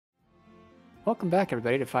Welcome back,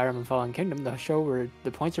 everybody, to Fire Emblem Fallen Kingdom, the show where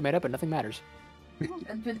the points are made up and nothing matters. But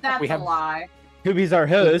that's a lie. Kubi's our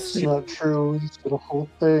host. It's not true. It's the whole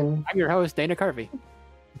thing. I'm your host, Dana Carvey.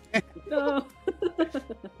 No.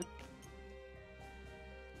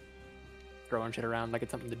 Throwing shit around like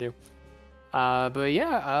it's something to do. But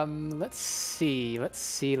yeah, let's see.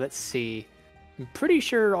 I'm pretty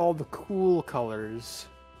sure all the cool colors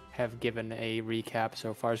have given a recap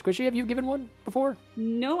so far. Squishy, have you given one before?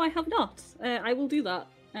 No, I have not. I will do that.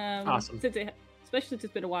 Awesome. Especially since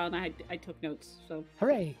it's been a while and I took notes, so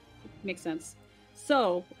Hooray! makes sense.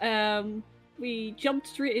 So, we jumped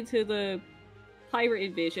straight into the pirate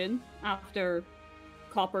invasion after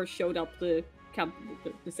Copper showed up the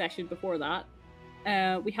session before that.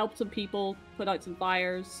 We helped some people put out some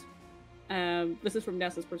fires. This is from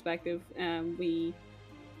Nessa's perspective. We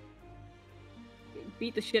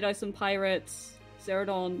beat the shit out of some pirates.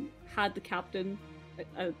 Zaradon had the captain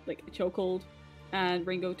like a chokehold, and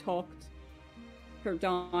Ringo talked her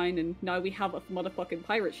down, and now we have a motherfucking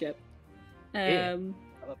pirate ship.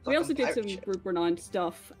 We also did some group renowned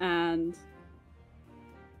stuff, and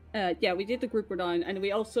yeah, we did the group renown, and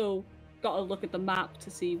we also got a look at the map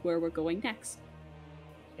to see where we're going next.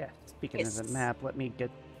 Yeah, speaking of the map, let me get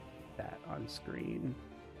that on screen.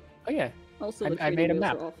 Oh yeah. Also, I made a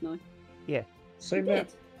map. are off now. Yeah. Same map.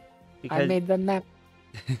 Because I made the map.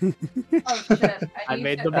 Oh shit! I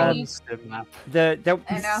made the monster map. the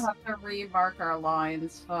I now have to remark our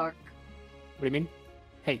lines. Fuck. What do you mean?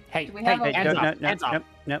 Hey, hey, Do we hey, have a- hey, hands off, no, hands off,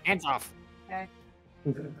 no. hands off. Okay.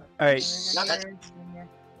 All right, Not that-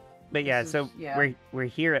 but yeah, This is- so yeah. we're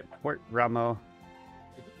here at Port Ramo,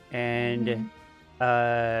 and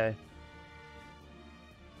Mhm.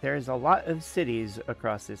 there's a lot of cities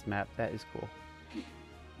across this map. That is cool.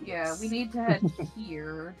 Yeah, we need to head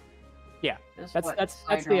here. Yeah, is That's what that's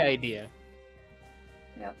I the know. idea.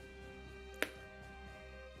 Yep.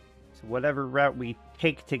 So whatever route we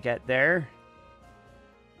take to get there,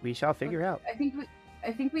 we shall figure out. I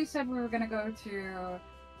think we said we were gonna go to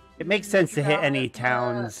It makes sense to hit any Geralt,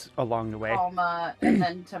 towns along the way. Alma, and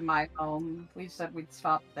then to my home. We said we'd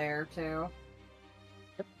stop there too.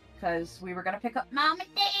 Because we were gonna pick up Mom and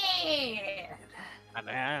Dad.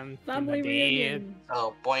 Family reunion.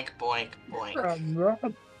 Oh, boink, boink, boink,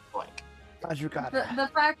 boink. The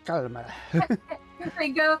fact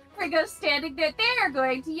Ringo's standing there, they're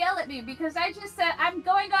going to yell at me because I just said I'm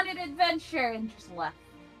going on an adventure and just left.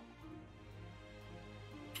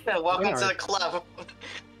 Yeah, welcome Yeah. to the club.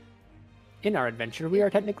 In our adventure, we are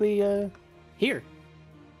technically here,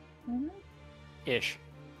 Mhm. ish.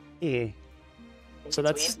 Yeah. So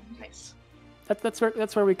that's nice.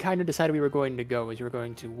 that's where we kind of decided we were going to go. Is we were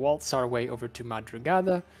going to waltz our way over to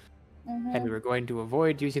Madrugada, and we were going to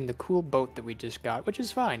avoid using the cool boat that we just got, which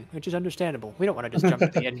is fine, which is understandable. We don't want to just jump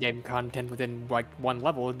to the end game content within like one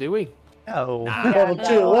level, do we? Oh. Level no.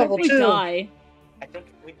 2, level If we 2. die, I think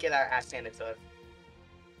we'd get our ass handed to us.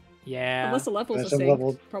 Yeah. unless the levels There's are some synced,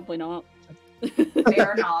 level- probably not.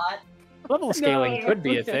 They're not. Level scaling No. could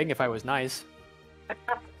be a thing if I was nice.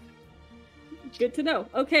 Good to know.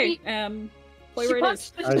 Okay, play She where it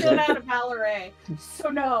punched is. the shit out of Valerie. So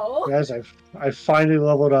no. Guys, I finally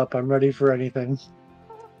leveled up. I'm ready for anything.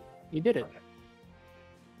 You did it.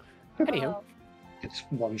 Anywho, It's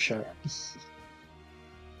one shot.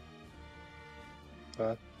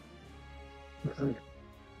 But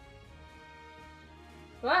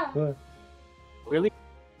Wow. really,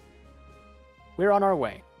 we're on our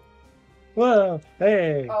way. whoa,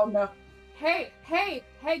 hey, Oh no. Hey,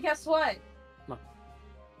 guess what? What?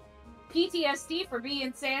 PTSD for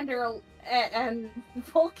being Sander and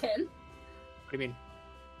Vulcan. What do you mean?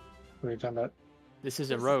 what are you talking about? This is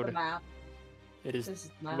This a is road. the map. It is. This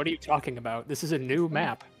is the map. What are you talking about? This is a new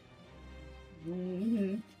map.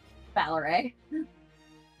 Mm-hmm. Valerie.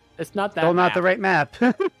 It's not that. Still not map. the right map.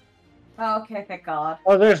 Oh, okay, thank God.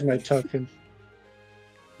 Oh, there's my token.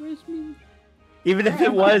 Where's me? Even if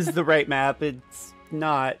it was the right map, it's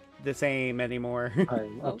not the same anymore.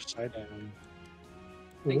 I'm Oh. upside down.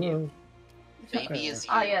 Thank you. Baby is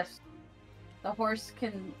Ah, you. yes. The horse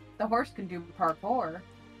can do parkour.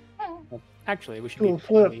 Actually, we should Cool be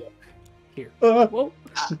flip. probably up here. Whoa.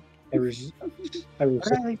 I was What did I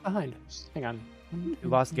leave behind? Hang on. We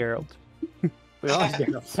lost Geralt. We lost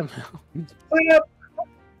Geralt somehow. Clean up.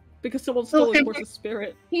 Because someone stole his horse's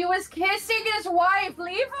spirit. He was kissing his wife.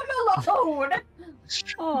 Leave him alone.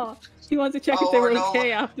 Oh, he wanted to check if Oh, they were no.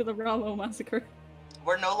 okay after the Ramo massacre.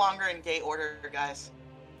 We're no longer in gay order, guys.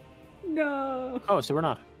 No. Oh, so we're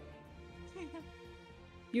not.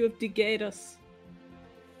 You have degayed us.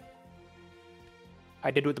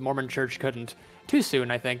 I did what the Mormon Church couldn't. Too soon,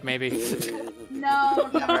 I think, maybe. No,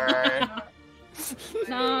 no, Never. no.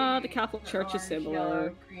 Nah, the Catholic Church is Orange, similar.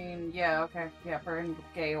 yellow, green. Yeah, okay. Yeah, we're in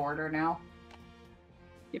gay order now.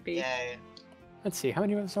 Yippee. Yay. Let's see, how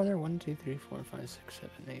many of us are there? 1, 2, 3, 4, 5, 6, 7,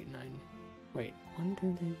 8, 9. Wait, 1,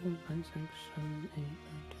 2, 3, 4, 5, 6, 7, 8, 9,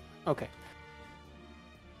 10. Okay.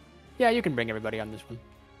 Yeah, you can bring everybody on this one.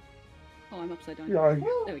 Oh, I'm upside down. Yeah,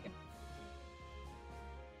 There we go.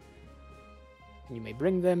 You may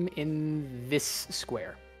bring them in this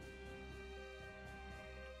square.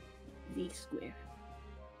 The square.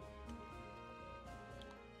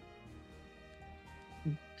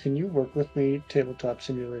 can you work with me, Tabletop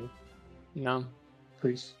Simulator, No.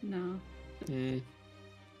 please? No. Mm.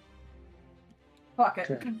 Fuck it.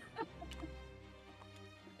 Okay.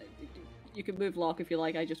 You can move Locke if you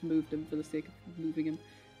like. I just moved him for the sake of moving him.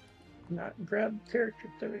 Not grab character.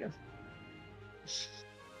 There we go.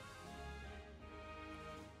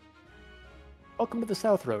 Welcome to the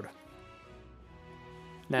South Road.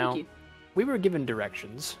 Now, Thank you. we were given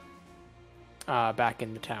directions back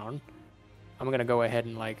in the town. I'm gonna go ahead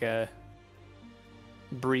and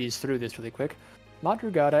breeze through this really quick.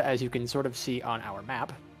 Madrugada, as you can sort of see on our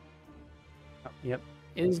map, Yep.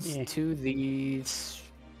 is Yeah. to the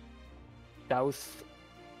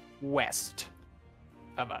southwest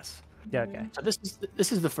of us. Yeah, okay. So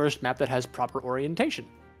this is the first map that has proper orientation.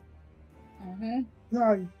 Mm-hmm.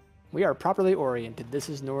 No, We are properly oriented. This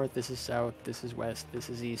is north, this is south, this is west, this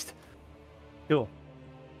is east. Cool.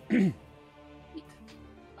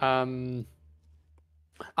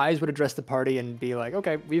 Eyes would address the party and be like,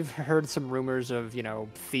 okay, we've heard some rumors of,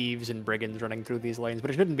 thieves and brigands running through these lanes, but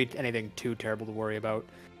it shouldn't be anything too terrible to worry about.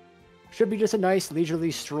 Should be just a nice,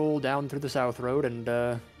 leisurely stroll down through the South Road,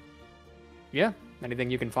 and, yeah,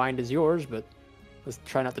 anything you can find is yours, but let's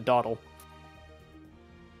try not to dawdle.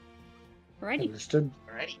 Alrighty. understood.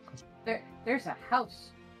 Alrighty. There's a house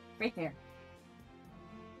right there.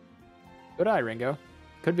 Good eye, Ringo.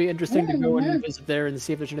 Could be interesting to go and visit there and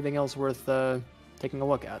see if there's anything else worth taking a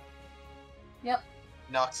look at. Yep.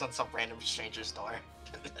 Knocks on some random stranger's door.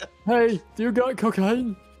 Hey, do you got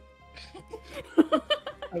cocaine?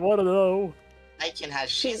 I want to know. I can have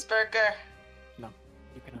cheeseburger. You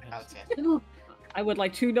cannot have. Okay. I would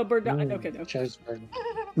like 2 number 9. Okay, no. Cheeseburger.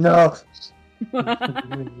 No.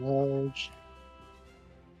 Large.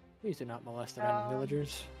 Please do not molest the random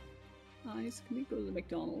villagers. Nice. Can we go to the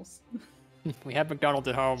McDonald's? We have McDonald's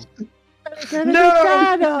at home. No!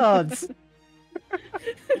 McDonald's!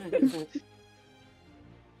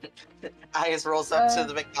 Ayas rolls up to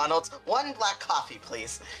the McDonald's. 1 black coffee,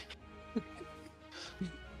 please.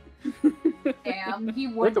 Damn, he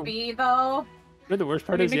would the- be though. You know the worst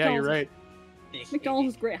part Okay, is, yeah, you're right.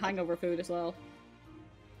 McDonald's is great hangover food as well.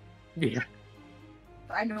 Yeah.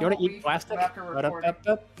 I know. You want what to we eat plastic? do after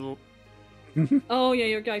recording. Oh yeah,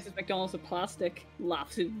 your guys' McDonald's with plastic.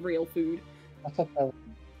 Laughs at real food. I thought that was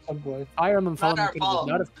Subway. Fire Emblem Not Fallen our Kingdom is fault.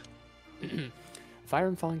 not Fire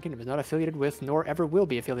Emblem Fallen Kingdom is not affiliated with, nor ever will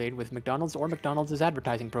be affiliated with McDonald's or McDonald's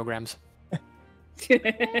advertising programs.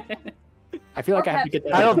 I feel like I have to get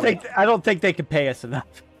that. I don't think they could pay us enough.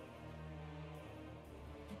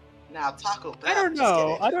 Now Taco Bell. I don't just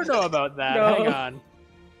know. kidding. I don't know about that. No. Hang on.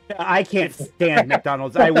 I can't stand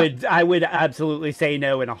McDonald's. I would absolutely say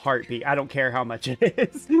no in a heartbeat. I don't care how much it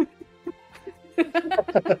is.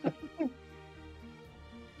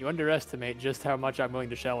 You underestimate just how much I'm willing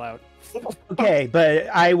to shell out. Okay, but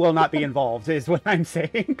I will not be involved, is what I'm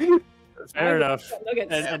saying. Fair enough.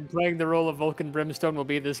 Nuggets. And playing the role of Vulcan Brimstone will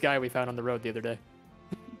be this guy we found on the road the other day.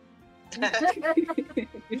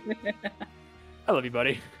 I love you,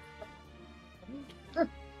 buddy.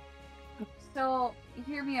 So,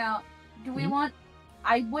 hear me out. Do we Mhm. want...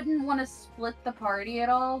 I wouldn't want to split the party at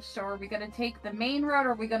all, so are we going to take the main road, or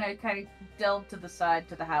are we going to kind of delve to the side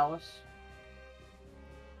to the house?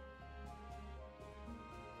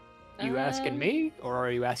 You asking me, or are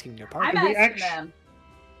you asking your partner? I'm we asking actu- them.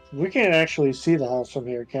 We can't actually see the house from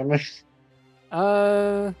here, can we? It's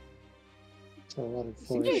a lot of Yeah, you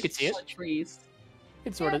forest. could see it. Trees. You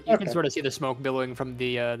can sort of, Okay. see the smoke billowing from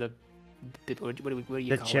the what do you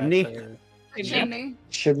The call chimney? That? Chimney.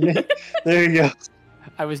 Shouldn't it? There you go.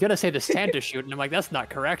 I was gonna say the Santa shoot, and I'm like, that's not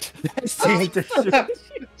correct.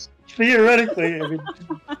 Theoretically, I mean,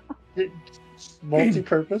 it's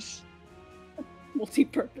multi-purpose.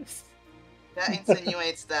 Multi-purpose. That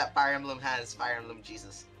insinuates that Fire Emblem has Fire Emblem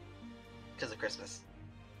Jesus. Because of Christmas.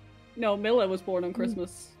 No, Milla was born on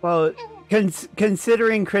Christmas. Well,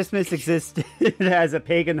 considering Christmas existed as a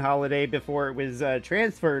pagan holiday before it was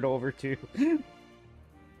transferred over to...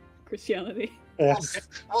 Christianity. Yeah.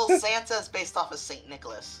 Well, Santa's based off of Saint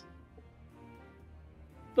Nicholas.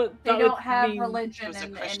 But They that don't would have mean- He religion was a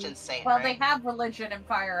in... Christian saint, Well, right? they have religion in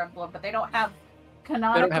Fire Emblem, but they don't have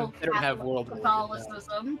Canonical they don't have Catholic world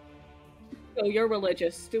Catholicism. So you're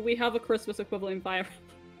religious. Do we have a Christmas equivalent in Fire?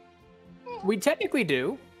 We technically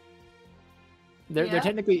do. There Yeah.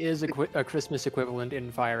 technically is a Christmas equivalent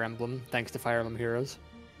in Fire Emblem, thanks to Fire Emblem Heroes.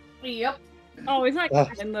 Yep. Oh, is that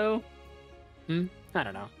canon though? I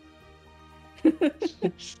don't know.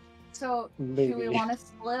 So, Maybe. do we want to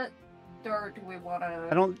split, or do we want to?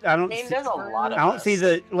 I don't I mean, there's a lot of I don't us. see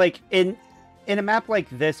the in a map like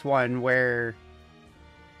this one where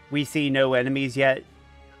we see no enemies yet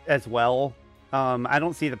as well. I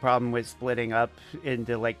don't see the problem with splitting up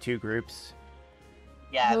into like two groups.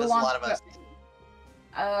 Yeah, Who there's a wants lot of us.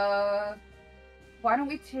 Why don't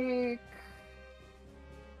we take?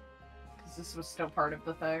 Because this was still part of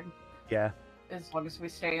the thing. Yeah. As long as we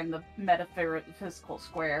stay in the metaphysical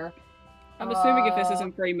square. I'm assuming if this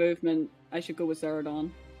isn't free movement, I should go with Zaradon.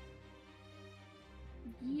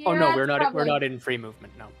 Yeah, Oh no, it's we're probably- not in free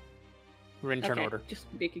movement. No, we're in turn Okay, order. just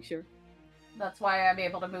making sure. That's why I'm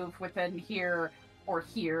able to move within here or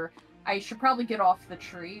here. I should probably get off the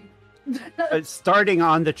tree. Starting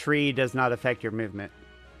on the tree does not affect your movement.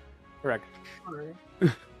 Correct. True.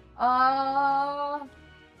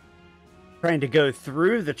 Trying to go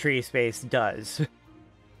through the tree space does.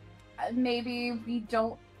 Maybe we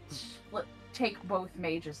don't take both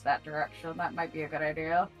mages that direction. That might be a good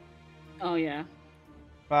idea. Oh yeah.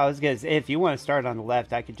 Well, I was gonna say, if you want to start on the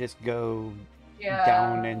left, I could just go Yeah.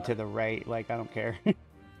 down and to the right. Like, I don't care.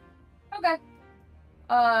 Okay.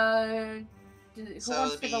 Who So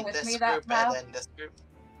wants it'd to be go with this me that group and path? then this group.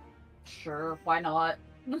 Sure, why not?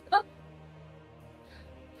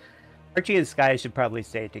 Archie and Sky should probably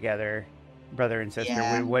stay together, brother and sister.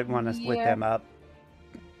 Yeah. We wouldn't want to split Yeah. them up.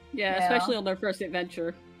 Yeah, Yeah. especially on their first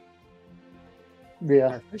adventure. Yeah.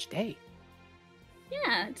 Our first day.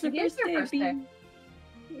 Yeah, it's It their is first their day of first day.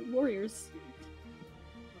 being warriors.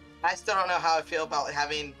 I still don't know how I feel about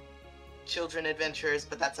having children adventures,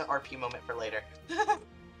 but that's an RP moment for later. I am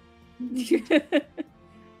all for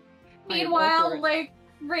Meanwhile, it. like,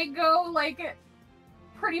 Ringo, like,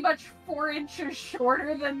 pretty much 4 inches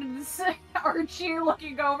shorter than Archie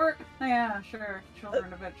looking over. Yeah, sure,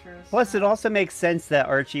 children adventures. Plus, it also makes sense that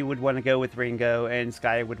Archie would want to go with Ringo and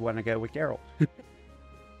Sky would want to go with Geralt.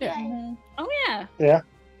 Yeah. Mhm. Oh yeah. Yeah.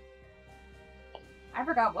 I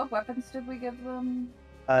forgot, what weapons did we give them?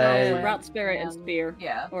 Rat spirit and Um, spear.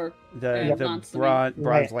 Yeah. Or the lance, I mean. bronze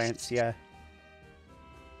Lance. lance, yeah.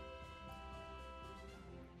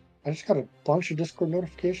 I just got a bunch of Discord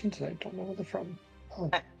notifications and I don't know where they're from.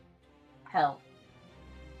 Oh. Hell.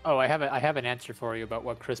 Oh, I have an answer for you about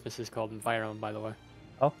what Christmas is called in Fire Emblem, by the way.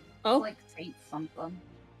 oh, Like Saint something.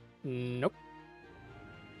 Nope.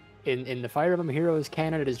 In the Fire Emblem Heroes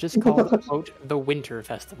canon, it is just called quote the Winter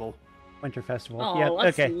Festival. Winter Festival. Oh, yeah,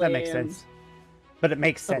 that's okay, that makes lame. sense. But it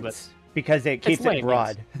makes A little sense because it keeps it lame,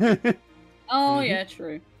 broad. oh Mhm. yeah,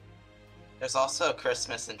 true. There's also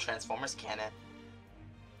Christmas in Transformers canon.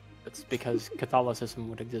 It's because Catholicism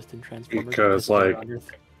would exist in Transformers. Because, they're like, on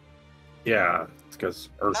Earth. Yeah, it's because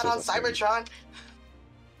Earth Not on is a thing. Cybertron.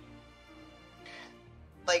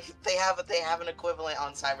 Like they have an equivalent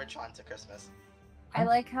on Cybertron to Christmas. I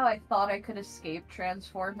like how I thought I could escape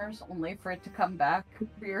Transformers only for it to come back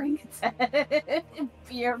rearing its head and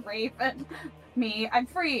be a raven. Me, I'm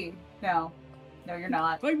free. No, you're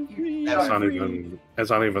not. I'm free. That's It's not free. even. It's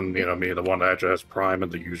not even. You know, me, the one that actually has Prime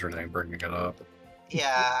and the username bringing it up.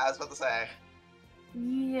 Yeah, I was about to say.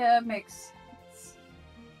 Yeah, makes sense.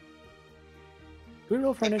 Do we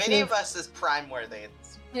roll for If any initiative? of us is Prime worthy,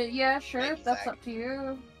 it's Yeah, sure, Maybe that's Zach. up to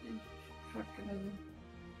you. Fucking-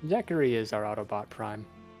 Zachary is our Autobot Prime.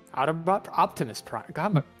 Autobot Optimus Prime.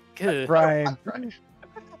 God, but good. Prime. I don't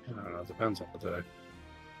know. It depends on the day.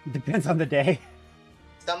 Depends on the day.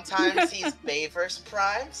 sometimes he's Bayverse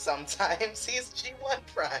Prime, sometimes he's G1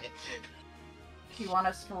 Prime. Do you want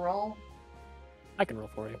us to roll? I can roll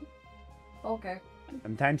for you. Okay.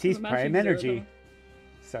 Sometimes he's Imagine Prime Energy.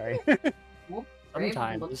 Sorry. Raven,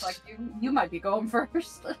 Sometimes. looks like you might be going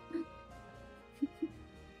first.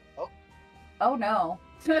 Oh. Oh no.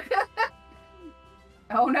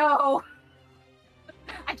 Oh no.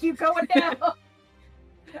 I keep going down.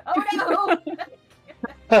 Oh no.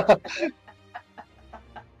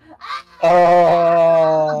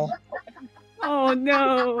 Oh. Oh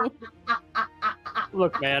no.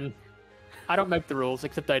 Look, man. I don't make the rules,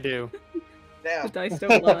 except I do. The Damn. dice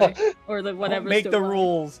don't lie, or the I don't whatever. make the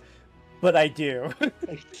rules, but I do.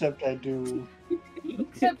 Except I do.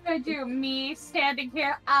 Except I do me standing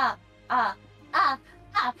here.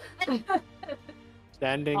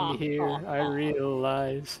 Standing here, I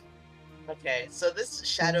realize. Okay, so this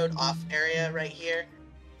shadowed off area right here.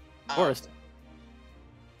 Forest.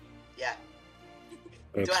 Yeah.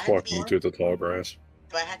 It's walking through the tall grass.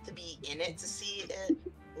 Do I have to be in it to see it?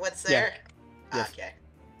 What's there? Yes. Okay.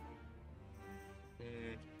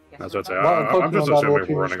 That's what I say. Well, I'm just Pokemon assuming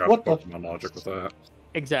battle we're running off what the- Pokemon logic with that.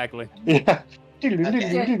 Exactly. Yeah.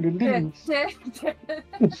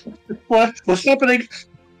 What? What's happening?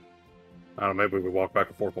 I don't know, maybe we walk back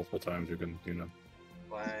and forth multiple times. You can,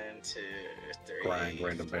 1, 2, 3. grind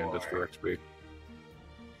random bandits for XP.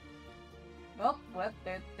 Oh, what?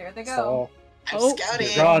 There they go. So, I'm Oh, scouting.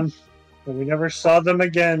 they're gone. And we never saw them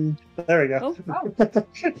again. There we go.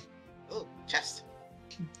 Oh. Ooh, chest.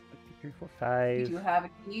 3, 4, Did 5. you have a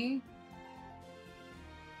key?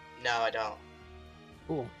 No, I don't.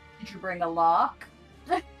 Cool. Did you bring a lock?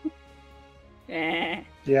 Eh.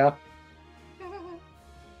 Yeah.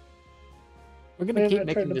 We're gonna Man, keep I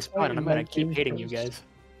making tried to this play fun, and I'm gonna my keep game hating you first.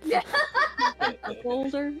 guys. A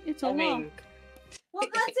boulder, it's a I mean- lock. Well,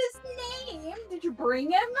 that's his name. Did you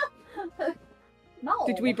bring him? No.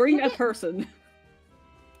 Did we bring a person?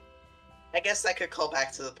 I guess I could call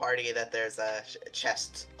back to the party that there's a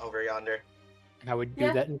chest over yonder. And I would do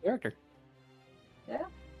Yeah. that in character. Yeah.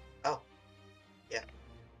 Oh. Yeah.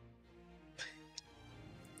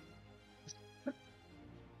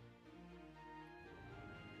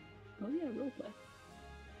 Oh yeah, roleplay.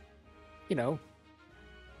 You know,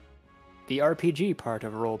 the RPG part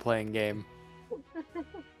of a role-playing game.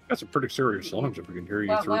 That's a pretty serious challenge if we can hear you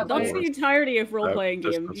Well, through well, the That's the forest. entirety of role-playing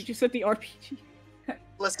just- game. You just said the RPG.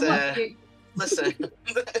 Listen, Come on, listen.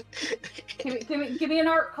 give me an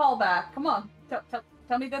art callback. Come on.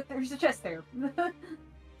 Tell me that there's a chest there.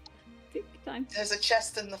 Take your time. There's a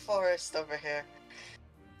chest in the forest over here.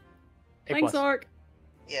 A Thanks, plus. Ark.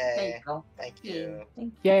 There you Yay. go. Thank you.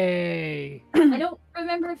 Thank Yay! you. I don't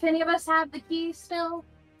remember if any of us have the key still.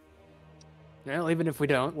 Well, even if we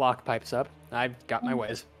don't, lock pipes up. I've got my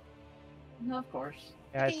ways. No, of course.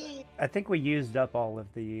 Yeah, I think we used up all of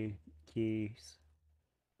the keys.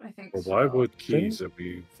 I think Well, so. why would keys that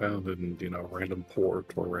we found in, random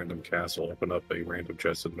port or random castle open up a random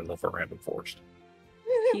chest in the middle of a random forest?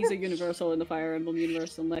 Keys are universal in the Fire Emblem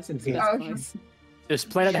Universe unless it's Yeah. specified. This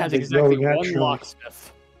planet has They exactly grow one naturally.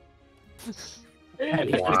 locksmith. And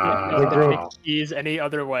he does not Wow. know They how to grow. make keys any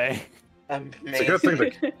other way. It's a good thing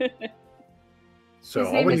that. So His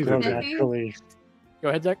all name we is need Grow to do, Griffon. naturally. Go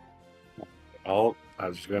ahead, Zach. I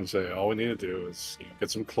was just gonna say, all we need to do is get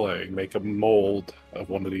some clay, make a mold of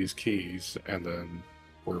one of these keys, and then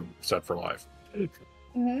we're set for life.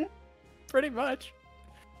 Mhm. Pretty much.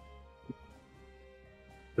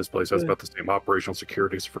 This place has about the same operational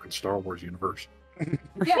security as the freaking Star Wars universe.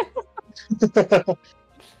 Yeah.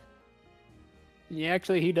 Yeah,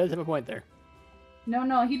 actually, he does have a point there.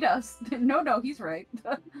 No, he does. No, he's right.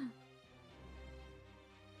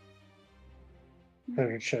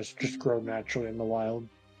 Their chests just grow naturally in the wild.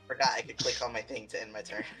 Forgot I could click on my thing to end my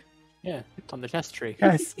turn. Yeah, on the chest tree.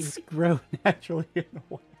 Yes, grow naturally in the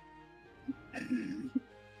wild.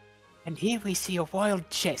 And here we see a wild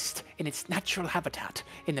chest in its natural habitat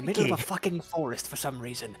in the middle of a Okay. fucking forest for some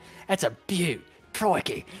reason. That's a beaut.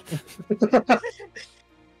 Crikey.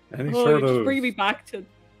 Any Oh, sort you're just of bringing me back to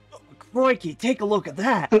Crikey, take a look at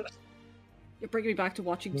that. you're bringing me back to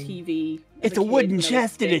watching TV. as It's a kid wooden when I was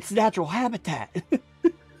chest in 6. its natural habitat.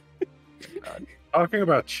 talking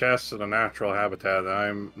about chests in a natural habitat.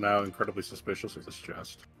 I'm now incredibly suspicious of this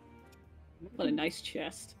chest. What a nice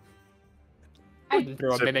chest. Wouldn't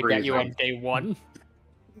throw a Zip mimic at you on breathing. day one.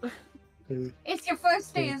 It's your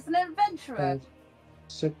first day as an adventurer.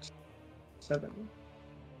 6, 7.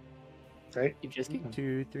 Right? You just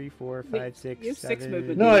 2, 3, 4, Wait, 5, 6, you have 6 7.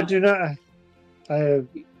 movement. No, I do not. I have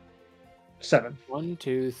 7. 1,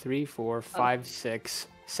 2, 3, 4, 5, 6,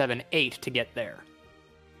 7, 8 to get there.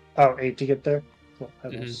 Oh, 8 to get there? Cool.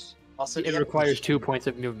 That Mhm. was... Also, do It you have- requires 2 points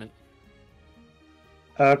of movement.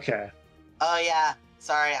 Okay. Oh yeah,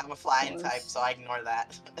 sorry, I'm a flying Yes. type, so I ignore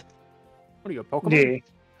that. What are you, a Pokemon?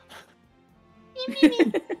 Yeah.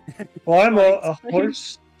 Well, I'm a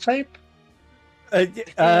horse type.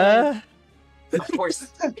 Of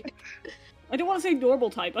course. I don't want to say normal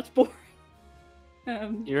type. That's boring.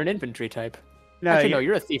 You're an infantry type. No, Actually, no, you're,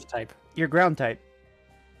 you're a thief type. you're ground type.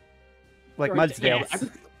 Like Right, Mudsdale. yes.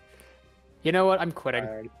 You know what? I'm quitting.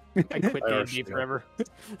 Alright. I quit I D&D understand. forever.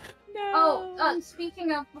 No. Oh,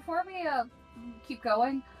 speaking of, before we keep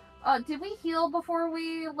going, did we heal before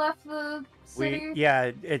we left the city?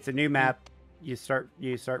 Yeah, it's a new map. You start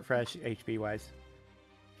fresh HP wise.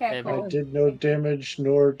 Okay, Yeah, cool. I did no damage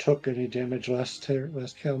nor took any damage last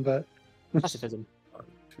combat. Pacifism. 1,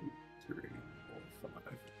 2, 3, 4,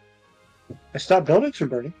 5. I stopped buildings from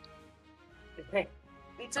burning. Me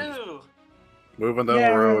too. Moving down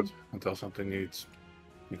Yeah. the road until something needs,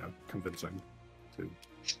 convincing. to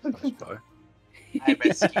specify. I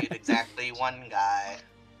rescued exactly one guy.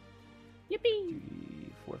 Yippee! 3,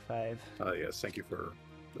 4, 5. Yes, thank you for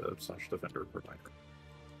the / defender reminder.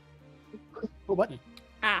 Cool button.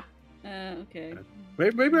 Ah. Okay.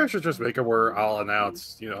 Maybe I should just make it where I'll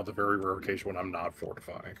announce, the very rare occasion when I'm not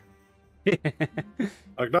fortifying.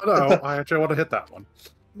 Like, no, I actually want to hit that one.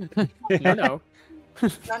 No.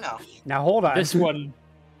 No. Now hold on.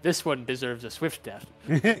 This one deserves a swift death.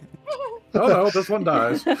 No, this one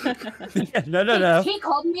dies. No. He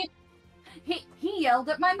called me. He yelled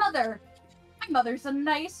at my mother. My mother's a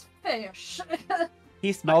nice fish.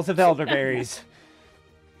 He smells of elderberries.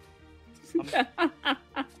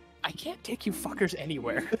 I can't take you fuckers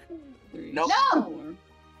anywhere. Nope. No!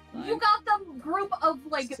 You got the group of,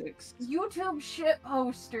 6. YouTube shit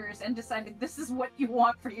posters and decided this is what you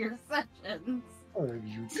want for your sessions. Oh,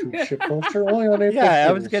 YouTube shit poster only on April Yeah,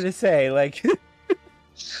 I was 1st. gonna say, like,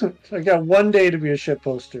 I got one day to be a shit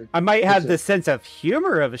poster. I might have the That's sense of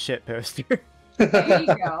humor of a shit poster. There you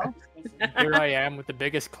go. Here I am with the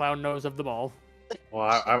biggest clown nose of them all.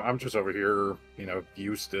 Well, I'm just over here,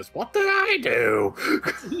 Eustace. What did I do?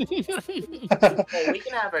 Hey, we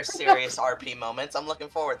can have our serious RP moments. I'm looking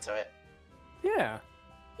forward to it. Yeah.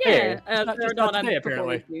 Yeah, not just Zaradon, today, I'm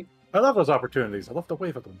apparently. performing with I love those opportunities. I love to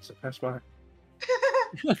wave at them as they pass by.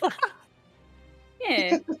 you.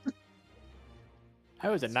 Yeah.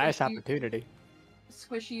 That was a nice Squishy. opportunity.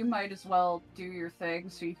 Squishy, you might as well do your thing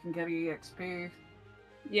so you can get EXP.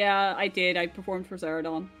 Yeah, I did. I performed for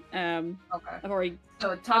Zaradon. Okay. I've already.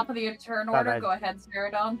 So top of the turn Thought order, I'd- go ahead,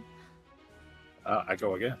 Zaradon. I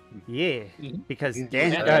go again. Yeah, Mhm. because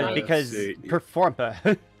Yeah. because Let's see.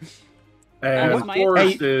 performa. And was my-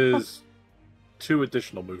 forced is 2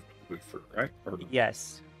 additional movement move through, right? Or,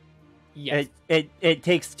 Yes, Yes. it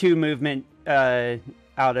takes 2 movement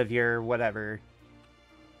out of your whatever.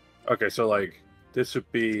 okay, so this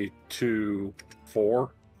would be 2, 4.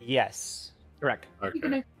 Yes. Correct. Okay.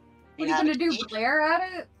 What are you have gonna it do? each. Glare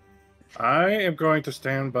at it? I am going to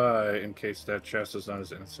stand by in case that chest is not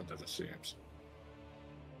as innocent as it seems.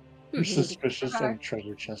 I'm suspicious Okay. of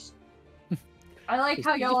treasure chest. I like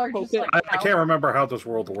how y'all are just like. I can't remember how this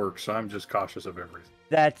world works, so I'm just cautious of everything.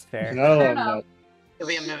 That's fair. No, Fair I'm enough. not. It'll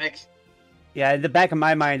be a mimic. Yeah, in the back of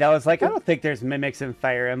my mind, I was like, I don't think there's mimics in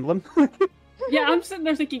Fire Emblem. Yeah, I'm sitting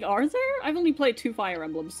there thinking, are there? I've only played 2 Fire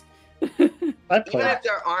Emblems. I Even play. if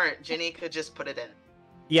there aren't, Ginny could just put it in.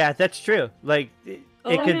 Yeah, that's true. Like, it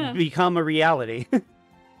Oh, could yeah. become a reality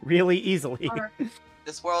really easily. Alright.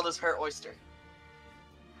 This world is her oyster.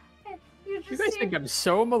 You You just guys see- think I'm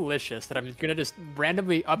so malicious that I'm gonna just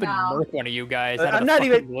randomly up and No. murk one of you guys I'm out of the not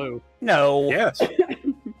fucking even- blue. No, Yes. I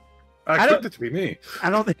I expect don't- it to be me. I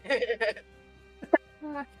don't think.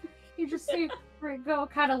 you just see Ringo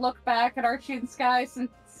kind of look back at Archie and Sky.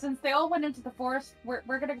 Since they all went into the forest, we're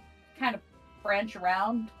gonna kind of branch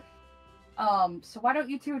around. So why don't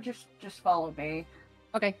you two just follow me?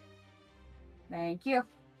 Okay. Thank you.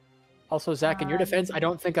 Also, Zach, in your defense, I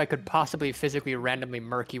don't think I could possibly physically randomly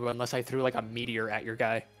murk you unless I threw like a meteor at your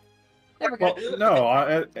guy. There we go. Well,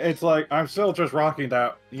 no, it's like I'm still just rocking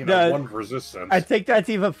that, No, one resistance. I think that's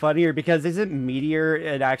even funnier because isn't meteor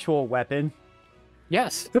an actual weapon?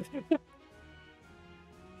 Yes.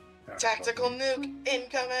 Tactical nuke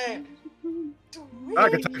incoming! I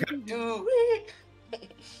can take it. Do it!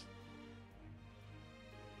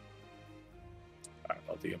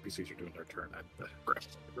 While the NPCs are doing their turn, I'd grab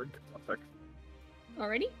the drink. One sec.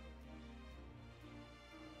 Already?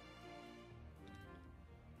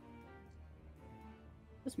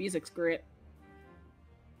 This music's great.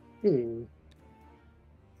 Hmm.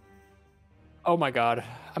 Oh my god,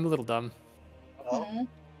 I'm a little dumb. Oh, Mhm.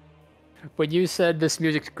 When you said this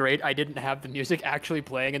music's great, I didn't have the music actually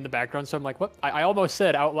playing in the background, so I'm like, what? I almost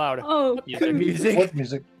said out loud. Oh, Music. Music. What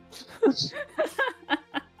music?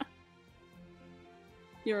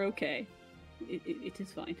 you're okay. It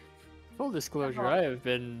is fine. Full disclosure,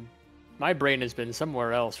 my brain has been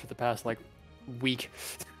somewhere else for the past week.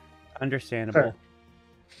 Understandable.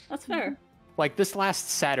 That's fair. Like this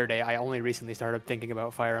last Saturday, I only recently started thinking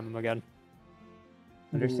about Fire Emblem again.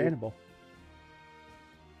 Understandable.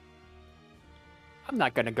 I'm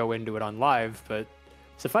not gonna go into it on live, but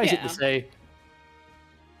suffice it Yeah. to say,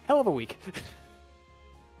 hell of a week.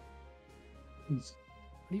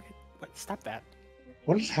 What? Stop that.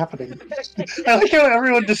 What is happening? I like how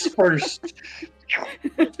everyone dispersed.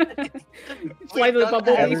 Fly the We've done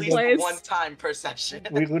bubble that at these least plays. one time per session.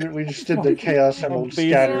 We just did the Chaos Emerald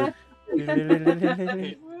please. scatter.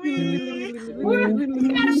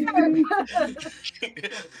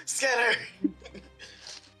 Scatter!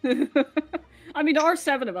 I mean, there are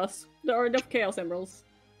 7 of us. There are enough Chaos Emeralds.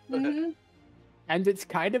 Mhm. And it's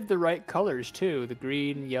kind of the right colors too. The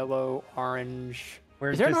green, yellow, orange.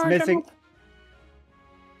 We're Is there an just orange missing. emerald?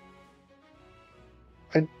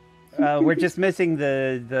 We're just missing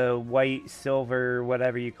the white, silver,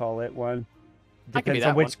 whatever you call it one. That could be Depends on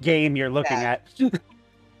that which one. game you're looking Yeah. at.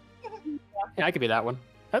 Yeah, I could be that one.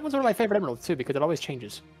 That one's one of my favorite emeralds too because it always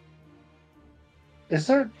changes. Is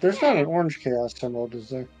there? There's not an orange chaos emerald, is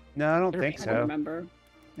there? No, I don't think I don't so. remember.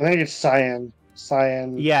 I think it's cyan.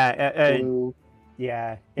 Cyan. Yeah, Blue.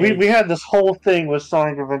 yeah. We had this whole thing with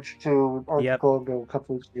Sonic Adventure 2 Yep. Arke a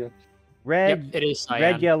couple weeks ago. Red, Yep, it is cyan.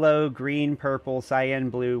 red, yellow, green, purple, cyan,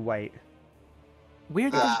 blue, white.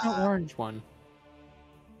 Weird that there's no orange one.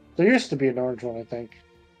 There used to be an orange one, I think,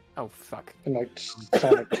 Oh fuck. in like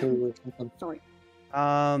Sonic 2 or something. Sorry.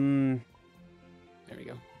 There we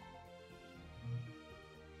go.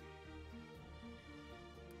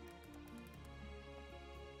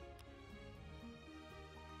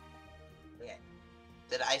 Yeah.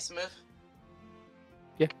 Did ice move?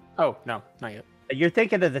 Yeah. Oh no, not yet. You're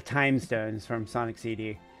thinking of the time stones from Sonic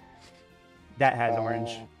CD. That has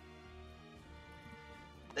orange.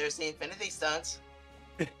 There's the Infinity Stones.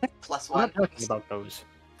 Plus I'm not one. talking about those.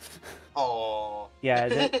 Oh.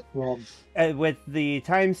 Yeah, Well, with the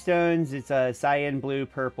time stones, it's a cyan, blue,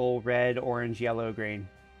 purple, red, orange, yellow, green.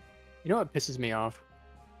 You know what pisses me off?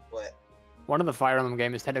 What? One of the Fire Emblem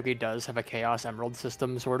games technically does have a Chaos Emerald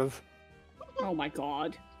system, sort of. Oh my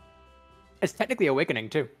god. It's technically Awakening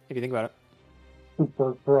too, if you think about it.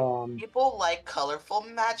 super bronze. People like colorful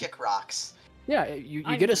magic rocks. Yeah, you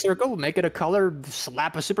get a circle, make it a color,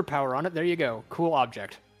 slap a superpower on it. There you go. Cool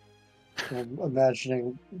object. I'm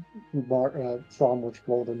imagining Throm with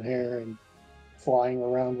golden hair and flying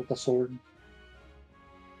around with a sword.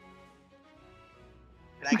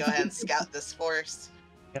 Can I go ahead and scout this forest?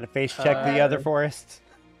 Gotta face check the other forests.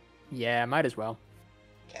 Yeah, might as well.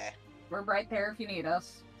 Okay. We're right there if you need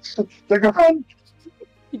us. They're gone!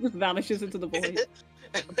 He just vanishes into the void.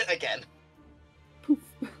 Again. Poof.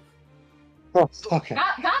 Oh, okay.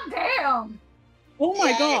 God damn! Oh my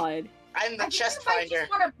Yay. god. I'm the I think chest you might finder.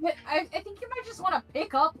 just wanna I think you might just want to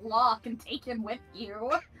pick up Locke and take him with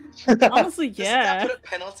you. Honestly, Does that yeah. put a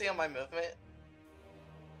penalty on my movement?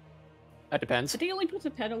 That depends. But he only puts a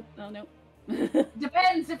pedal. Oh no.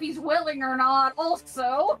 Depends if he's willing or not,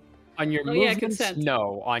 also. On your Oh, yeah, movements, consent.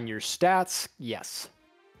 no. On your stats, yes.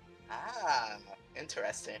 Ah,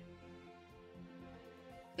 interesting.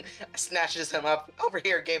 Snatches him up. Over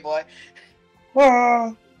here, gay boy.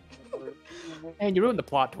 Ah! And you ruined the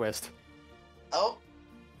plot twist. Oh.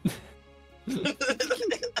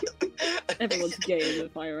 Everyone's gay in the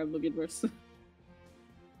Fire Emblem Universe.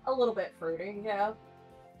 A little bit fruity, yeah.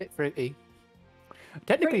 Bit fruity.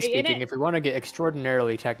 Technically Fruity, innit? speaking, if we want to get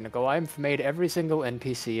extraordinarily technical, I've made every single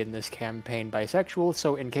NPC in this campaign bisexual,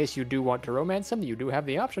 so in case you do want to romance them, you do have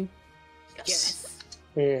the option. Yes.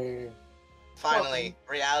 Yeah. Finally,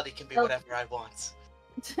 reality can be whatever I want.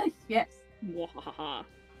 Yes. Mwahaha.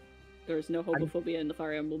 There is no homophobia in the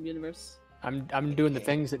Fire Emblem Universe. I'm doing the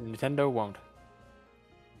things that Nintendo won't.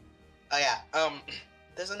 Oh yeah.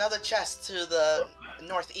 There's another chest to the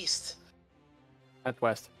northeast. That's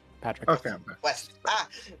West, Patrick. Okay, I'm back. West. Ah,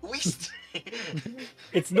 west.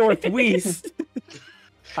 It's northwest.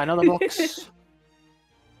 Another box.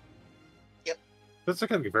 That's going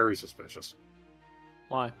to be very suspicious.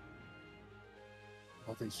 Why?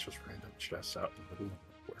 All these just random chests out in the middle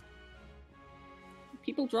of nowhere.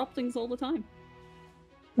 People drop things all the time.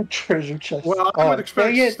 Treasure chest. Well, I would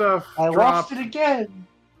expect dang it. stuff I drop. lost it again!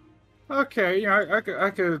 Okay, yeah, I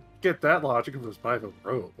could get that logic if it was by the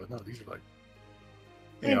road, but no, these are like,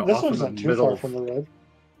 you know, this off in one's the not too middle. far from the road.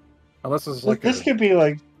 Unless it's like This a, could be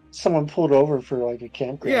like someone pulled over for like a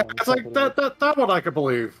campground. yeah, or it's like something. that one I could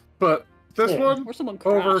believe, but this Yeah. one Or someone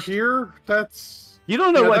crashed. over here, that's You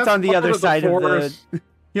don't know yeah, what's that's on the part other of side of the. forest.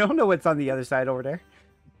 You don't know what's on the other side over there.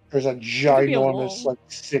 There's a be a ginormous wall. like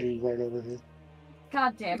city right over here.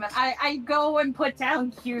 God damn it. I go and put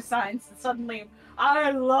down Q signs and suddenly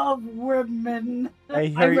I love women.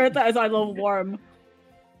 I I read that as I love worm.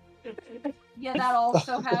 Yeah, that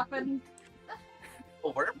also happened.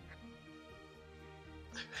 Or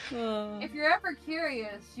If you're ever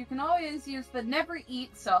curious, you can always use the never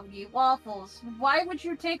eat soggy waffles. Why would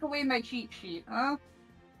you take away my cheat sheet, huh?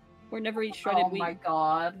 Or never eat shredded Oh wheat. my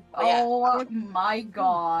god. Oh, yeah. Oh my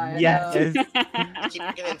god. Yes.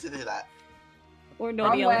 keep getting to do that. Or no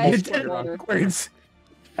Wrong the way. elements You did of it water. Words.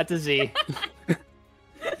 That's a Z.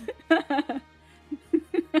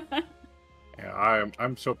 yeah.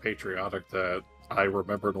 I'm so patriotic that I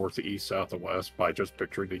remember North, East, South, and West by just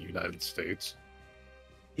picturing the United States.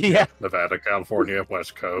 Yeah. Nevada, California,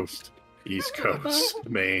 West Coast, East Coast,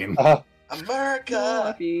 Maine.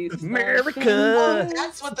 America! America! Oh,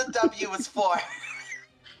 that's what the W was for.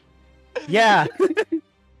 Yeah.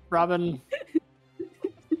 Robin.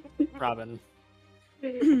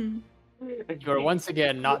 You are once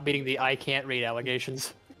again not beating the I can't read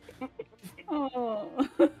allegations. Oh.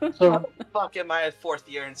 So, Fuck, am I at 4th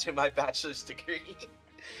year into my bachelor's degree?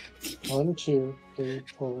 1, 2, 3,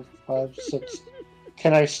 4, 5, 6.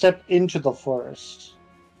 Can I step into the forest?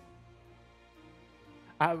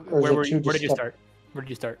 Where did you start? Where did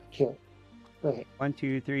you start? Here. Right. 1,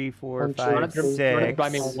 2, 3, 4, 1, 2, 5, 3, 6. Run it by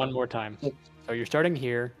me one more time. 6. So you're starting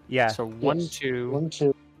here. Yeah. So 1, Yes. 2. 1,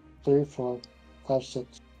 2, 3, 4, 5,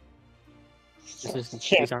 6.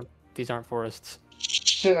 These aren't forests.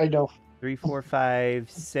 Shit, I know. 3, 4,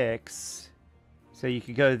 5, 6. So you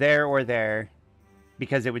could go there or there,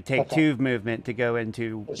 because it would take Okay. 2 movement to go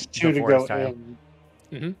into There's the 2 to forest go tile. in.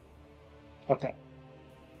 Mm-hmm. Okay.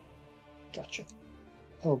 Gotcha.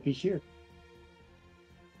 I'll be here.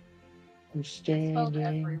 I'm Spelled every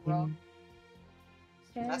standing. wrong.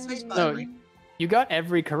 That's how you spell No, every. you got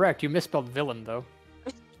every correct. You misspelled villain though.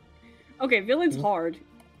 Okay, villain's hard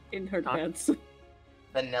in her defense.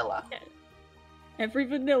 Vanilla. Every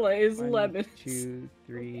vanilla is 1, lemon. 2,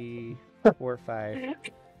 3, 4, 5.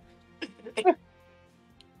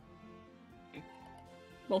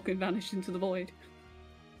 Vulcan vanished into the void.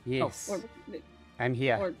 Yes. Or, I'm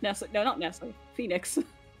here. or Nessa. No, not Nessa. Phoenix.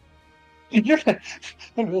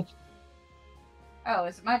 Oh,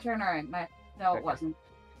 is it my turn? Alright, no, it wasn't.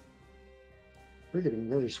 We're getting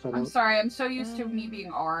really spread I'm out. sorry, I'm so used to me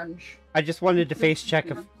being orange. I just wanted to face check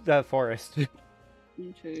the forest.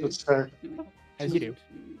 1, 2, That's fair. As you do. 2,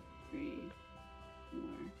 3, 4.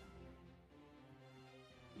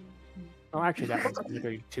 Oh, actually, that one's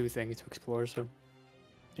only 2 things to explore. So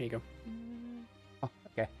there you go. Oh,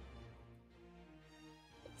 okay.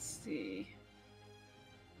 Let's see.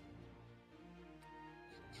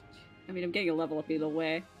 I mean, I'm getting a level up either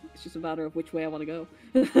way. It's just a matter of which way I want to go.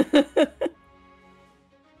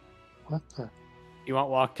 What the? You want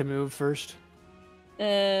Walk to move first?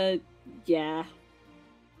 Yeah.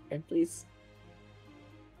 Okay. Please.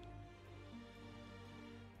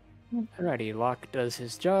 Alrighty, Locke does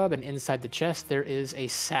his job, and inside the chest there is a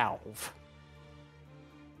salve.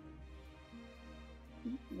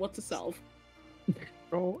 What's a salve?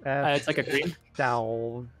 Roll It's like a green.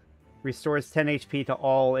 salve. Restores 10 HP to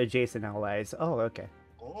all adjacent allies. Oh, okay.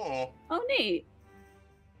 Oh. Oh, neat.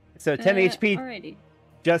 So 10 HP Alrighty.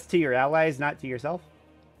 just to your allies, not to yourself?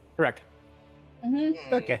 Correct.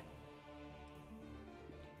 Mm-hmm. Okay.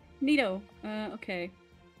 Neato. Okay.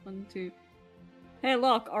 1, 2. Hey,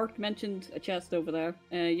 look, Arke mentioned a chest over there.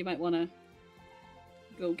 You might want to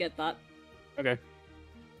go get that. Okay.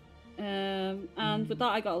 And with that,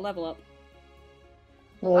 I got a level up.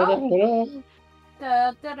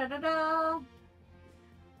 Da, da, da, da, da.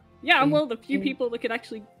 Yeah, I'm one of the few people that could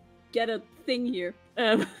actually get a thing here.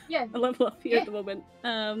 Yeah. A level up here at the moment.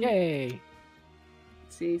 Yay!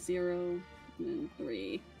 Let's see, 0, and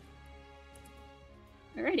 3.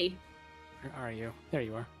 Alrighty. Where are you? There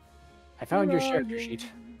you are. I found your character sheet.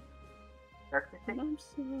 I'm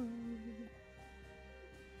sorry.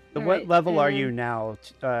 So All what right, level are you now?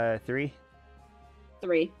 3?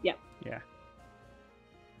 3, yep. Yeah.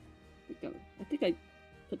 I think I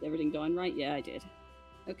put everything down right. Yeah, I did.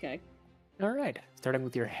 Okay. Alright, starting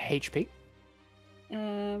with your HP.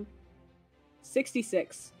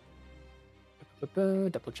 66.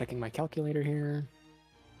 Double checking my calculator here.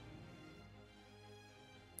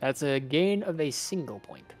 That's a gain of a single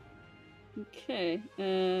point. Okay.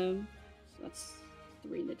 So that's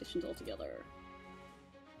 3 additions altogether.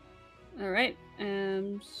 Alright.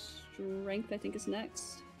 Strength, I think, is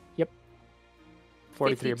next.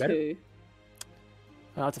 43 or better. 52.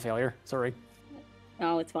 Oh, that's a failure. Sorry.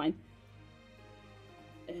 Oh, it's fine.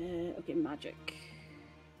 Okay, magic.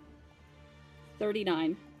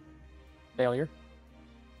 39. Failure.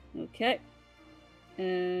 Okay.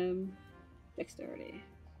 Dexterity.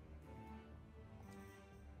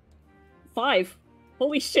 5.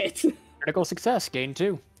 Holy shit. Critical success. Gain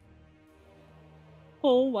 2.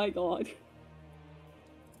 Oh my god.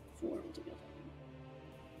 4 altogether.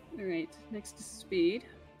 Alright, next is speed.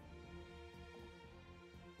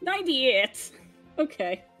 98!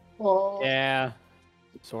 Okay, Oh, Yeah.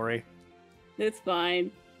 Sorry. it's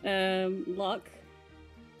fine. Luck.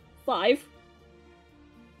 5.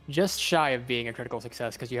 Just shy of being a critical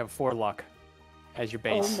success because you have 4 luck as your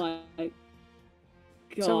base. Oh my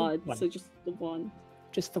So, god, one. so just the 1.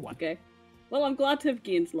 Just the 1. Okay. Well, I'm glad to have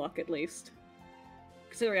gained luck at least.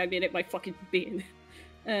 Considering I made it my fucking being.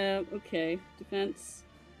 Okay. Defense.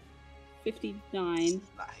 59.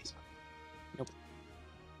 Nice.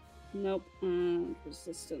 Nope.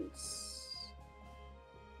 Resistance.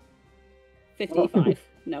 55.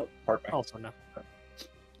 Nope. Perfect. Also no.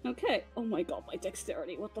 Okay. Oh my god, my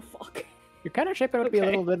dexterity. What the fuck? You're kind of shaping up to be a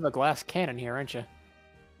Okay. little bit of a glass cannon here, aren't you?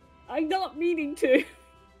 I'm not meaning to.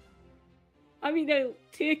 I mean, I'll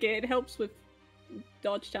take it. It helps with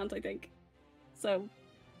dodge chance, I think. So,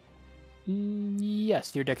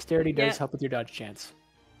 Yes, your dexterity does Yeah. help with your dodge chance.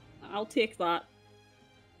 I'll take that.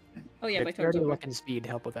 Oh yeah, my turn's Dexterity, over. luck, and speed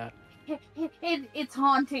help with that. It's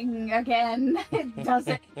haunting again. It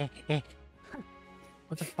doesn't.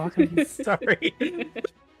 What the fuck are you... Sorry.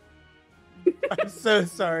 I'm so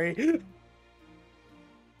sorry.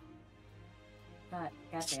 God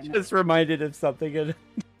damn it. Just reminded of something and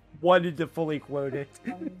wanted to fully quote it.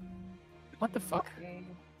 What the fuck? Okay.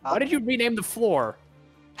 Why did you rename the floor?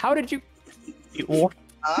 How did you...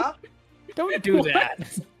 Huh? Don't do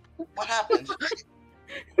that. What happened?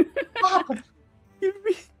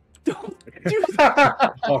 Don't do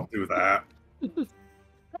that. Don't do that.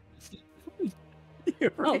 You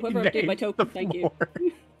Oh, whoever did my renamed token, the thank you. floor.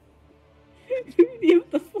 Leave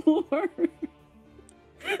the floor.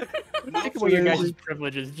 Think about your guys'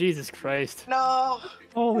 privileges. Jesus Christ. No.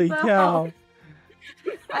 Holy Well, cow.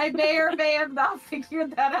 I may or may have not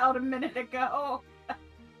figured that out a minute ago.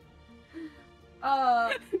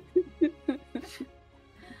 I'll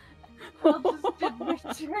just do my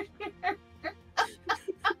turn here.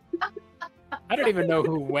 I don't even know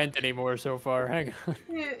who went anymore so far. Hang on.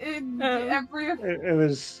 It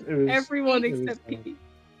was Everyone it was except fine. me.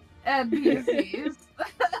 NPCs.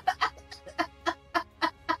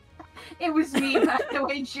 It was me, by the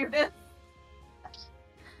way, Judith.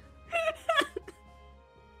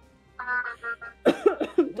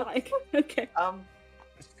 I'm dying. Okay. You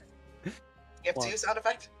have What? two sound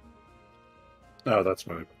effect? No, that's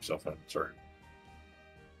my cell phone. Sorry.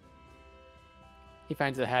 He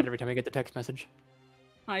finds a hat every time I get the text message.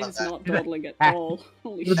 I'm Love that. not dawdling at all.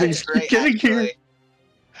 Holy But shit. That's great, Getting here.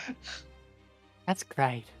 actually. That's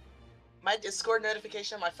great. My Discord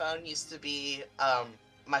notification on my phone used to be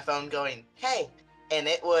my phone going, hey, and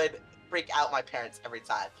it would freak out my parents every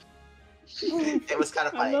time. It was kind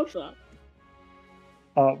of I funny. love that.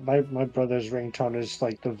 My brother's ringtone is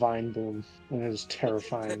like the Vine Boom, and it is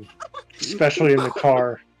terrifying, especially in the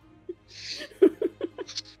car.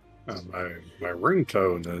 My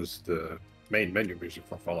ringtone is the main menu music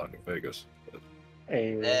from Fallout New Vegas.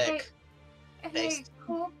 Hey, Nick. Hey, Thanks.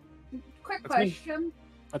 cool. Quick That's me. question.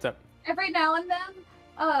 What's up? Every now and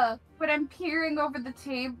then, when I'm peering over the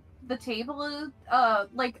table,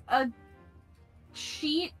 like a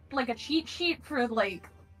sheet, like a cheat sheet for like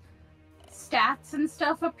stats and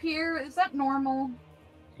stuff appear. Is that normal?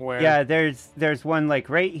 Where? Yeah, there's one like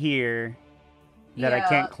right here that I Yeah,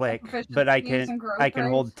 can't click, but I proficiencies and can growth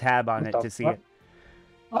hold rates. tab on What it the to see fuck? it.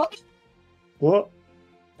 Oh, what?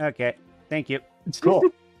 Okay, thank you. Cool.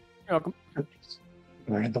 You're welcome.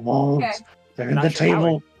 They're in the walls. okay. They're in Not the sure how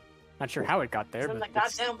table. Not sure how it got there, It's in the but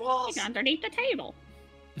it's- goddamn walls. It's underneath the table.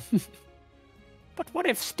 But what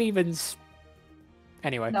if Stevens...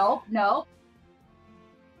 Anyway. No, no.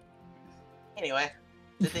 Anyway,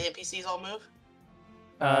 did the NPCs all move?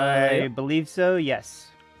 I believe so. Yes.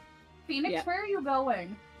 Phoenix, Yeah. where are you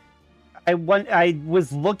going? I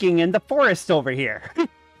was looking in the forest over here.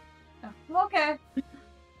 Oh, okay.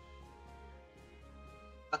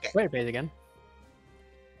 Okay, Wait a minute again.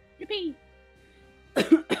 Yippee.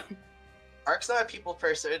 Ark's not a people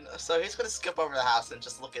person, so he's gonna skip over the house and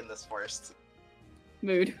just look in this forest.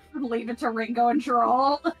 Mood. Leave it to Ringo and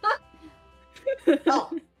Geralt.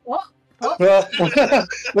 Oh, What?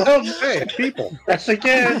 Well, Hey, people! that's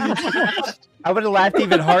again. I would have laughed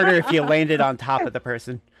even harder if you landed on top of the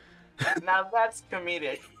person. now that's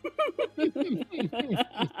comedic.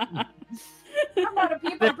 I'm not a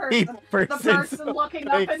people person. The person looking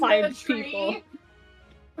up into the Five tree.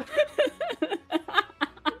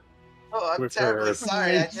 Oh, I'm With terribly her-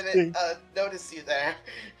 sorry. I didn't notice you there.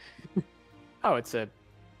 Oh, it's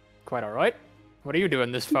quite alright. What are you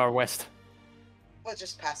doing this far west? Well,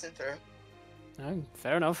 just passing through. Oh,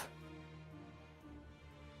 fair enough.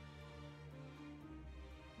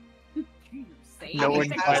 Say No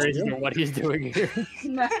anything inquiries else? into what he's doing here.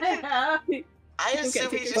 anything. I assume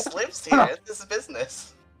Okay, he take just lives here. It's his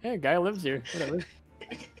business. Yeah, guy lives here. Whatever. Hey,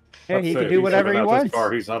 he Let's can say, do he's whatever living he out this wants.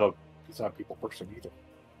 far, he's not a people person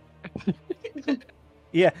either.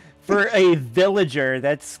 Yeah, for a villager,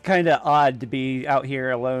 that's kind of odd to be out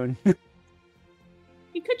here alone.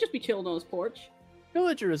 He could just be chilling on his porch.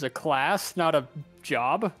 Villager is a class, not a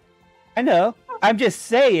job. I know. I'm just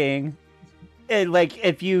saying, like,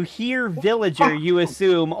 if you hear villager, you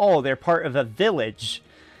assume, oh, they're part of a village.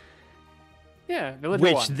 Yeah, Villager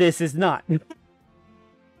which 1. this is not.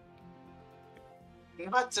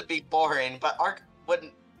 Not to be boring, but Arke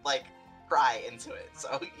wouldn't like cry into it.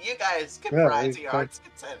 So you guys can Yeah, cry we to your could. heart's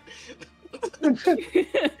content.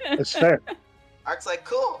 It's fair. Arke's like,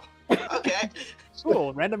 cool. Okay.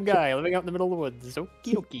 Cool, random guy living out in the middle of the woods. Okie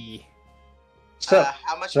dokie. So,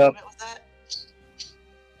 How much so- movement was that?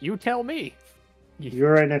 You tell me.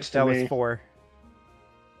 you're right next to That me. was 4.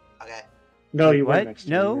 Okay. No, Wait, you what? weren't next to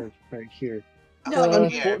No? me. You're right here. No, I'm you're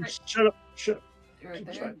here. right. Shut up. Shut up. You're right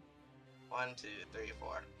It's there. fine. 1, 2, 3,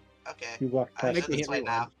 4. Okay. You walked I'm past Make me this hit way me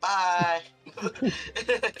now. Bye.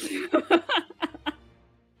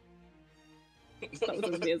 That was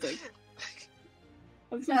amazing.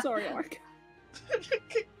 I'm so sorry, Ark.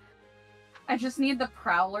 I just need the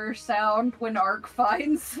prowler sound when Ark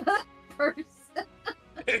finds the person.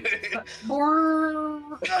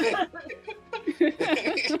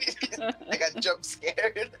 I got jump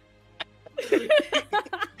scared.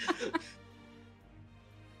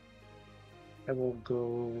 I will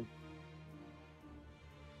go.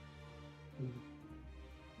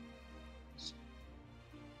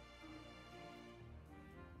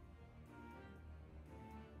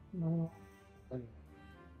 No.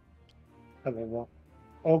 I will walk.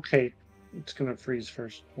 Okay, it's gonna freeze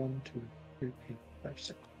first. 1, 2, 3, 4, 5,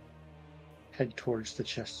 6. Head towards the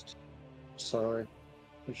chest. Sorry.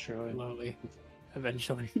 For sure. Slowly.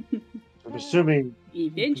 Eventually. I'm assuming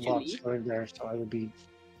Eventually. lots going there, so I will be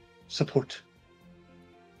support.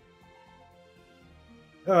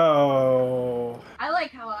 Oh. I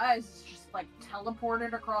like how Eyes just like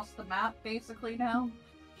teleported across the map basically now.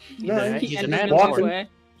 No, He's a ended man up of walking. war. way.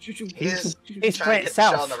 He's He's trying playing to get the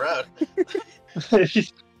shell on south. the road.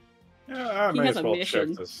 Yeah, I He may has as a well mission.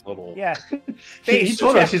 check this little. Yeah, he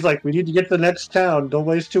told check. us, he's like, we need to get to the next town. Don't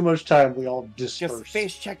waste too much time. We all Just disperse.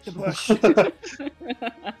 face check the bush. Alright,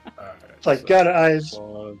 It's like, so got it, Eyes.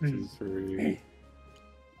 1, 2, 3,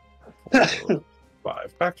 4,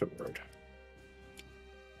 5. Back to the road.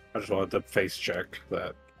 I just wanted to face check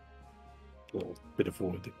that little bit of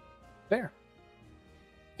wood. Fair.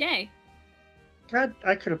 Yay. God,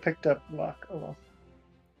 I could have picked up lock. Oh well.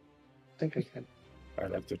 I think I can. I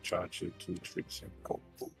like to charge you to fixing cold.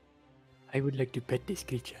 I would like to pet this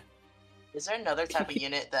creature. Is there another type of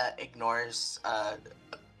unit that ignores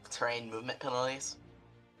terrain movement penalties?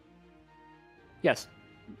 Yes.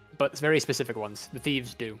 But very specific ones. The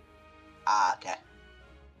thieves do. Ah, okay.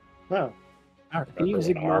 Wow. I remember Thieves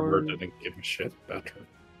when armor ignore- didn't give a shit about her.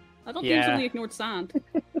 I thought Yeah. thieves only ignored sand.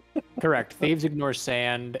 Correct. Thieves ignore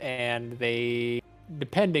sand, and they,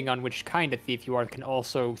 depending on which kind of thief you are, can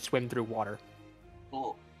also swim through water.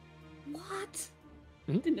 Cool. What?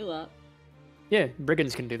 Mhm. Didn't know that. Yeah,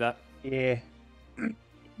 brigands can do that. Yeah.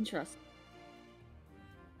 Interesting.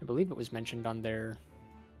 I believe it was mentioned on their...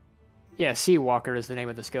 Yeah, Sea Walker is the name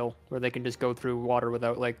of the skill, where they can just go through water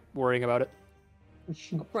without, like, worrying about it.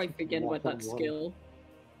 I'll probably forget about that skill.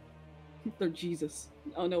 They're Jesus.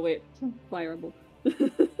 Oh no, wait. Fire Emblem.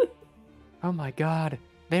 Oh my god.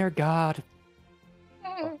 They're god.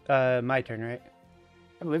 My turn, right?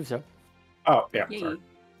 I believe so. Oh, yeah, Yay. sorry.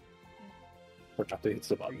 Forgot to hit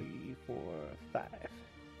the button. 3, 4, 5.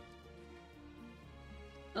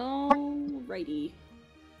 Alrighty.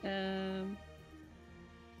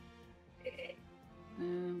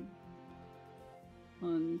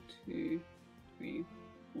 One, 2, 3,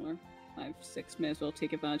 4, 5, 6. May as well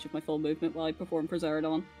take advantage of my full movement while I perform for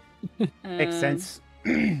Zaradon. Makes sense.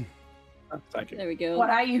 Oh, thank you. There we go. What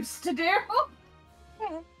I used to do.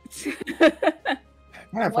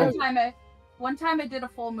 Yeah, One time I did a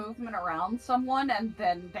full movement around someone and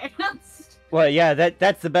then danced. Well, yeah,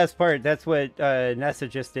 that's the best part. That's what Nessa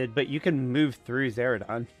just did. But you can move through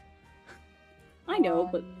Zaradon. I know,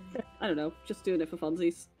 but I don't know. Just doing it for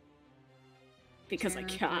funsies. Because I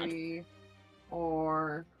 2, can. 3,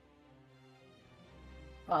 4,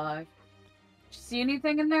 5. Did you see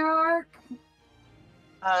anything in there, Ark?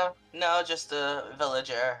 No, just a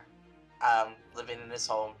villager, living in his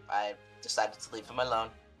home. I decided to leave him alone.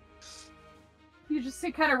 You just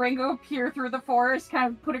see kind of Ringo appear through the forest,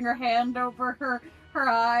 kind of putting her hand over her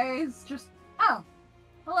eyes. Just, oh,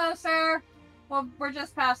 hello, sir. Well, we're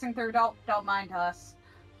just passing through. Don't mind us.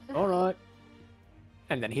 Alright.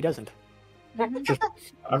 And then he doesn't.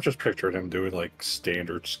 I'm just picturing him doing like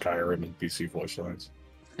standard Skyrim and PC voice lines.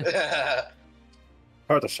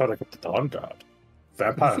 Oh, the son of the Dawn God.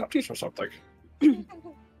 Vampire hunters or something.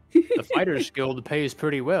 The Fighter's Guild pays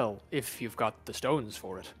pretty well, if you've got the stones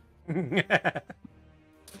for it.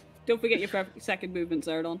 Don't forget your second movement,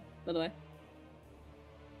 Zaradon, by the way.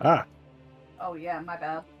 Ah, Oh yeah, my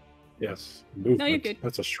bad. yes. Movement. No, you're good.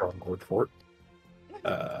 That's a strong word for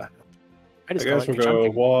it. I just guess call we'll it go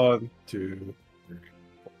chunking. 1, 2, 3.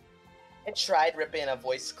 I tried ripping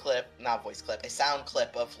a sound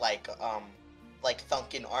clip of like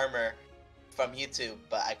thunking armor from YouTube,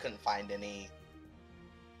 but I couldn't find any.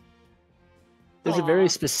 There's a Aw. very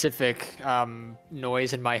specific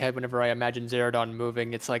noise in my head whenever I imagine Zaradon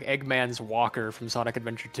moving. It's like Eggman's walker from Sonic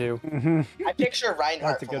Adventure 2. Mhm. I picture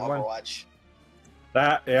Reinhardt That's a from good one. Overwatch.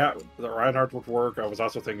 Yeah, the Reinhardt would work. I was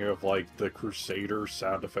also thinking of like the Crusader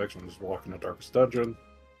sound effects when I was walking the Darkest Dungeon.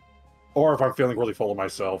 Or if I'm feeling really full of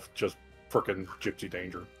myself, just frickin' Gypsy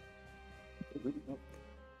Danger.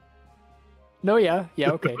 No, yeah,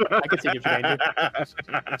 okay. I can see Gypsy Danger.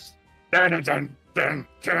 Dun, dun, dun,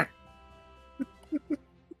 dun.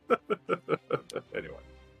 Anyway.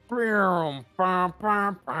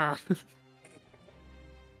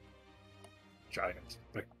 Giant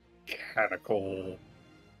mechanical.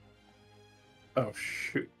 Oh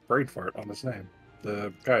shoot! Brain fart on his name.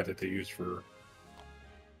 The guy that they use for.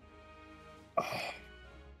 Oh,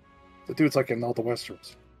 the dude's like in all the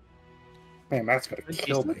westerns. Man, that's gonna Clint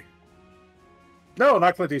kill Eastwood? me. No,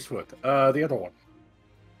 not Clint Eastwood. The other one.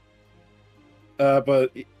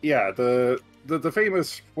 But yeah, the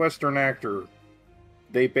famous Western actor.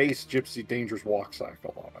 They based Gypsy Danger's walk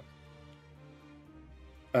cycle on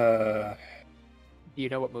it. Do you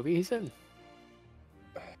know what movie he's in?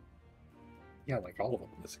 Yeah, like all of them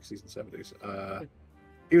in the 60s and 70s.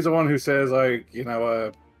 He was the one who says, like,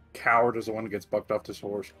 a coward is the one who gets bucked off this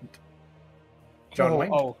horse. John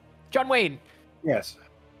Wayne? Oh, John Wayne! Yes.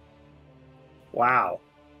 Wow.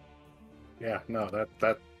 Yeah, no,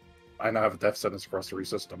 that I now have a death sentence across 3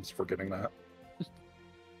 systems for getting that.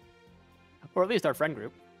 Or at least our friend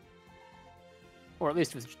group. Or at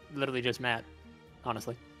least it was literally just Matt,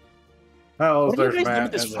 honestly. Oh, What are you there's guys doing Matt.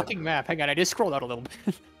 with this and fucking map? Hang on, I just scrolled out a little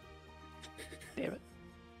bit. Damn it.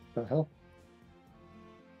 The hell?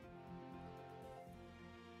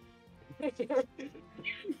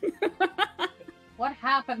 What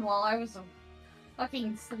happened while I was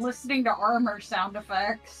fucking listening to armor sound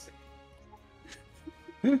effects?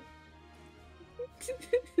 People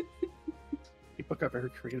got very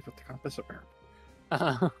creative with the compass, apparently.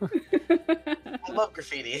 I love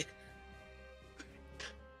graffiti.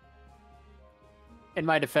 In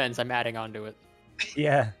my defense, I'm adding on to it.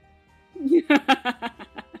 Yeah.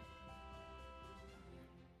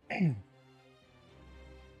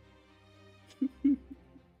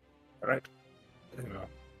 All right.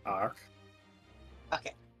 Ark.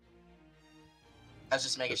 Okay. I was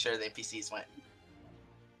just making sure the NPCs went.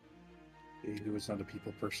 He who is not a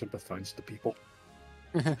people person but finds the people.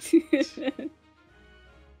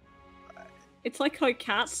 It's like how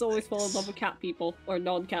cats always fall in love with cat people, or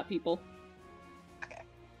non-cat people. Okay.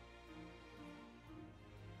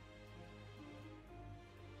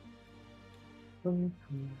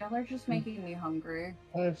 Now they're just making me hungry.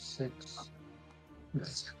 5, 6.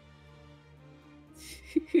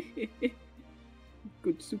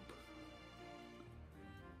 Good soup.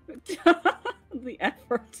 The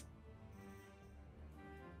effort.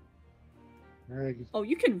 Alright. Oh,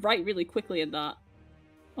 you can write really quickly in that.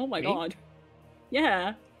 Oh my Me? god.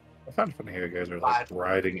 Yeah. I find it funny how you guys are like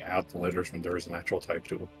writing out the letters when there is an actual type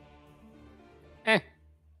to them.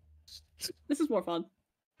 This is more fun.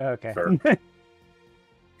 Okay. Fair.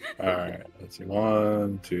 Alright, let's see.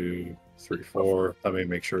 1, 2, 3, 4. Let me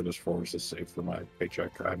make sure this force is safe for my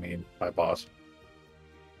paycheck. I mean, my boss.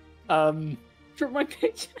 For my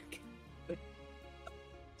paycheck.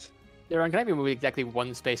 Zaradon, can I be moving exactly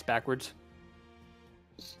 1 space backwards?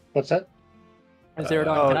 What's that?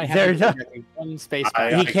 Zaradon, can I have Zaradon. exactly 1 space I-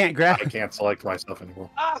 backwards? He can't grab. I can't select myself anymore.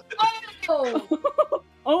 Oh!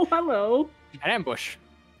 Oh, hello. An ambush.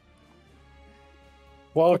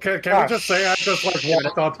 Well, can we just say I just like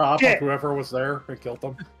walked on top Shit. of whoever was there and killed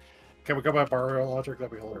them? Can we go by Mario logic?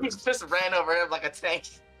 That'd be He hilarious. just ran over him like a tank.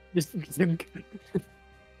 Just That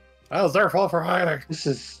was their fault for hiding. This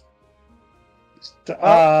is.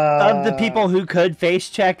 Of the people who could face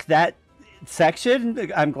check that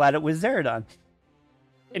section, I'm glad it was Zaradon.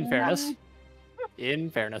 in fairness. In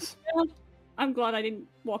fairness. I'm glad I didn't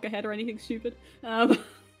walk ahead or anything stupid. I'm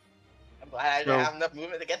glad I didn't So- have enough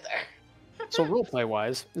movement to get there. So roleplay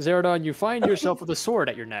wise, Zaradon, you find yourself with a sword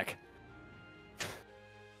at your neck.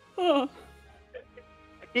 Oh.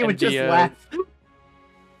 He would And the, just laugh.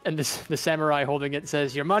 And the samurai holding it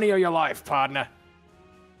says, "Your money or your life, partner."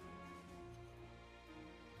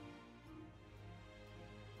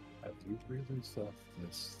 Have you really thought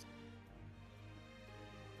this?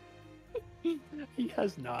 He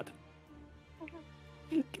has not.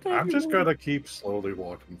 I'm just gonna keep slowly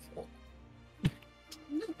walking forward.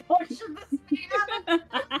 Pushing this man!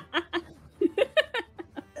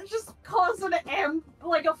 Just cause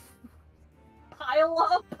like a pile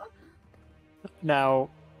up. Now,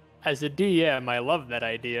 as a DM, I love that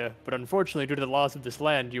idea, but unfortunately, due to the laws of this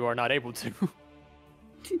land, you are not able to.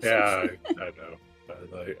 Yeah, I know.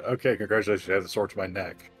 Like, okay, congratulations, you have the sword to my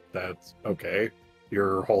neck. That's okay.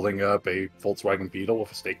 You're holding up a Volkswagen Beetle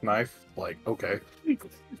with a steak knife? Like, okay.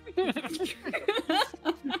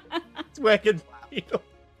 Volkswagen Beetle.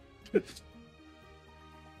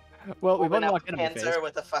 Well, we've Open up unlocked a enemy phase. Panzer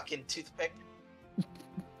with a fucking toothpick.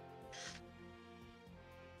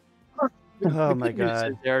 Oh my The good news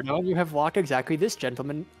god. is, Zaradon, you have locked exactly this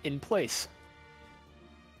gentleman in place.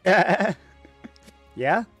 Yeah?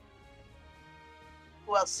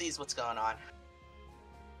 Who else sees what's going on?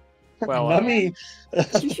 Well, Not me.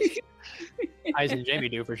 Eyes and Jamie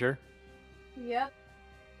do for sure. Yep.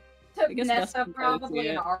 Took I guess that's Nessa the probably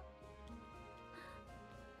yeah. an hour.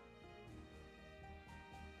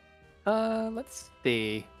 Let's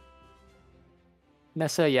see.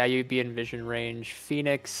 Nessa, yeah, you'd be in vision range.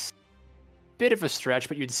 Phoenix, bit of a stretch,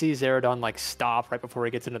 but you'd see Zaradon like stop right before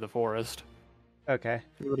he gets into the forest. Okay.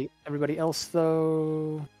 Everybody else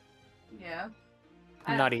though, Yeah.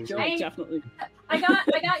 not easy. Geralt definitely. I got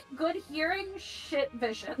good hearing, shit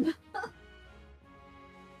vision.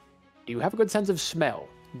 Do you have a good sense of smell?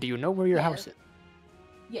 Do you know where your Yeah. house is?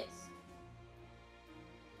 Yes.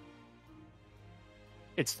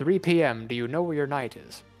 It's 3 p.m. Do you know where your night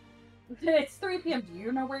is? It's 3 p.m. Do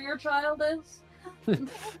you know where your child is?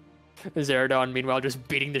 Zaradon, meanwhile, just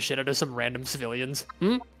beating the shit out of some random civilians.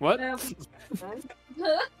 What?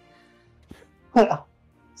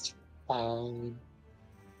 Um,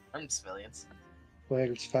 I'm civilians. wait,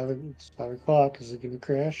 it's 5 o'clock. Is it gonna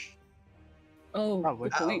crash? Oh, Probably.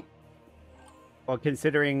 good point. Well,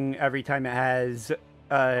 considering every time it has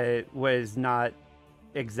was not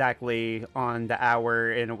exactly on the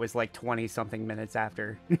hour and it was like 20 something minutes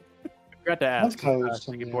after. Forgot to ask. That's kind of Something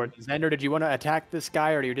something. important. Xander, did you want to attack this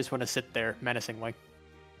guy, or do you just want to sit there menacingly?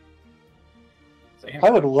 I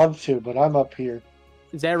would love to, but I'm up here.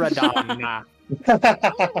 Zaradon, nah.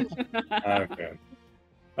 Okay.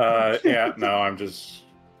 Yeah, no, I'm just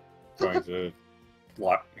going to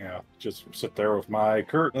just sit there with my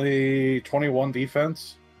currently 21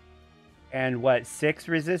 defense, And what, 6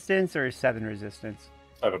 resistance or 7 resistance?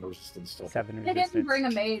 7 resistance still. 7 They resistance. didn't bring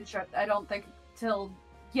a mage, I don't think, till...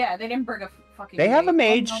 Yeah, they didn't bring a fucking They have a Oh,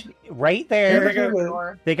 mage no. right Here there. they go.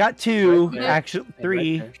 Or- They got 2, Right there. actually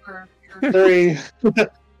 3. or- 3.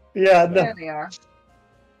 Yeah, no. There they are.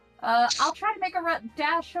 I'll try to make a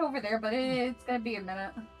dash over there, but it's gonna be a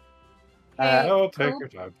minute. Hey, Oh, take Cool. your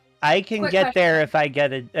time. I can Quick get there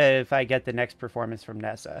question. if I get the next performance from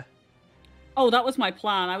Nessa. Oh, that was my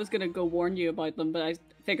plan. I was gonna go warn you about them, but I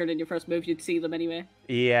figured in your first move you'd see them anyway.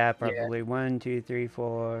 Yeah, probably 1, 2, 3,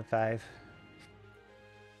 4, 5.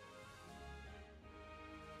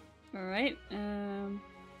 All right. I'm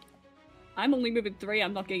only moving 3.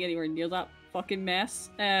 I'm not getting anywhere near that fucking mess.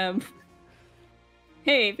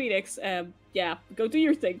 Hey, Phoenix. Yeah, go do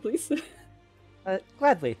your thing, please.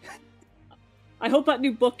 Gladly. I hope that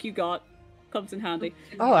new book you got comes in handy.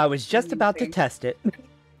 Oh, I was just about to test it.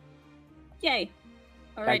 Yay.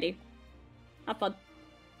 Alrighty. Have fun.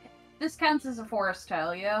 This counts as a forest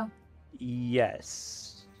tile, yeah?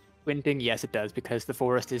 Yes. Squinting, yes, it does, because the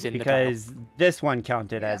forest is in the tile. Because this one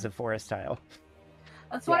counted Yeah. as a forest tile.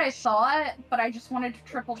 That's what I thought, but I just wanted to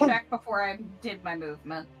triple check before I did my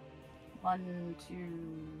movement. 1,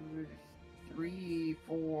 2, 3,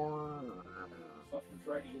 4,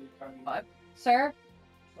 5. Sir?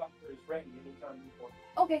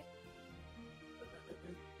 Okay.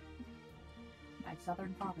 My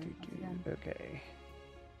southern father. once again. Okay.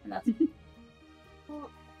 And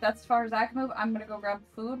that's as far as I can move. I'm gonna go grab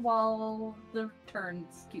food while the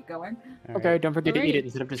turns keep going. All Okay, right. don't forget to eat Alright. it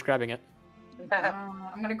instead of just grabbing it.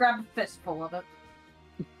 I'm gonna grab a fistful of it.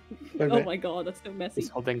 Oh my god, that's so messy.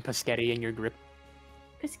 Just holding Paschetti in your grip.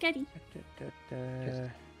 Piscetti.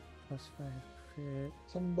 Plus 5 crit.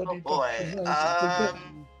 Somebody Oh boy.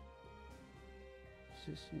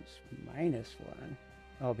 Resistance -1.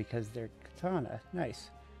 Oh, because they're katana. Nice.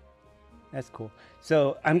 That's cool.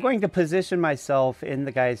 So I'm going to position myself in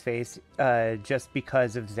the guy's face just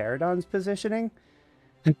because of Zaradon's positioning.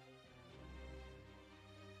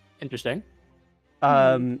 Interesting.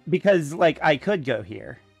 Because, like, I could go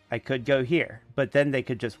here. I could go here. But then they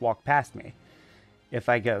could just walk past me. If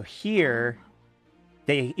I go here,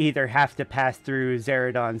 they either have to pass through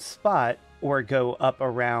Zaradon's spot or go up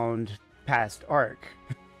around past Arke.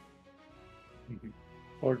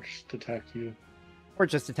 Or just attack you. Or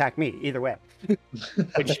just attack me. Either way.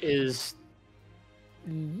 Which is...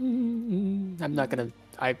 I'm not gonna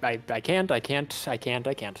I can't. Oh, I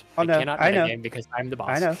no, cannot I know. metagame because I'm the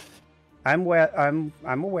boss. I know.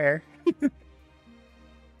 I'm aware.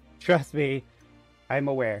 Trust me, I'm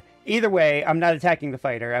aware. Either way, I'm not attacking the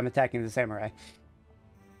fighter. I'm attacking the samurai.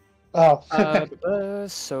 Oh.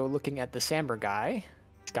 So looking at the Samber guy,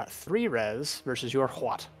 he's got 3 res versus your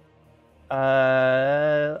what?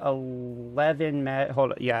 11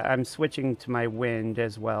 hold on. Yeah, I'm switching to my wind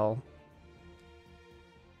as well.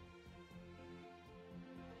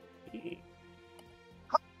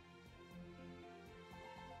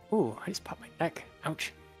 Ooh, I just popped my neck.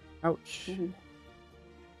 Ouch. Ouch.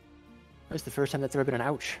 That's the first time that's ever been an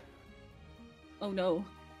ouch. Oh no.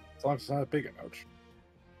 As long as it's not a big ouch.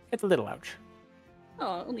 It's a little ouch.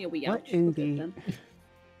 Oh, only a wee What ouch. in We're good the- then.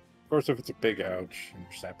 Of course, if it's a big ouch and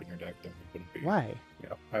you're snapping your neck, then we wouldn't be Why?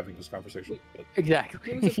 having this conversation. But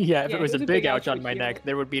Exactly. It was a- yeah, if yeah, it was it a was a big big ouch ouch on for my Geralt. neck,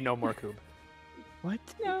 there would be no more Coob. What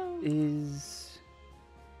No. is...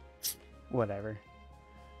 Whatever.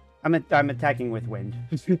 I'm attacking with wind.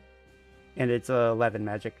 And it's 11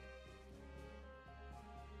 magic.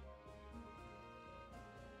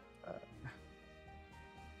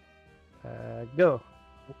 Go.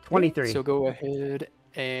 23. So go ahead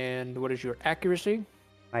and what is your accuracy?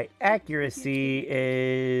 My accuracy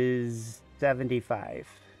is 75.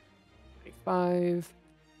 25.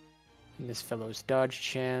 And this fellow's dodge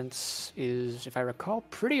chance is, if I recall,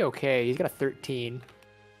 pretty okay. He's got a 13.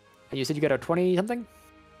 And you said you got a 20 something?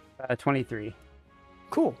 23.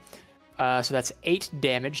 Cool. So that's 8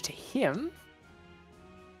 damage to him.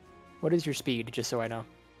 What is your speed, just so I know?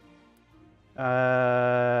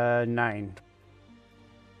 9.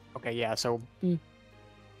 Okay, yeah, so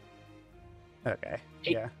Okay.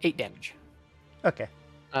 8, Yeah. 8 damage. Okay.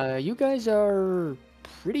 You guys are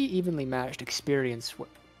pretty evenly matched experience.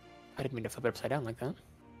 I didn't mean to flip it upside down like that.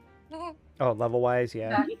 Oh, level wise,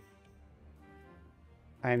 yeah. Yeah.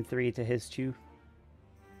 I'm 3 to his 2.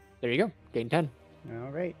 There you go. Gain 10.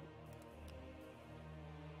 All right.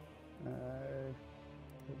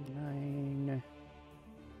 9.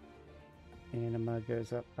 Anima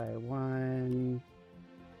goes up by 1.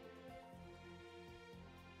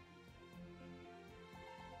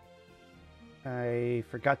 I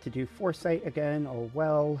forgot to do foresight again. Oh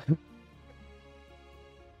well.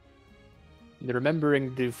 The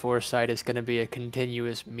remembering to do foresight is going to be a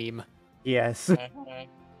continuous meme. Yes. Mhm.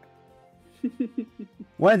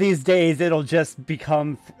 One of these days it'll just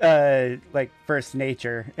become like first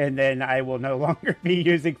nature, and then I will no longer be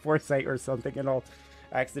using foresight or something, and I'll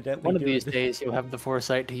accidentally One of do these it. days, you'll have the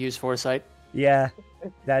foresight to use foresight. Yeah,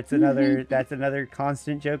 that's another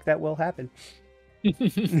constant joke that will happen. You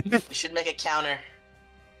should make a counter.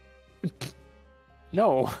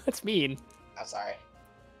 No, that's mean. I'm sorry.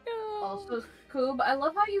 Also, Coob, I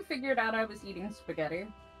love how you figured out I was eating spaghetti.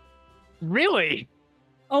 Really?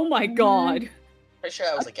 Oh my god. Pretty sure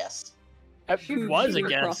I was a guess. That Huge was a huge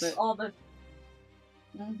guess. profit. All the.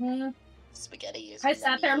 Spaghetti is. I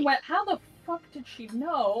sat there and yummy. went, "How the fuck did she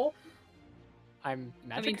know?" I'm I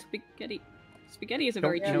magic. mean, spaghetti is a Don't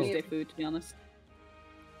very know. Tuesday food, to be honest.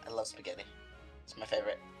 I love spaghetti. It's my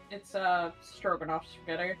favorite. It's stroganoff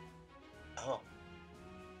spaghetti. Oh.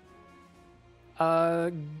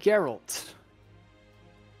 Geralt.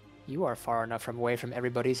 You are far enough away from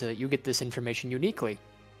everybody so that you get this information uniquely.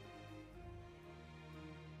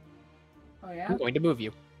 Oh yeah. I'm going to move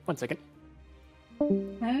you. 1 second.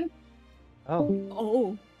 Hmm? Oh,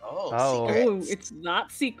 Oh, Oh. Secrets. it's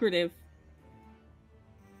not secretive.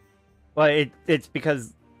 well, it's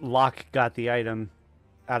because Locke got the item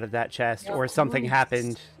out of that chest, Yeah, or something course.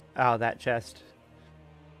 happened out of that chest.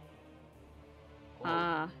 Oh.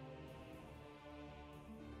 Ah.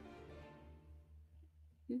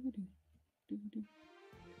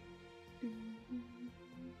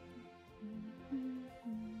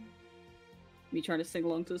 Me trying to sing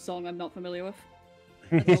along to the song I'm not familiar with.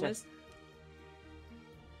 As always.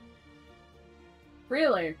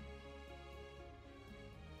 Really?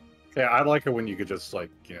 Yeah, I like it when you could just like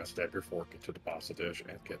stab your fork into the pasta dish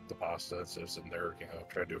and get the pasta that's just in there.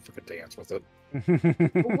 Try to do a freaking dance with it.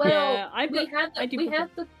 Well, Yeah, we had I do we prefer-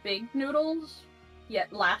 had the big noodles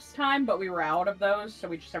yet last time, but we were out of those, so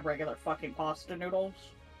we just have regular fucking pasta noodles.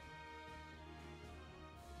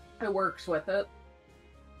 It works with it.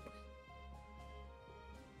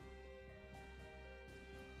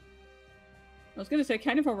 I was gonna say,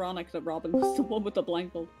 kind of ironic that Robin was the one with the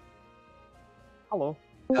blindfold. Hello.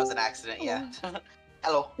 That was an accident, yeah.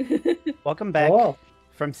 Hello. Welcome back Oh,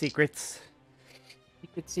 from Secrets.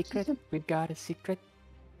 Secret. We've got a secret.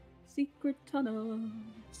 Secret tunnel.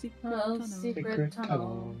 Secret Oh, tunnel. secret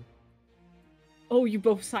tunnel. Oh, you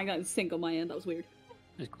both sang that in sync on my end. That was weird.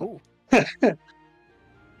 It's cool.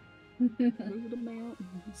 Through the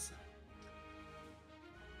mountains.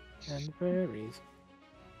 And the prairies.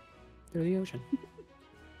 Through the ocean.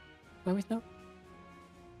 Why we snow?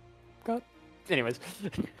 God. Anyways.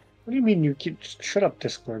 What do you mean you keep... Shut up,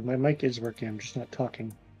 Discord. My mic is working. I'm just not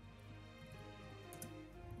talking.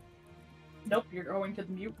 Nope, you're going to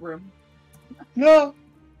the mute room. No!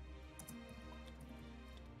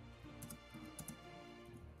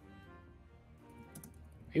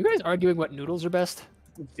 Are you guys arguing what noodles are best?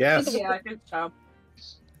 Yes. Yeah, I think so.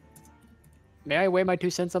 May I weigh my 2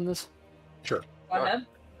 cents on this? Sure. Go ahead.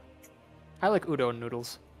 I like udon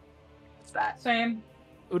noodles. What's that? Same.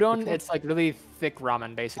 Udon, it's like really thick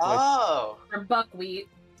ramen, basically. Oh, Or buckwheat.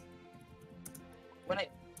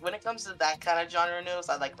 when it comes to that kind of genre of noodles,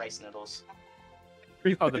 I like rice noodles.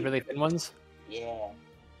 Oh, the really thin ones? Yeah.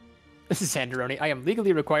 This is Sanderoni. I am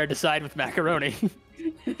legally required to side with macaroni.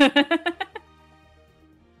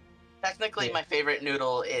 Technically, Yeah. my favorite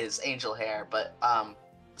noodle is angel hair, but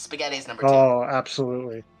spaghetti is number 2. Oh,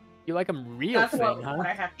 absolutely. You like them real That's thin, what huh?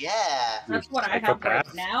 I have. Yeah. That's what I have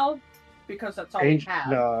right now, because that's all we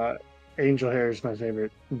have. Angel hair is my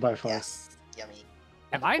favorite by far. Yes. Yummy.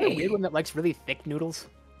 Am I the weird one that likes really thick noodles?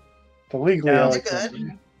 But legally, No. I They're like that.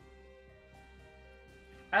 good.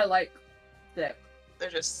 I like thick. They're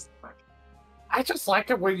just. I just like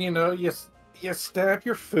it when you stab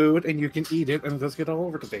your food and you can eat it and it doesn't get all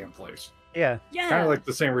over the damn place. Yeah. Yeah. Kind of like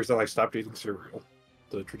the same reason I stopped eating cereal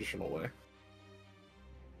the traditional way.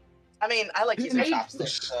 I mean, I like using Are you-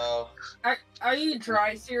 chopsticks, so. I eat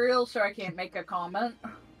dry cereal, so I can't make a comment.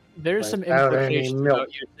 There's some Without any implications milk.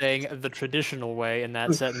 about you saying the traditional way in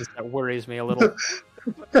that sentence that worries me a little.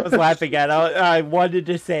 I was laughing at it. I wanted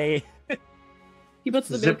to say, He puts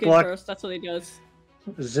the milk in Ziploc. first, that's what he does.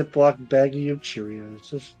 Ziploc baggie of Cheerios.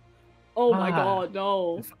 Just- Oh my Ah. god,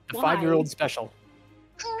 no. The Why? 5-year-old special.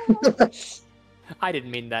 I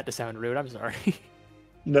didn't mean that to sound rude. I'm sorry.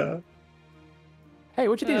 No. Hey,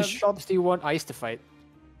 which of these Um, shops do you want Ice to fight?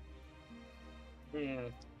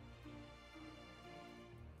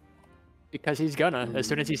 Because he's gonna. As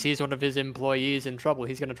soon as he sees one of his employees in trouble,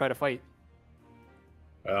 he's gonna try to fight.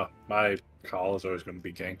 Well, my call is always going to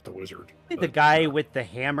be Gank the Wizard. the but, guy with the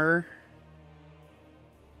hammer.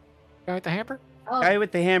 Guy with the hammer? Oh, Guy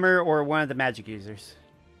with the hammer or one of the magic users.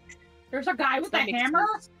 there's a guy with a That makes hammer?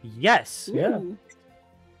 sense. Yes. Yeah. Ooh.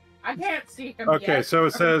 I can't see him Okay, yet. so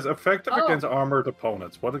it says effective Oh. against armored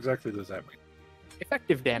opponents. What exactly does that mean?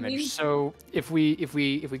 Effective damage. mean- So if we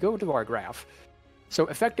go to our graph, so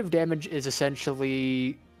effective damage is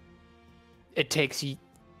essentially it takes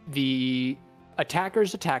the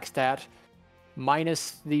attacker's attack stat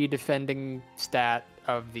minus the defending stat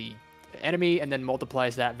of the enemy and then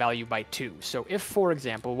multiplies that value by 2. So if, for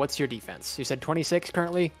example, what's your defense? You said 26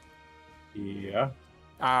 currently? Yeah.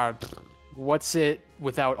 What's it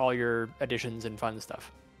without all your additions and fun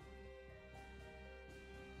stuff?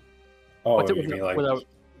 Oh, What's it you mean like...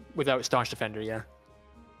 without staunch defender, yeah.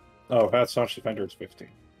 Oh, if that's Staunch Defender, it's 15.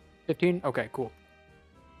 15? Okay, cool.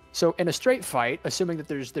 So in a straight fight, assuming that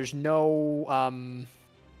there's no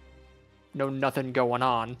nothing going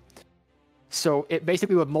on, so it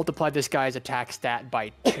basically would multiply this guy's attack stat by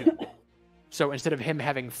 2. So instead of him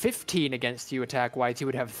having 15 against you attack-wise, he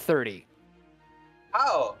would have 30.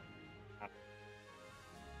 Oh.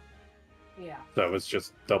 Yeah. So it's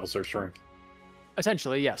just double search strength.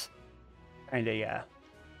 Essentially, yes. Kinda, yeah.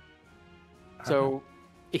 So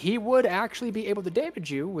he would actually be able to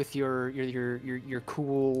damage you with your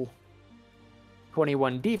cool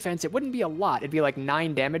 21 defense. It wouldn't be a lot. It'd be like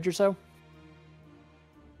 9 damage or so.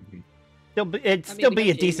 It'd I mean, still be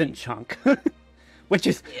a against decent AD. chunk. which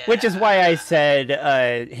is why I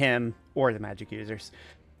said him or the magic users.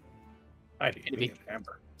 I need to be a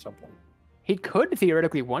hammer at some point. He could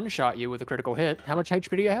theoretically one-shot you with a critical hit. How much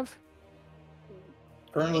HP do you have?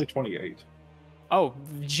 Currently 28. Oh,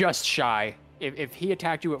 just shy. If he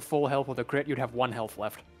attacked you at full health with a crit, you'd have 1 health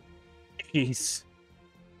left. Jeez.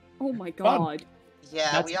 Oh my god. Yeah,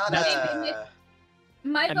 That's- we ought that's- to.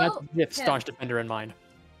 My And that's vote. with staunch defender in mind.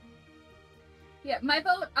 Yeah, my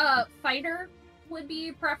vote. Fighter would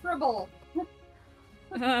be preferable.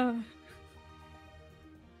 And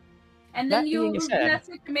then That you being said-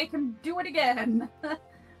 Nessa to make him do it again.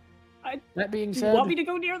 That being Do you said, want me to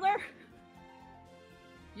go near there?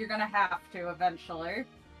 You're gonna have to eventually.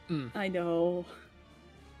 I know.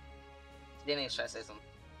 Danny is trying to say something.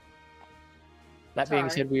 that being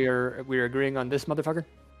Sorry. said, we're agreeing on this motherfucker.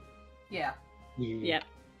 Yeah. Yep.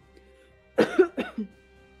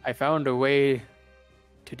 I found a way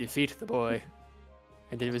to defeat the boy,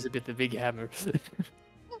 and it was a bit the big hammer.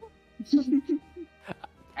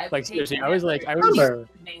 I've Like, seriously, taken I was like, every I was-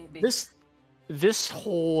 baby. this this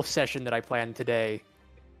whole session that I planned today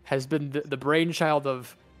has been the brainchild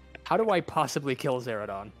of how do I possibly kill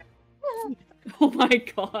Zaradon? Oh my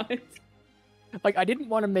god. Like, I didn't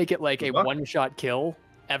want to make it like a one-shot kill,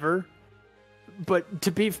 ever. But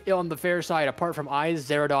to be on the fair side, apart from Eyes,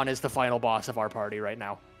 Zaradon is the final boss of our party right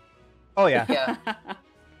now. Oh, yeah. Yeah.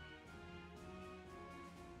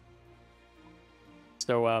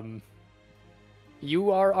 So,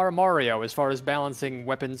 you are our Mario as far as balancing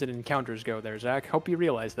weapons and encounters go there, Zach. Hope you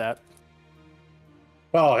realize that.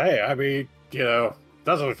 Well, hey, I mean,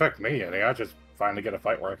 doesn't affect me any. I just finally get a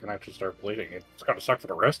fight where I can actually start bleeding. It's gonna suck for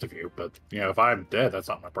the rest of you, but, if I'm dead, that's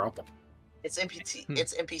not my problem. It's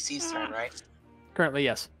NPC's turn, right? Currently,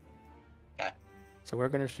 yes. Okay. So we're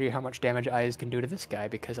going to see how much damage Eyes can do to this guy,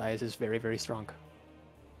 because Eyes is very, very strong.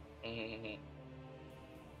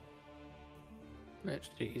 Let's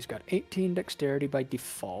see, he's got 18 dexterity by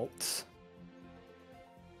default.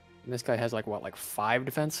 And this guy has, like, 5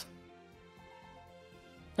 defense?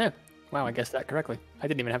 Yeah. Wow, I guessed that correctly. I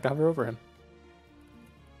didn't even have to hover over him.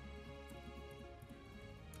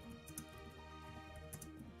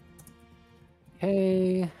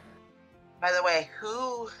 Hey. By the way,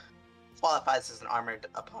 who qualifies as an armored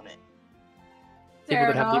opponent? People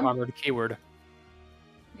that have the Zaradon. armored keyword.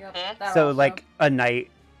 Yep, Hmm? that So, also. like, a knight,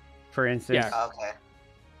 for instance. Yeah. Okay.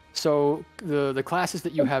 So the classes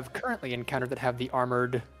that you have currently encountered that have the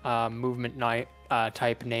armored movement knight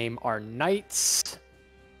type name are knights,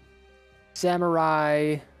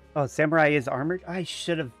 samurai. Oh, samurai is armored? I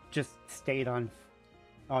should have just stayed on...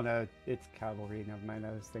 Oh, no, it's cavalry. Never mind,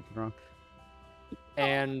 I was thinking wrong.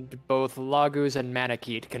 And both Lagus and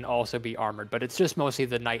Manakete can also be armored, but it's just mostly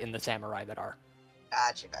the knight and the samurai that are.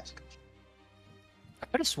 Gotcha. I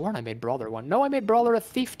could have sworn I made Brawler one. No, I made Brawler a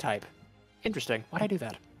thief type. Interesting. Why'd I do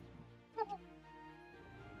that?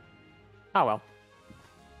 Oh well.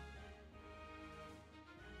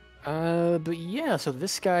 But yeah, so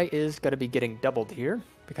this guy is gonna be getting doubled here,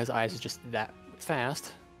 because Eyes is just that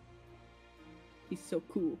fast. He's so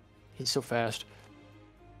cool. He's so fast.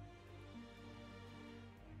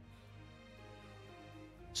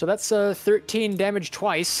 So that's 13 damage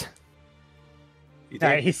twice.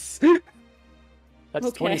 Nice. That's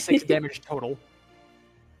Okay. 26 damage total.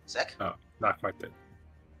 Sick. Oh, not quite dead.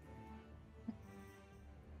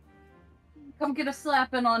 Come get a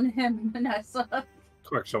slapping on him, Nessa.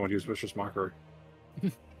 Quick, someone use Vicious Mockery.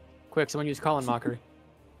 Quick, someone use Colin Mockery.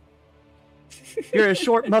 You're a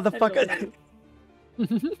short motherfucker.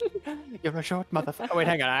 You're a short motherfucker. Oh, wait,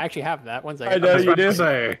 hang on. I actually have that. One second. I know I was you about to did.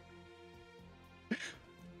 say.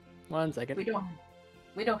 1 second.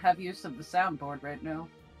 We don't have use of the soundboard right now.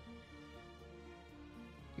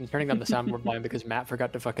 I'm turning down the soundboard volume because Matt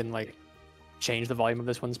forgot to fucking, change the volume of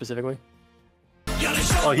this one specifically.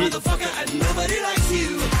 Oh,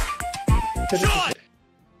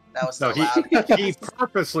 That was No, so loud. he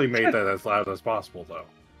purposely made that as loud as possible, though.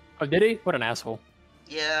 Oh, did he? What an asshole.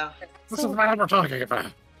 Yeah. This is what we're talking about.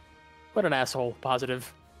 What an asshole.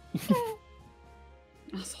 Positive.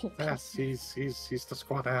 Asshole. Yes, he's the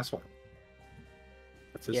squad asshole.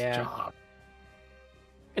 That's his Yeah. job.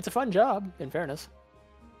 It's a fun job, in fairness.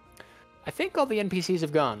 I think all the NPCs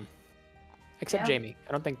have gone. Except Yeah. Jamie.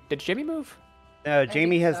 I don't think... Did Jamie move? No,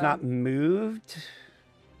 Jamie think has so. not moved.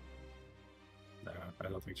 No, I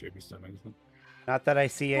don't think Jamie's done anything. Not that I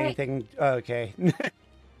see Hey. anything. Oh, okay.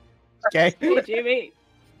 Okay. Hey, Jimmy.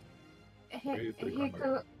 Hey, Pretty hey,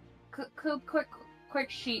 quick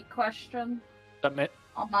sheet question Submit.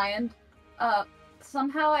 on my end.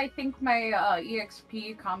 Somehow I think my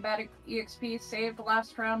combat EXP saved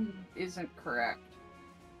last round isn't correct.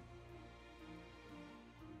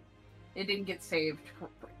 It didn't get saved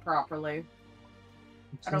properly.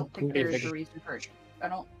 I don't think there's a reason for it. I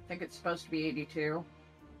don't think it's supposed to be 82.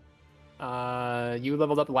 You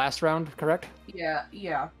leveled up last round, correct?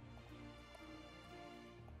 Yeah.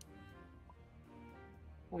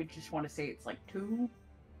 We just want to say it's 2.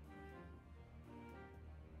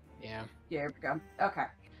 Yeah. Yeah, here we go. Okay.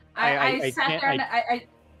 I I sat can't- there and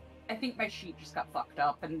I think my sheet just got fucked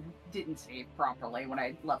up and didn't save properly when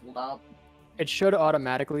I leveled up. It should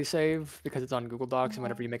automatically save because it's on Google Docs, and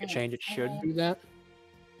whenever you make a change, it should do that.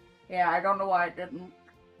 Yeah, I don't know why it didn't.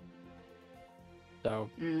 So,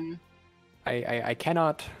 Mm. I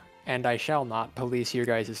cannot, and I shall not, police your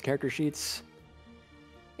guys' character sheets.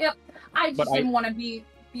 I But just didn't want to be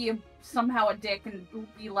somehow a dick and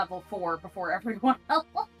be level 4 before everyone else.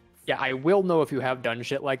 Yeah, I will know if you have done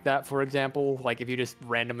shit like that, for example. Like, if you just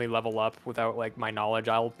randomly level up without, my knowledge,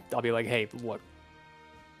 I'll be like, hey, look,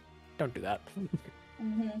 don't do that.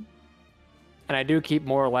 Mm-hmm. And I do keep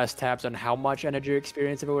more or less tabs on how much energy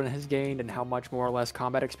experience everyone has gained and how much more or less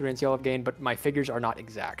combat experience y'all have gained, but my figures are not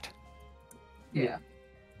exact. Yeah.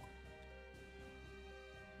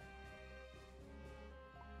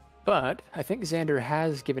 But I think Xander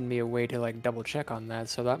has given me a way to like double check on that,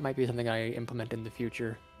 so that might be something I implement in the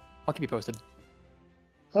future. I'll keep you posted.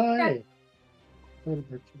 Hi.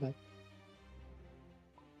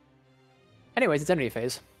 Anyways, it's enemy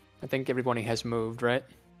phase. I think everybody has moved, right?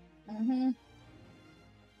 Mm-hmm.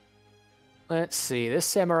 Let's see. This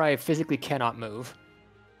samurai physically cannot move.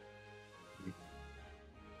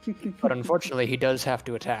 But unfortunately, he does have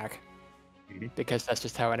to attack. Because that's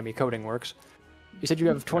just how enemy coding works. You said you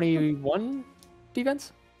have 21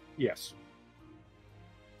 defense? Yes.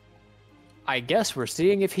 I guess we're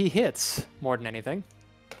seeing if he hits more than anything.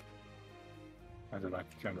 And then I can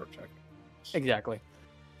counterattack. Exactly.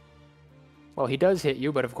 Well, he does hit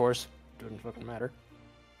you, but of course, doesn't fucking matter.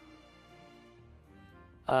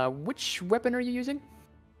 Which weapon are you using?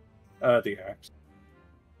 The axe.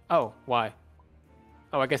 Oh, why?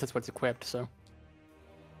 Oh, I guess that's what's equipped, so.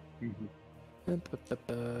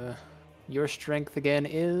 Your strength again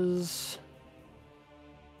is...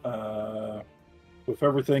 With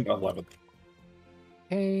everything, 11.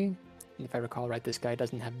 Okay. And if I recall right, this guy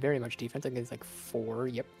doesn't have very much defense. I think it's like 4,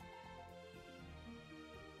 yep.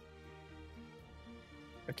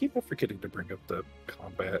 I keep on forgetting to bring up the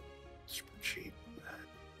combat spreadsheet.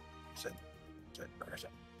 Where is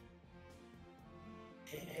it?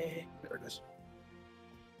 There it is.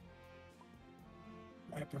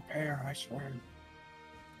 I prepare, I swear.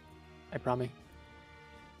 I promise.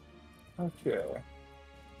 Okay.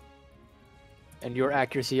 And your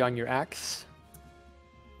accuracy on your axe?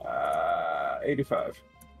 85.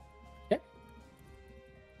 Okay.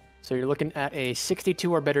 So you're looking at a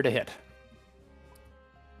 62 or better to hit.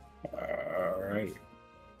 Alright.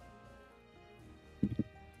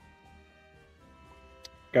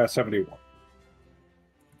 Got 71.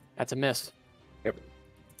 That's a miss. Yep.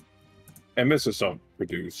 And misses don't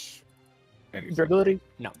produce anything. Durability?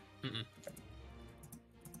 No.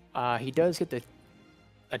 He does get to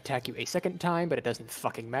attack you a second time, but it doesn't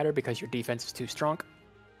fucking matter because your defense is too strong.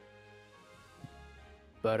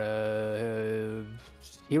 But,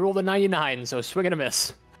 he rolled a 99, so swing and a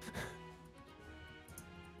miss.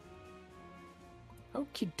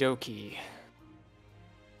 Okie dokie.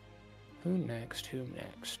 Who next? Who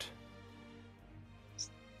next?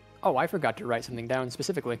 Oh, I forgot to write something down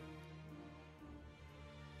specifically.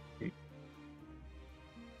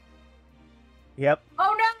 Yep.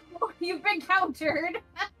 Oh no! You've been countered!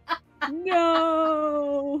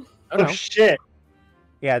 No. Oh shit!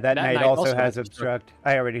 Yeah, that That knight knight also also has has obstruct.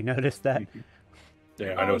 I already noticed that.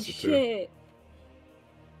 Yeah, I noticed it too. Shit.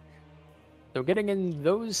 So getting in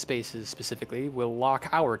those spaces specifically will lock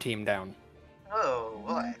our team down. Oh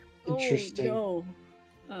boy. Interesting. Oh,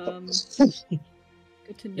 no.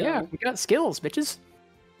 Good to know. Yeah, we got skills, bitches.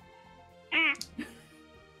 Ah.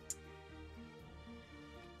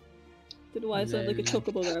 Don't know why I sound like a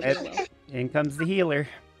chocobo there, but well. In comes the healer.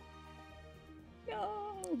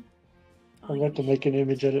 No. I'll have to make an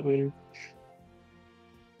image edit later.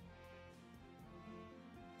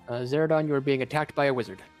 Zaradon, you are being attacked by a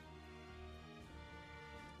wizard.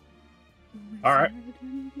 Alright.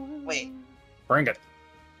 Wait. Bring it.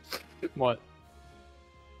 What?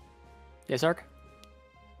 Yes, Ark?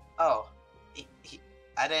 Oh.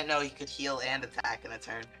 I didn't know he could heal and attack in a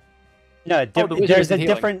turn. No, Oh, the wizard there's isn't a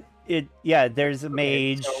healing. different. Yeah, there's a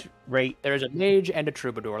Okay, mage, so- right? There's a mage and a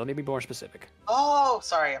troubadour. Let me be more specific. Oh,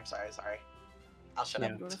 sorry. I'm sorry. I'll shut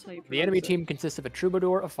Yeah. up. That's how you The enemy pronounce it. team consists of a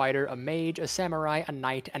troubadour, a fighter, a mage, a samurai, a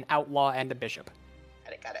knight, an outlaw, and a bishop.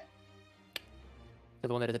 Got it. So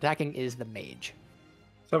the one that is attacking is the mage.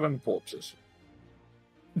 7 corpses.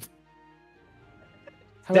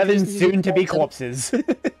 How much 7 is the soon-to-be corpse? corpses.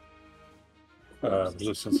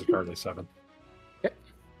 Resistance is currently 7.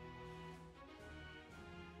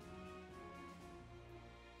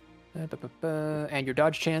 And your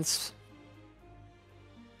dodge chance?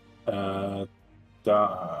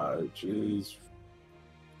 Dodge is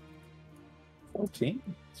 14.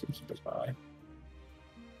 Seems a bit high.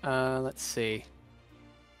 Let's see.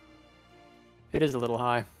 It is a little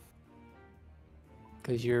high.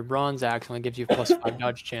 Because your bronze axe only gives you +5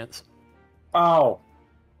 dodge chance. Oh!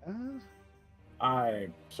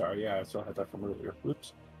 I'm sorry, yeah, I still had that from earlier.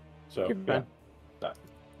 Oops. So, You're yeah. fine. That.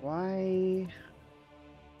 Why?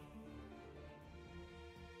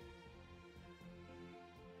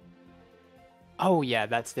 Oh yeah,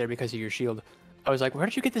 that's there because of your shield. I was like, where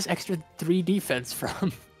did you get this extra 3 defense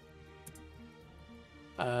from?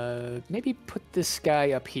 Maybe put this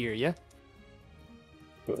guy up here, yeah?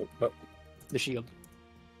 The shield.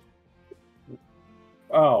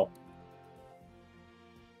 Oh.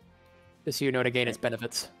 Just so you know to gain its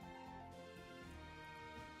benefits.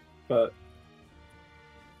 But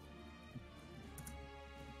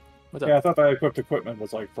What's up? yeah, I thought that equipped equipment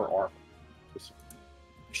was like for armor.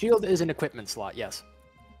 Shield is an equipment slot, yes.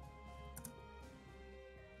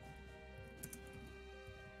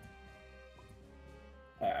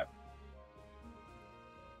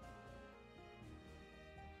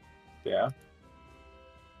 Yeah.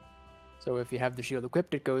 So if you have the shield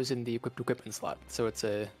equipped, it goes in the equipped equipment slot. So it's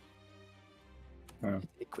a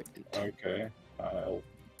equipment. Okay. I'll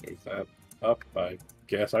move that up. I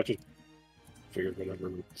guess I just figured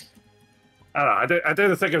whatever. I don't know. I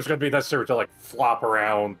didn't think it was going to be necessary to like flop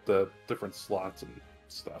around the different slots and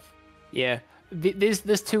stuff. Yeah.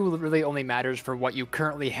 This tool really only matters for what you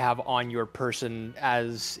currently have on your person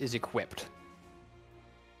as is equipped.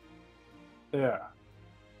 Yeah.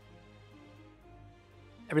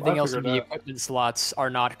 Everything else in figured the that. equipment slots are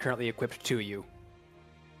not currently equipped to you.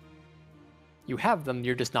 You have them,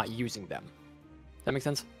 you're just not using them. Does that make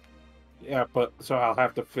sense? Yeah, but so I'll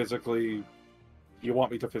have to physically. You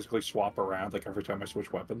want me to physically swap around like every time I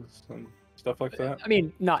switch weapons and stuff like that? I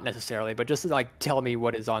mean, not necessarily, but just like tell me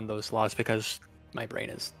what is on those slots because my brain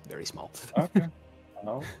is very small. Okay.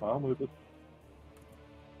 I'll move it.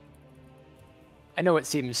 I know it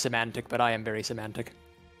seems semantic, but I am very semantic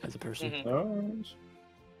as a person. Mhm. No worries.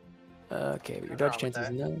 Okay, but your Nothing dodge wrong chance with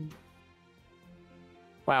is that. none.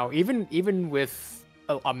 Wow, even with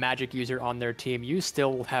a magic user on their team, you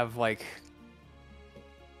still have like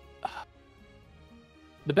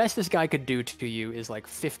the best this guy could do to you is like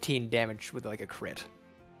 15 damage with like a crit.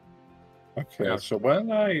 Okay, Yeah. so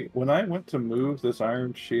when I went to move this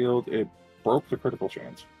iron shield, it broke the critical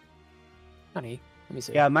chance. Honey, let me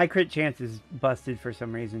see. Yeah, my crit chance is busted for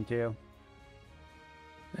some reason too.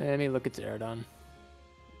 Let me look at Zaradon.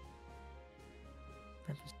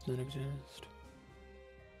 Doesn't exist.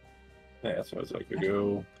 Yeah, so it's like I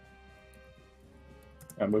go.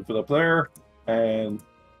 I move it up there, and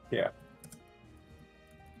yeah.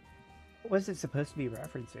 What was it supposed to be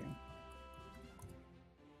referencing?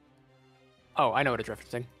 Oh, I know what it's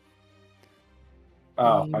referencing.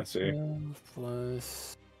 Oh, I see. 12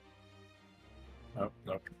 plus. Nope,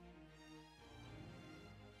 nope.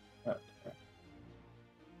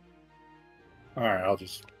 All right, I'll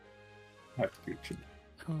just have to do two.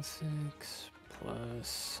 L6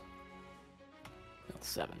 plus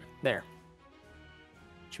L7. There.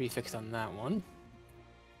 Should be fixed on that one.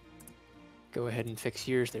 Go ahead and fix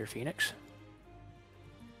yours there, Phoenix.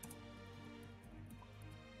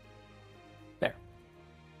 There.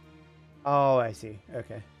 Oh, I see.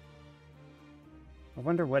 Okay. I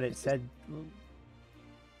wonder what it said.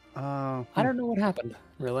 Oh, I don't know what happened,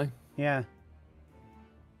 really. Yeah,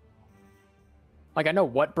 Like, I know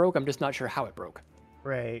what broke, I'm just not sure how it broke.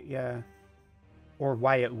 right. Yeah, or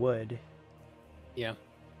why it would. Yeah.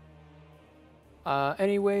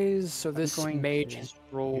 Anyways, so I'm this going mage to has do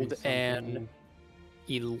rolled an something.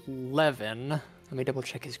 11. Let me double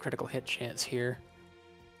check his critical hit chance here.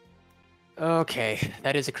 Okay,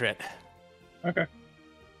 that is a crit. Okay.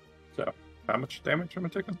 So, how much damage am I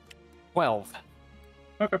taking? 12.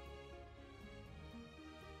 Okay.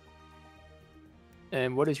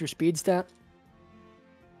 And what is your speed stat?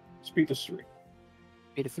 Speed is 3.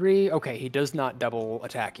 Speed of 3. Okay, he does not double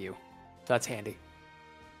attack you. That's handy.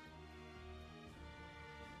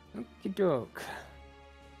 Okie doke.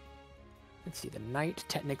 Let's see, the knight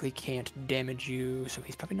technically can't damage you, so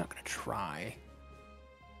he's probably not going to try.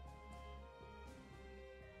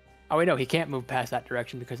 Oh, wait, no, he can't move past that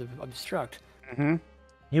direction because of obstruct. Mm-hmm.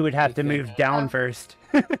 He would have to Okay. move down first.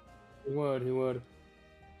 He would.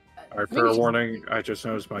 All right, fair warning. I just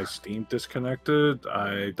noticed my Steam disconnected.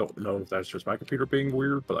 I don't know if that's just my computer being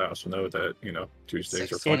weird, but I also know that Tuesdays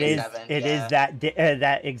are 6:27. fun. It is. 27, It yeah. is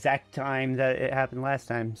that exact time that it happened last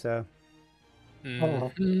time. So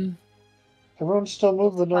Mhm. Everyone's still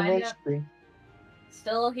moving on my Find out. screen.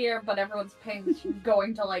 Still here, but everyone's ping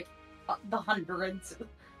going to like the hundreds.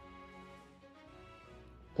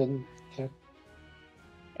 Then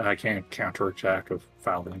And I can't counterattack of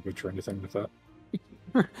foul language or anything with that.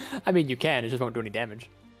 I mean, you can, it just won't do any damage.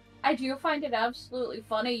 I do find it absolutely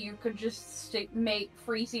funny. You could just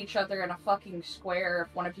freeze each other in a fucking square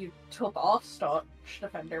if one of you took off Staunch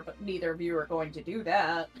Defender, but neither of you are going to do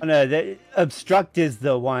that. oh, no, the obstruct is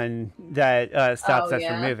the one that stops Oh, us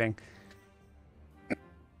yeah. from moving.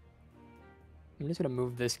 I'm just gonna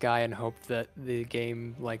move this guy and hope that the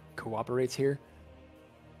game like cooperates here.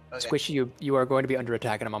 Okay. Squishy, you are going to be under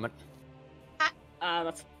attack in a moment.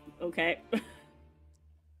 That's okay.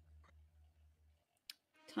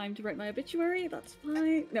 time to write my obituary. That's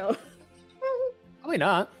fine. No. Probably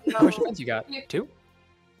not. No. How much defense you got? 2?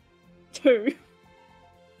 2.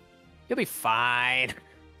 You'll be fine.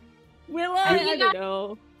 Will I? you I don't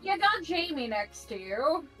know. You got Jamie next to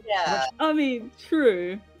you. Yeah. I mean,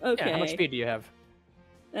 true. Okay. Yeah, how much speed do you have?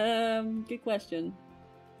 Good question.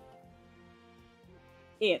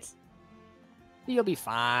 8. You'll be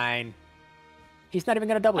fine. He's not even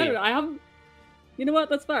gonna double I don't you. know. I haven't. You know what?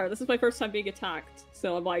 That's fair. This is my first time being attacked,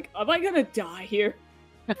 so I'm like, am I gonna die here?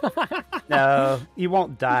 No, you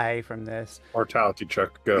won't die from this. Mortality check,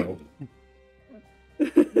 go.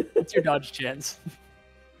 What's your dodge chance?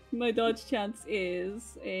 My dodge chance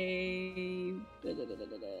is a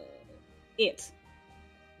 8.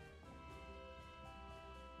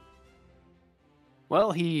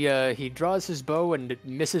 Well, he draws his bow and it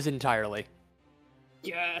misses entirely.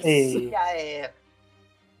 Yes. Hey. Yeah.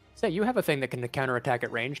 So you have a thing that can counterattack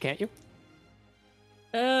at range, can't you?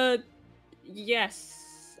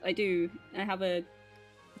 Yes, I do. I have a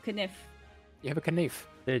kniff. You have a knife.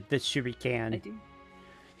 The I shuriken. do.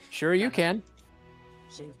 Sure you can.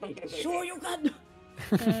 Sure you can.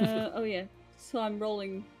 Oh yeah. So I'm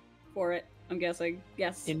rolling for it. I'm guessing.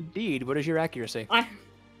 Yes. Indeed. What is your accuracy?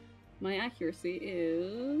 My accuracy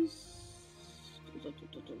is.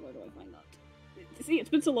 Where do I find that? See, it's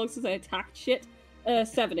been so long since I attacked shit.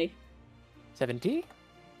 70. 70?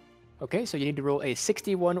 Okay, so you need to roll a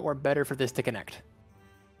 61 or better for this to connect.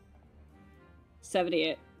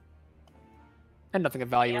 78. And nothing of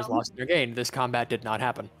value is Yeah. lost or gained. This combat did not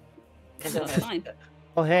happen. That's fine.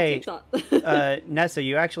 Oh, hey, Take that. Nessa,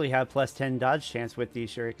 you actually have plus 10 dodge chance with the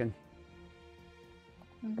shuriken.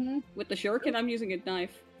 Mm-hmm. With the shuriken, I'm using a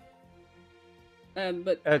knife.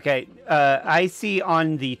 But Okay, I see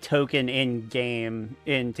on the token in game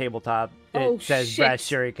in tabletop it Oh, says shit. brass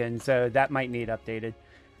shuriken, so that might need updated.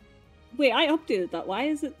 wait, I updated that. Why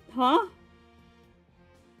is it? Huh?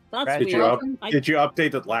 That's Brad, Did weird. you, up, I- did you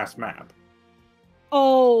update the last map?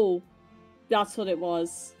 Oh, that's what it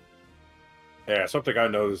was. Yeah, something I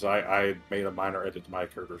noticed. I made a minor edit to my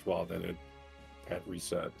character as well, then it had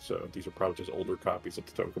reset. So these are probably just older copies of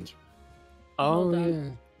the tokens. Oh, Well yeah.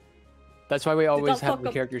 done. That's why we always that have fuck the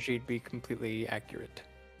up- character sheet be completely accurate.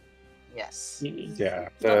 Yes. Yeah, Did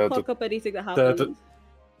that the, fuck up anything that the- happened?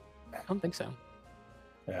 I don't think so.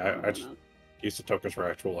 yeah, I just use the tokens for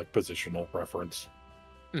actual like positional reference.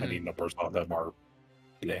 Mhm. Any numbers on them are,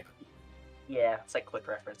 yeah. Yeah, it's like quick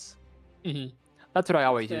reference. Mhm. That's what I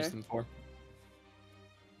always use Fair. them for.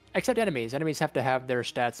 Except enemies. Enemies have to have their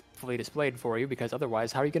stats fully displayed for you, because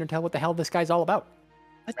otherwise, how are you going to tell what the hell this guy's all about?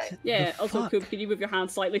 What Right. the Yeah, also, fuck? Coop, can you move your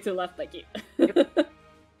hand slightly to the left? Thank you.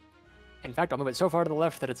 In fact, I'll move it so far to the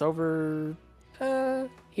left that it's over...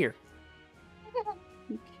 here.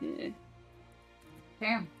 Okay.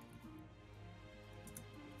 Damn.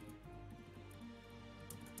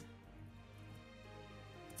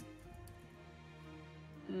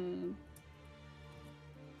 Um,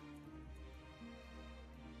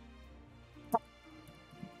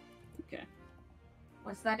 okay.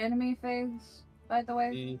 What's that enemy phase, by the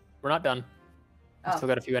way? We're not done. We've Oh. still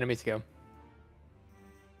got a few enemies to go.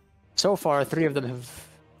 So far, 3 of them have...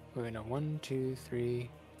 Wait, no. 1, 2, 3...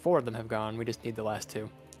 4 of them have gone. We just need the last 2.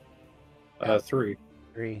 3.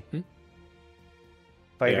 3. Hmm?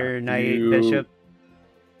 Fighter, Yeah, knight, you- bishop.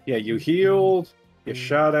 Yeah, you healed. You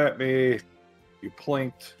shot at me. You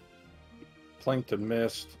plinked and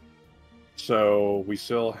missed. So we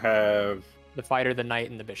still have. The fighter, the knight,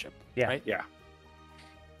 and the bishop. Yeah. Right? Yeah,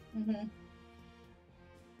 Mm-hmm.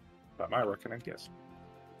 by my reckoning, yes.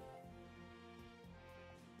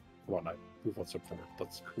 Come on, move one step forward.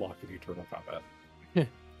 Let's lock in eternal combat.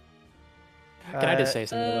 Can I just say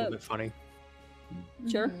something a Uh, little bit funny?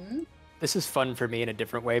 Sure. Mm-hmm. This is fun for me in a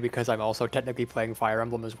different way because I'm also technically playing Fire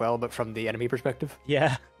Emblem as well, but from the enemy perspective.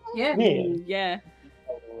 Yeah. Yeah. Ooh, yeah.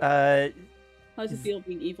 Uh, How does it feel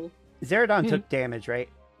being evil? Zaradon Hmm. took damage, right?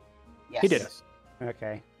 Yes. He did.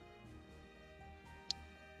 Okay.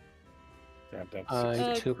 Damn,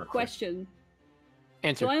 Took- Question.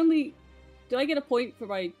 Answer. Do I get a point for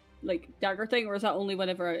my like dagger thing, or is that only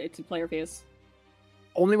whenever it's in player phase?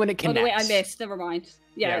 Only when it Oh connects. no, wait, I missed. Never mind.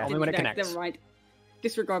 Yeah, Yeah, it only didn't when it connect. connects. Never mind.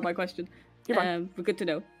 Disregard my question. You're fine. But good to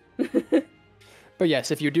know. But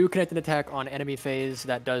yes, if you do connect an attack on enemy phase,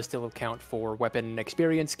 that does still count for weapon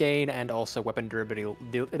experience gain and also weapon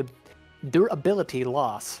durability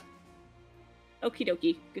loss. Okie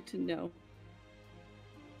dokie. Good to know.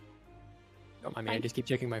 Don't mind me, I just keep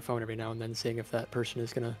checking my phone every now and then, seeing if that person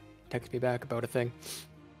is gonna text me back about a thing.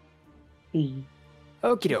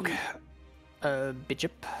 Okie doke.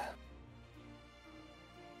 Bishop.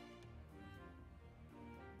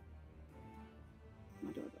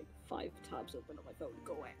 How do I 5 tabs open on my phone.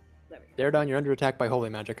 Go away. There we go. They're done. You're under attack by holy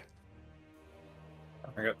magic.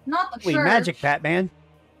 Not the Holy church. magic, Batman.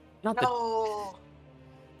 Not the No.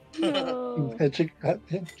 No. Magic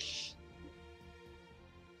Batman.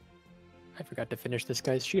 I forgot to finish this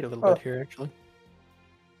guy's sheet a little Oh. bit here, actually.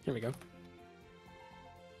 Here we go.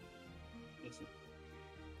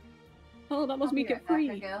 Oh, that must I'll be make it right back free.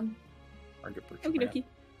 again. Okie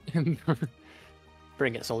dokie.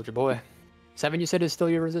 Bring it, soldier boy. 7, you said, is still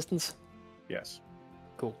your resistance? Yes.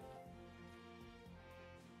 Cool.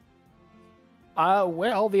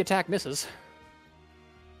 Well, the attack misses.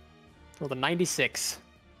 Rolled a 96.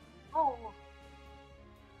 Oh.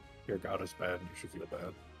 Your god is bad, and you should feel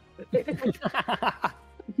bad.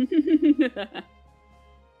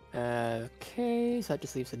 Okay, so that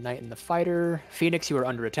just leaves the knight and the fighter. Phoenix, you are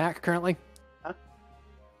under attack currently. Huh?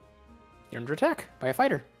 You're under attack by a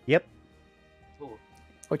fighter. Yep.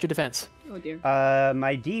 What's your defense? Oh dear.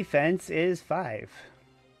 My defense is 5.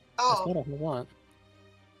 That's Oh, not a whole lot.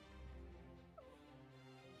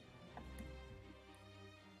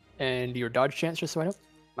 And your dodge chance, just so I know.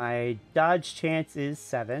 My dodge chance is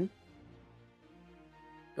 7.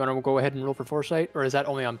 You want to go ahead and roll for foresight, or is that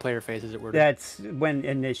only on player phase? Is it worded? That's when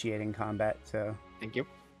initiating combat, so. Thank you.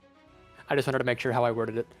 I just wanted to make sure how I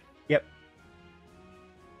worded it. Yep.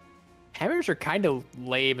 Hammers are kind of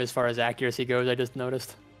lame as far as accuracy goes. I just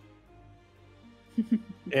noticed.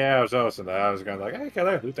 Yeah, I was noticing that. I was going like, hey, can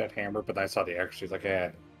I loot that hammer? But then I saw the accuracy, like,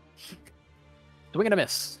 yeah. Swing and a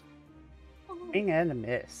miss. Swing and a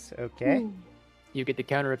miss. Okay. You get the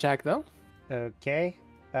counter attack though. Okay.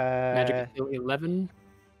 Magic is still 11.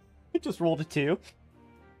 I just rolled a 2.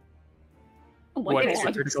 Oh my What is your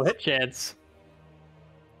god. critical hit chance?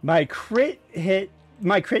 My crit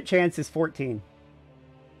chance is 14.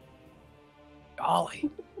 Golly.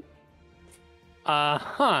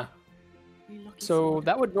 Uh-huh. So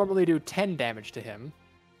that would normally do 10 damage to him,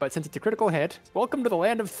 but since it's a critical hit, welcome to the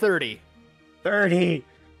land of 30. 30.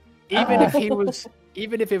 Even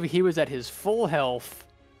if he was at his full health,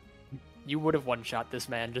 you would have one-shot this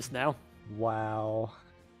man just now. Wow.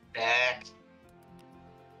 back.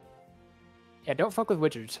 Yeah, don't fuck with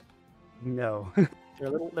wizards. No. They're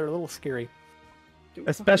a little scary.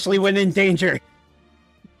 Especially when in danger.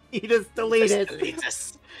 He just deleted. Delete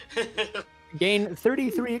this. Gain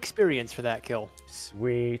 33 experience for that kill.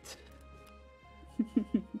 Sweet.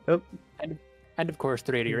 Oh. And of course,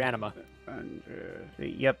 3 to your anima.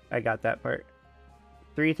 Yep, I got that part.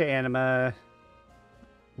 3 to anima.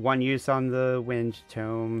 1 use on the wind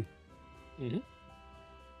tome. Mm-hmm.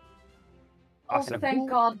 Also, Awesome. thank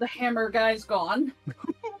God the hammer guy's gone.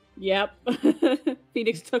 Yep.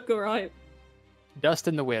 Phoenix took her out. Dust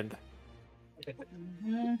in the wind.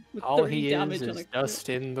 Mhm. With All 30 he damage is on a crit. dust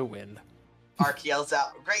in the wind. Arke yells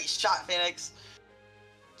out, "Great shot, Phoenix!"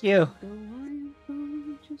 Thank you. Go on,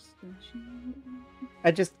 go, just a shadow.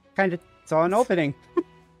 I just kind of saw an opening.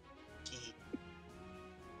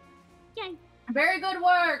 Very good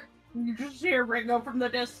work. You just hear Ringo from the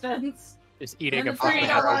distance. Just eating In a the tree, fucking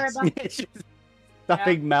don't worry arrow. about It's just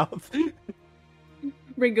stuffing mouth.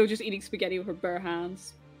 Ringo just eating spaghetti with her bare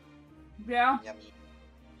hands. Yeah. Yummy.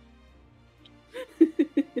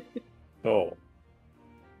 Oh.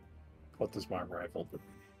 What does my rifle do?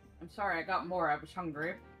 I'm sorry, I got more. I was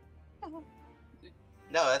hungry. No,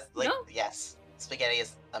 that's like No. yes. Spaghetti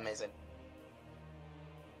is amazing.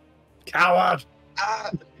 Coward!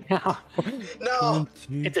 Ah, no!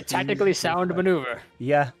 It's a technically sound maneuver.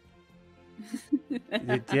 Yeah,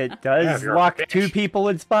 it does Yeah, you're a lock bitch. 2 people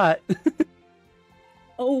in spot.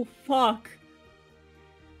 Oh fuck.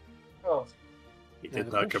 Oh. He Yeah, did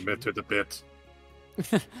the not question- commit to the bit.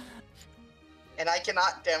 And I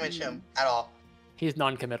cannot damage him at all. He's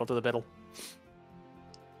non-committal to the biddle.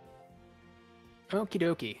 Okie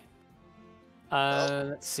dokie.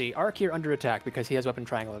 Let's see. Arke, you're under attack because he has weapon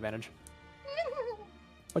triangle advantage.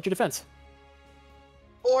 What's your defense?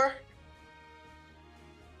 Or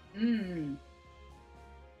Mmm.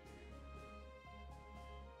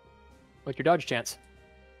 What's your dodge chance?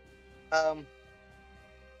 well,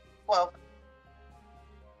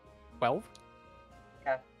 12?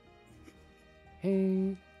 Okay.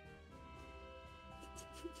 Hey.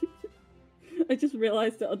 I just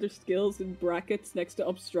realized that under skills in brackets next to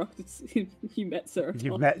obstruct, it's you met Sarah.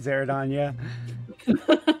 You've met Zaradon, yeah.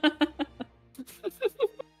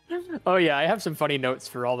 Oh yeah, I have some funny notes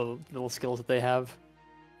for all the little skills that they have.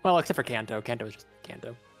 Well, except for Kanto. Kanto is just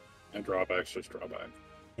Kanto. And drawback's just drawback.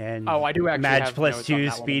 And Oh, I do actually Mage have plus notes on 2,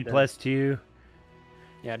 that one speed too. plus 2.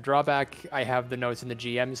 Yeah, drawback, I have the notes in the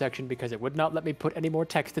GM section because it would not let me put any more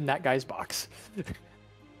text in that guy's box.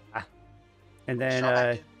 And then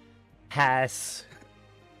Drawback. pass.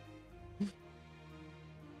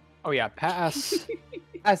 Oh yeah, pass.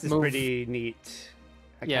 Pass is Move. pretty neat.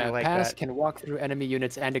 I Yeah, kinda like pass that. can walk through enemy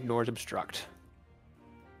units and ignores obstruct.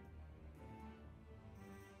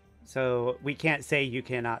 So we can't say you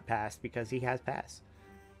cannot pass because he has pass.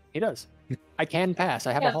 He does. I can pass.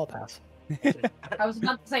 I have a Yeah. hall pass. I was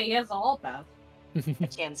about to say he has a hall pass.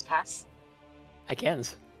 Cans pass. I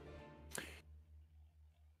cans.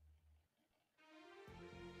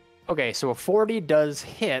 Okay, so a 40 does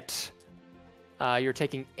hit. You're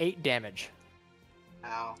taking 8 damage.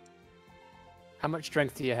 Ow. How much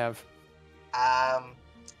strength do you have? I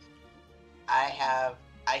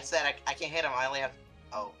said I can't hit him. I only have.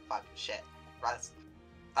 Oh fuck! Shit. Russ.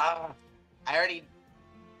 I already.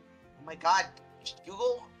 Oh my god.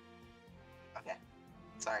 Google. Okay.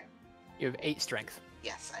 Sorry. You have 8 strength.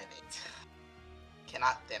 Yes, I have 8.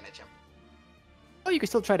 Cannot damage him. Oh, you can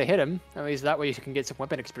still try to hit him. At least that way you can get some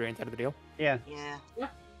weapon experience out of the deal. Yeah. Yeah.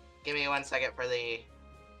 Give me 1 second for the.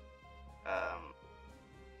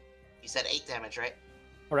 You said 8 damage, right?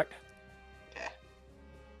 Correct. Okay.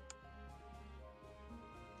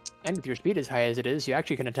 And with your speed as high as it is, you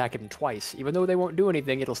actually can attack him twice. Even though they won't do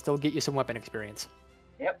anything, it'll still get you some weapon experience.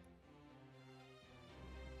 Yep.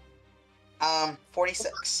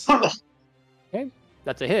 46. Okay,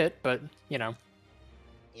 that's a hit, but, you know.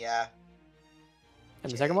 Yeah.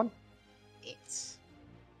 And the second one? 8.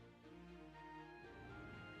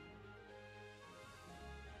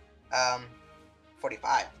 Um,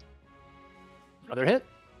 45. Another hit?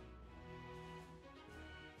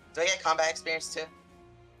 Do I get combat experience too?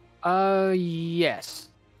 Yes.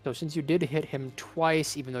 So since you did hit him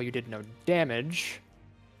twice, even though you did no damage...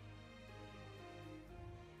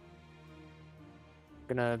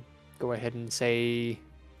 I'm gonna go ahead and say...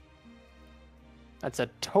 That's a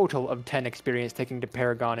total of 10 experience taking the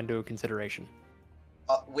Paragon into consideration.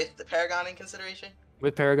 With the Paragon in consideration?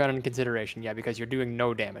 With Paragon in consideration, yeah, because you're doing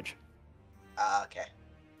no damage. Okay.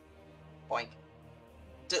 Boink.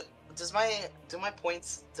 Do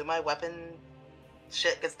my weapon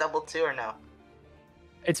shit gets doubled too or no?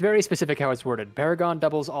 It's very specific how it's worded. Paragon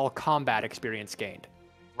doubles all combat experience gained.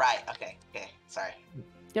 Right, okay, sorry.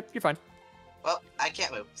 Yep, you're fine. Well, I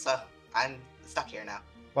can't move, so I'm stuck here now.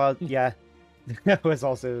 Well, yeah. That was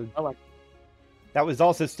also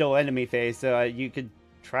still enemy phase, so you could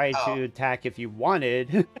try to attack if you wanted.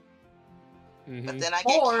 Mm-hmm. But then I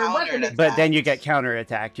get Or weapon countered attacked. But then you get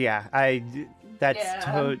counterattacked. Yeah, I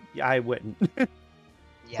wouldn't. Yeah,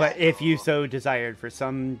 But if you so desired for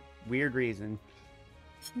some weird reason.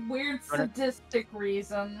 Weird sadistic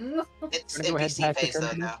reason. It's Wanna go ahead NPC and pass phase your though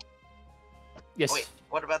turn? now. Yes. Oh, wait,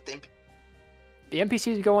 what about the The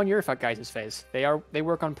NPCs go on your guys' phase. They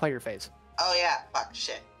work on player phase. Oh yeah, fuck,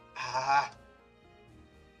 shit.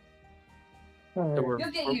 So we're,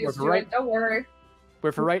 You'll get we're, used for to right, it, don't worry.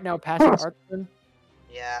 we're for right now passing Arke turn.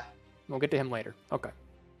 Yeah. We'll get to him later. Okay.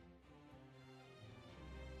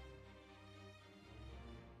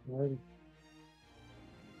 Alrighty.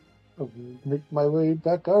 I'll make my way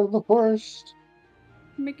back out of the forest.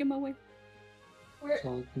 Making my way. We're So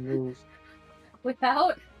I can move.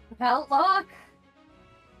 without Locke.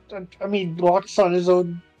 I mean, Locke's on his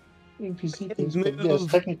own NPC things, but yes,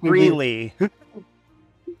 technically. Freely.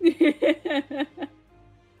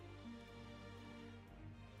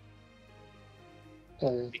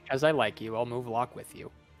 Because I like you, I'll move Locke with you.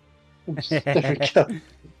 There we go.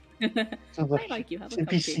 So the I like you. Have a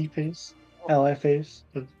NPC cupcake. phase, ally phase.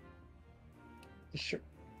 Sure.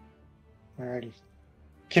 Alrighty.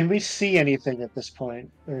 Can we see anything at this point,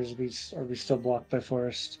 or are we still blocked by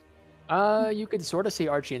forest? You can sort of see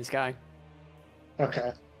Archie and Sky.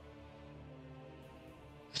 Okay.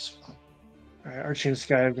 Alright, Archie and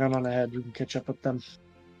Sky have gone on ahead. We can catch up with them.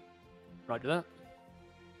 Roger that.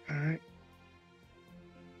 Alright.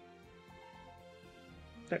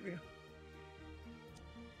 There we go.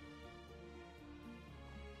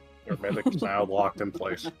 Their medic is now locked in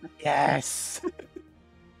place. Yes.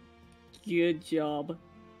 Good job.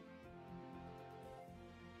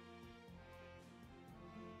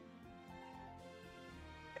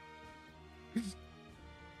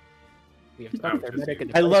 We have stuck their medic in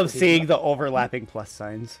the I place love that he's seeing not- the overlapping plus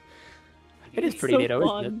signs. It is pretty So neato,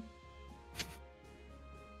 isn't it? fun.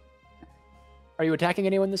 Are you attacking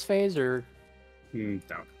anyone this phase, or No.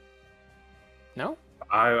 no?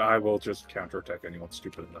 I will just counterattack anyone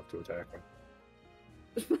stupid enough to attack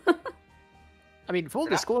me. I mean, full They're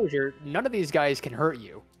not- disclosure, none of these guys can hurt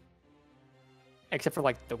you. Except for,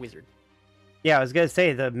 like, the wizard. Yeah, I was gonna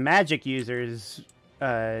say the magic users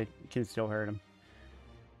can still hurt them.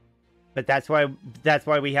 But that's why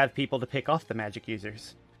we have people to pick off the magic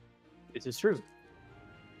users. This is true.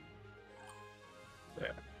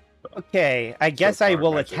 Okay, I guess I dark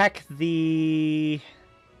will magic. attack the...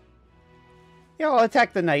 Yeah, I'll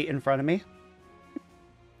attack the knight in front of me.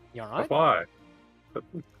 You alright? Why?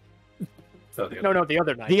 No, the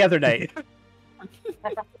other night. The other knight.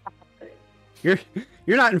 You're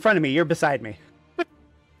not in front of me, you're beside me.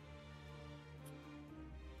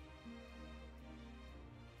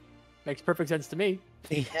 Makes perfect sense to me.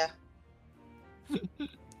 Yeah.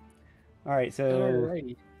 Alright, so...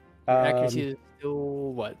 Alrighty. Your accuracy is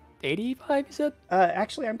still, what, 85, you said?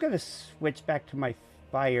 Actually, I'm going to switch back to my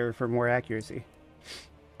fire for more accuracy.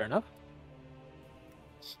 Fair enough.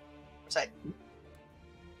 Sorry.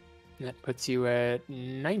 That puts you at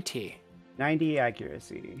 90. 90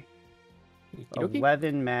 accuracy. Okey-dokey.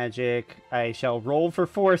 11 magic. I shall roll for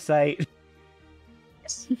foresight.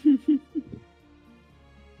 Yes.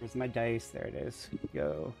 Where's my dice? There it is.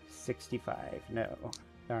 Go. 65. No.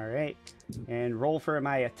 Alright. And roll for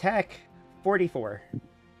my attack. 44.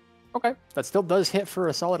 Okay. That still does hit for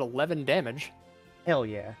a solid 11 damage. Hell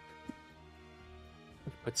yeah.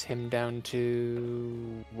 Puts him down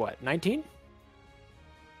to, what, 19?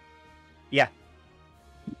 Yeah.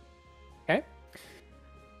 Okay.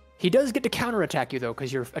 He does get to counterattack you, though,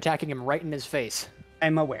 because you're attacking him right in his face.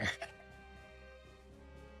 I'm aware.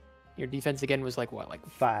 Your defense again was like, what, like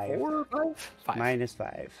 5. 4 or 5? 5. Minus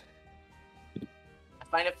 5. I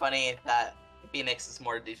find it funny that Phoenix is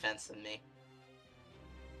more defense than me.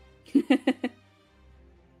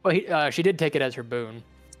 Well, she did take it as her boon.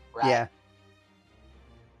 Right.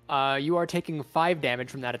 Yeah. You are taking 5 damage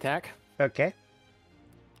from that attack. Okay.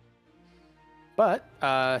 But,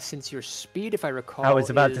 since your speed, if I recall, I was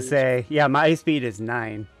about to is- say, yeah, my speed is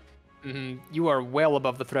 9. you are well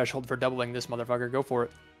above the threshold for doubling this motherfucker. Go for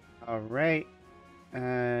it. Alright.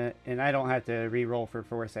 And I don't have to re-roll for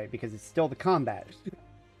foresight because it's still the combat.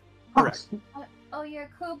 Correct. Oh yeah,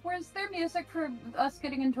 Coop, where's there music for us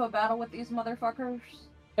getting into a battle with these motherfuckers?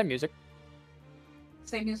 And music.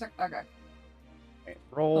 Same music? Okay. Right,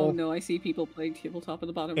 roll. Oh no, I see people playing tabletop at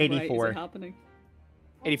the bottom right. 84. Is it happening?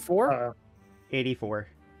 84? 84.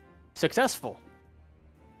 Successful.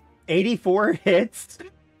 84 hits?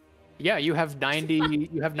 Yeah, you have 90.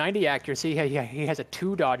 You have 90 accuracy. He has a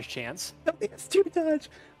 2 dodge chance. It's 2 dodge.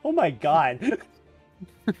 Oh my god.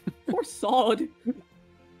 Poor sod.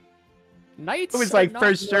 Knights. It was are like not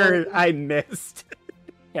for sure known- I missed.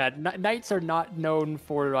 Yeah, knights are not known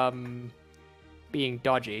for being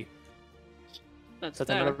dodgy. That's So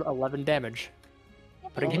that's fair. another 11 damage.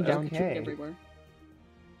 Putting him down to Okay. Everywhere.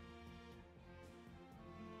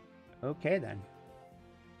 Okay then.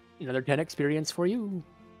 another 10 experience for you.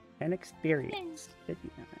 10 experience.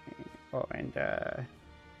 59. Oh, and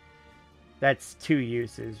that's 2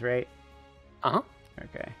 uses, right? Uh-huh.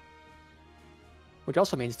 Okay. Which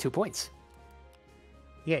also means 2 points.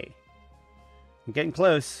 Yay. I'm getting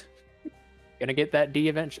close. Gonna get that D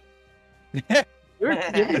eventually. You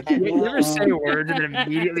ever say words and then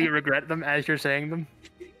immediately regret them as you're saying them?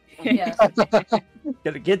 Yes.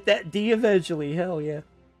 Gonna get that D eventually. Hell yeah.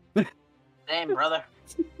 Damn, brother.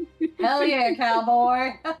 Hell yeah,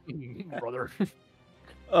 cowboy. Brother.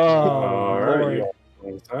 Oh, Alright, Lord.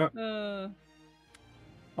 what's that?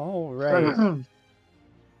 All right.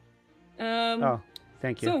 Oh,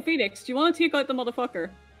 thank you. So Phoenix, do you want to take out the motherfucker?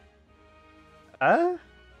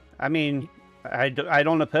 I mean, I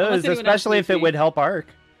don't oppose, anyone else especially if needs it me. would help Ark.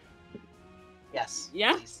 Yes.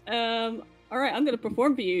 Yeah. please. All right, I'm gonna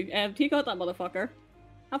perform for you. Take out that motherfucker.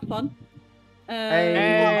 Have fun.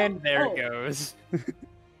 And there oh. it goes.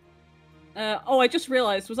 Oh, I just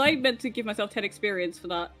realized. Was I meant to give myself 10 experience for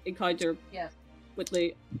that encounter Yes. with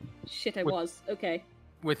the shit? I With- was. Okay.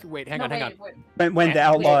 Wait, hang No, on, hang on. wait. When the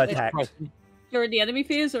outlaw wait, attacked. You're in the enemy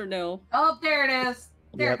phase or no? Oh, there it is.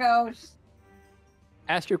 There Yep. it goes.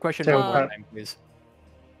 Ask your question So, one more time, please.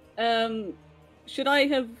 Should I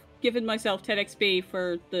have given myself 10 XP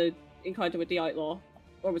for the encounter with the outlaw,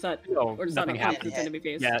 or was that, No, or does that nothing not count happened. as enemy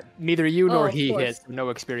phase? Yeah, neither you Oh, nor of he course. hit, so no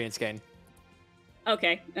experience gain.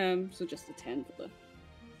 Okay. So just the 10 for the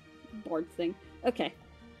board thing. Okay.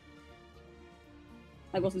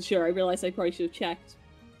 I wasn't sure. I realized I probably should have checked.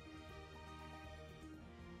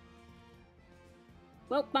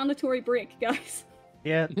 Well, mandatory break, guys.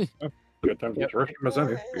 Yeah. Good time to get your as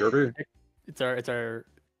any. BRB. It's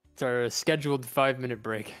our scheduled 5-minute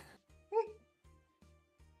break.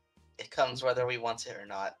 It comes whether we want it or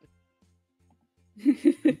not.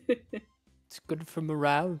 It's good for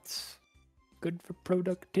morale. It's good for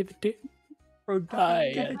productivity. Okay,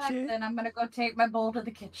 Aye. get back then. I'm gonna go take my bowl to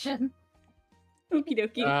the kitchen. Okie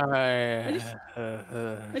dokie. I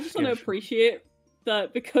just want to appreciate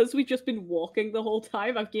that because we've just been walking the whole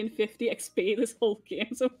time, I've gained 50 XP this whole game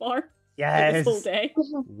so far. this whole Yes. day.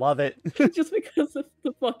 Love it. Just because of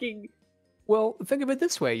the fucking... Well, think of it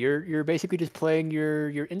this way: you're basically just playing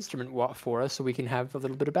your instrument for us, so we can have a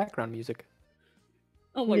little bit of background music.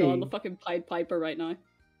 Oh my god, I'm Hmm. the fucking Pied Piper right now.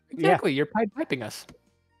 Exactly, you're Pied Piping us.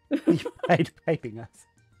 Pied piping us.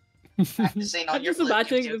 I'm just saying on I'm your just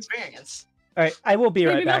imagining your the- experience. All right, I will be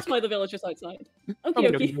right Maybe back. that's why the village is outside. Okay,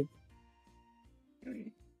 okay.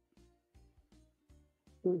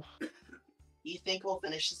 You think we'll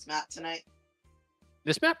finish this map tonight?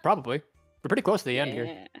 This map, probably. We're pretty close to the end here.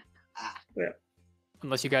 Yeah. Ah,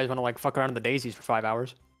 Unless you guys want to like fuck around in the daisies for 5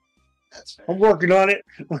 hours. that's fair. I'm working on it.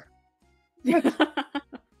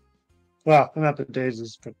 Well, not the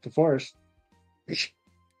daisies, but the forest.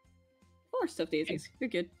 More stuff daisies. You're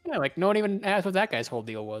good. Yeah, like no one even asked what that guy's whole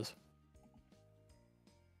deal was.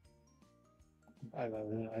 I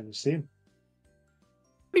haven't seen.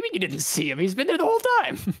 What do you mean you didn't see him? He's been there the whole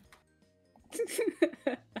time.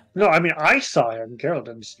 No, I mean I saw him. Geralt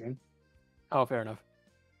didn't see him. Oh, fair enough.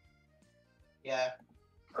 Yeah.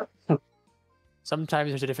 Sometimes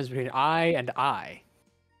there's a difference between I and I.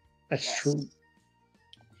 That's Yes. true.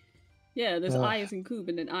 Yeah, there's Ugh. I as in Coob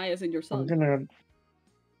and then I as in your I'm son.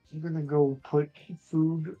 gonna go put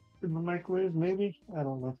food in the microwave. Maybe I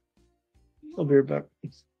don't know. I'll be right back.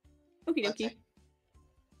 Okie dokie. Okay.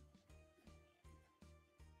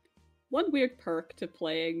 One weird perk to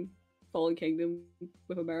playing Fallen Kingdom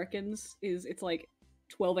with Americans is it's like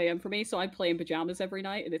 12 a.m. for me, so I play in pajamas every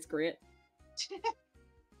night, and it's great.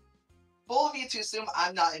 Full of you to assume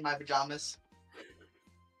I'm not in my pajamas.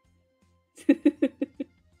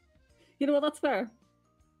 You know what? That's fair.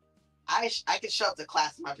 I could show up to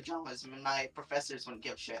class in my pajamas and my professors wouldn't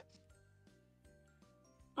give a shit.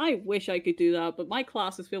 I wish I could do that, but my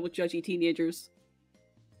class is filled with judgy teenagers.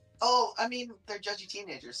 Oh, I mean, they're judgy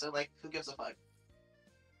teenagers, so like, who gives a fuck?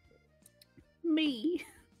 Me.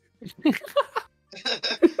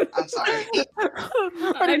 I'm sorry.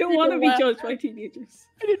 I don't want to be judged by teenagers.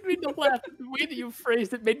 I didn't mean to laugh. The way that you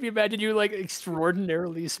phrased it made me imagine you like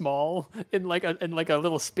extraordinarily small in like a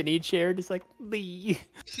little spinny chair, just like Lee.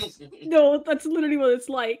 No, that's literally what it's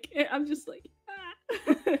like. I'm just like,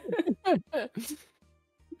 ah.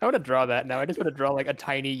 I want to draw that now. I just want to draw like a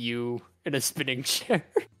tiny you in a spinning chair.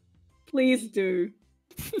 Please do.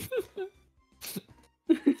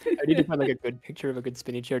 I need to find like a good picture of a good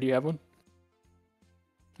spinny chair. Do you have one?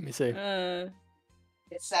 Let me see.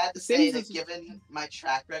 It's sad to say Sims that is- given my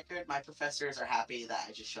track record, my professors are happy that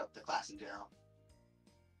I just show up to class in general.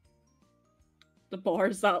 The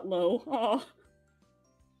bar's that low. Oh.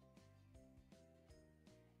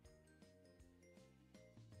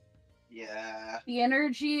 Yeah. The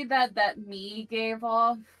energy that me gave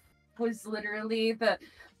off was literally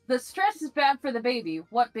the stress is bad for the baby.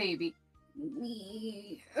 What baby?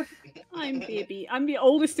 Me. I'm baby. I'm the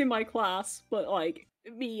oldest in my class, but like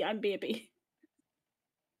me, I'm baby.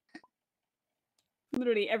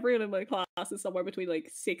 Literally everyone in my class is somewhere between like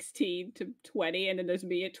 16 to 20, and then there's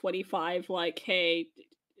me at 25, like, hey,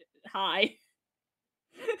 hi.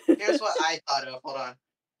 Here's what I thought of. Hold on.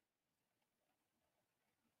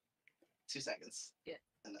 2 seconds. Yeah.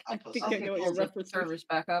 And I I'll post think I something. know what Pull your the reference is. servers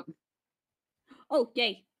back up. Oh,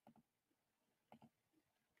 yay.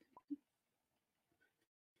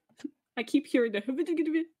 I keep hearing the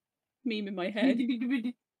meme in my head.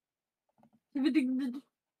 You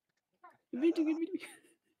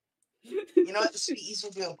know what? This would be easier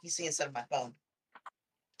to do on PC instead of my phone.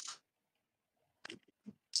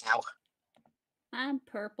 Ow. I'm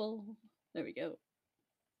purple. There we go.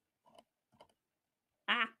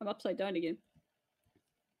 Ah, I'm upside down again.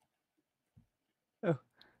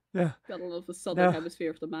 No. Gotta love the southern No.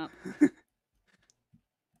 hemisphere of the map.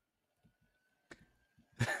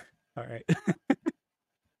 All right.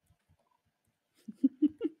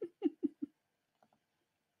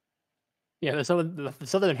 Yeah, the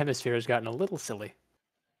southern hemisphere has gotten a little silly.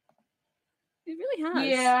 It really has.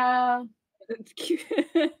 Yeah. It's cute.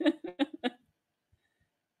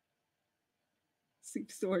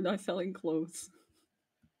 Soup store not selling clothes.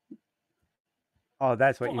 Oh,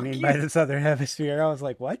 that's what you Fuck mean by you. the southern hemisphere. I was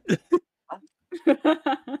like, what?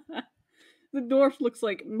 The north looks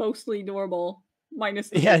like mostly normal, minus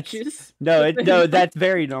the Yeah, witches. No, But no, then, that's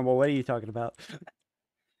very normal. What are you talking about?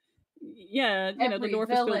 yeah, you know, the Every north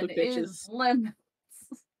is filled villain with bitches. is lemons.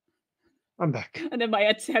 I'm back. And then my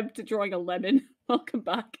attempt at drawing a lemon. Welcome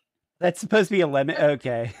back. That's supposed to be a lemon.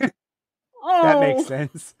 Okay, Oh, that makes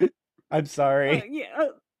sense. I'm sorry. yeah,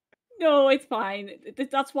 no, it's fine.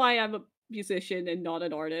 That's why I'm a musician and not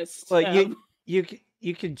an artist. Well, you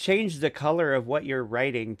can change the color of what you're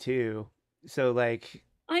writing too. So like,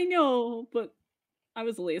 I know, but I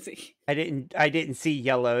was lazy. I didn't see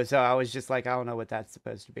yellow, so I was just like, I don't know what that's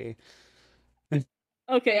supposed to be.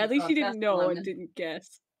 Okay, at least Oh, you that's didn't know lemon. and didn't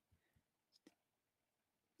guess.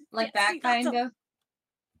 Like Yeah, that see, that's kind of.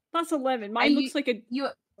 That's a lemon. Mine looks like a You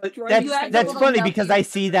dry you had That's little funny because I nubbies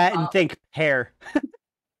see at the that and top. think pear.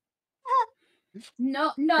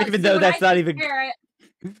 No. Even see, though when that's I not think even- pear,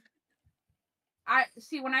 I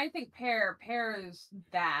see when I think pear is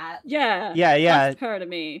that. yeah. Yeah. That's pear to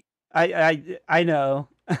me. I know.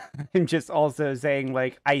 I'm just also saying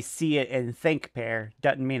like I see it and think pear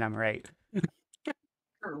doesn't mean I'm right.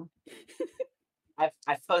 True.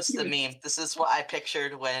 I've posted a meme. This is what I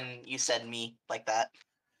pictured when you said me like that.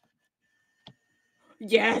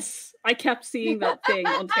 Yes, I kept seeing that thing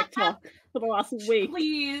on TikTok for the last week.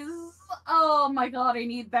 Please. Oh my god, I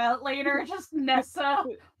need that later. Just Nessa.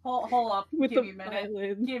 Hold up. With Give the me a minute.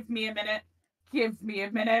 violin. Give me a minute. Give me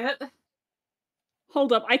a minute.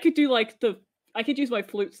 Hold up, I could do like I could use my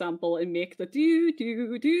flute sample and make the do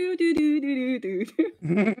do do do do do do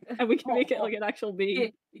do, and we can make it like an actual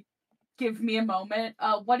meme. Give me a moment.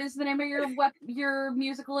 What is the name of your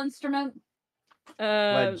musical instrument?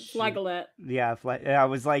 Flageolet. Yeah, I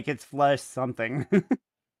was like, it's flesh something.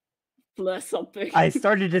 Bless something. I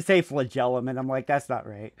started to say flagellum, and I'm like, that's not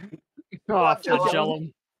right. Oh,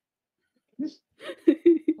 Flagellum. flagellum.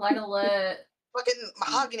 Flageolet. Fucking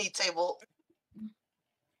mahogany table.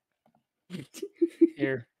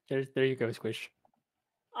 Here, there you go, Squish.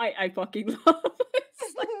 I fucking love it.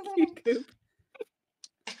 It's like you poop.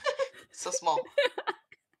 So small.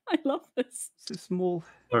 I love this. So small.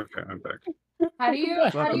 Okay, I'm back. How do you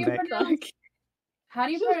Welcome back.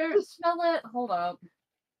 spell it? Hold up.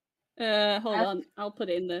 Hold on. I'll put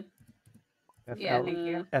it in there. Yeah, thank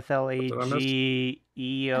you.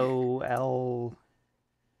 FLAGEOL.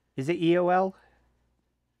 Is it EOL?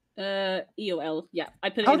 EOL. Yeah, I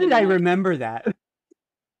put it How in did the I note. remember that?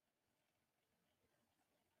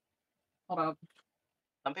 Hold up.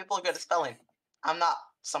 Some people are good at spelling. I'm not.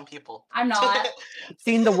 Some people. I'm not. I've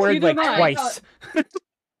seen the word Neither like am I. twice.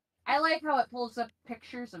 I like how it pulls up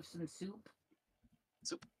pictures of some soup.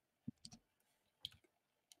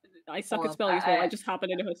 I suck Hold at up, spelling as well. I just happen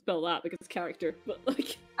to know how to spell that because it's character. But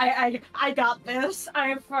like, I got this.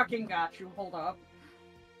 I fucking got you. Hold up.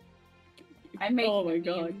 I'm making oh my a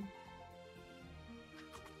god. meme.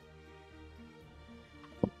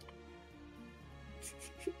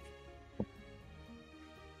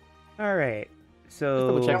 All right. Just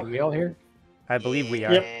double check. So Are we all here? I believe we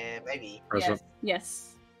are. Yeah, maybe. Present.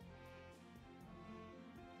 Yes.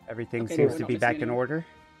 Everything Okay, seems we're to not be missing back in anyone. order.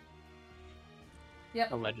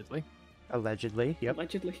 Allegedly. Allegedly. Yep.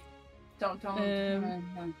 Allegedly. Don't.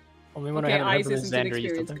 Only one Okay, I haven't Eyes heard from is isn't an Xander. You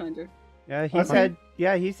still experience, think? kinda. Yeah, he Okay. said.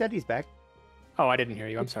 Yeah, he said he's back. Oh, I didn't hear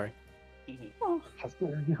you. I'm sorry. Oh, How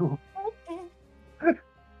dare you?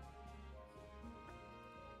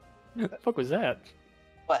 What the fuck was that?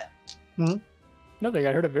 What? Nothing.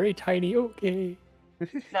 I heard a very tiny okay. No,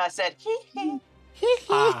 I said hee hee.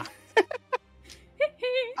 Ah,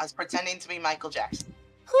 I was pretending to be Michael Jackson.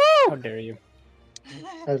 how dare you?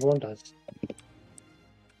 Everyone does.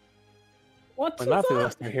 what When was Matthew that?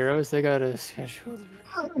 lost their heroes, they got a schedule.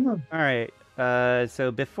 All right.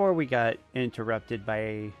 So before we got interrupted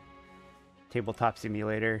by Tabletop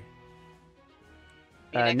Simulator,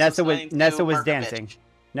 Phoenix Nessa going to was murder dancing. bitch.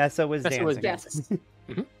 Nessa was Nessa was dancing.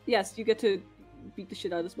 Yes. Yes, you get to beat the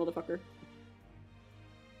shit out of this motherfucker.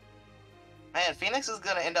 Man, Phoenix is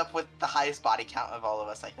gonna end up with the highest body count of all of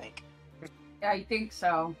us, I think. I think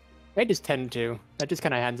so. They just tend to. That just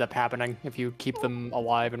kind of ends up happening if you keep them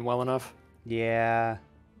alive and well enough. Yeah.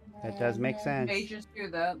 That does make sense. Mages do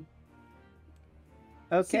that. See,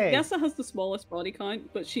 Okay. Nessa has the smallest body count,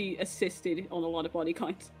 but she assisted on a lot of body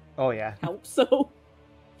counts. Oh yeah. Helps, so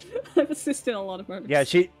I've assisted on a lot of murders. Yeah.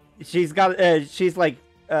 She's got. She's like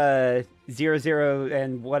 0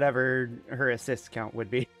 and whatever her assist count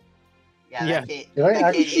would be. Yeah, Yeah. Did I that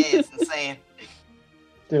actually- KDA is insane.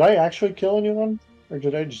 Did I actually kill anyone? Or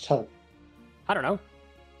did I just help? I don't know.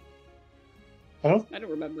 I don't. I don't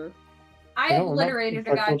remember. I don't remember obliterated if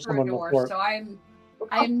a I guy killed through a someone door, before. so I'm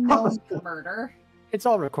known for murder. It's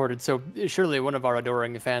all recorded, so surely one of our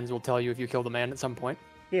adoring fans will tell you if you killed a man at some point.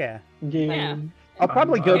 Yeah. Yeah. I'll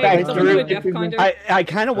probably go Hey, back someone do through. a death counter. I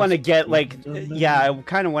kind of want to get like, yeah, I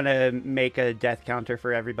kind of want to make a death counter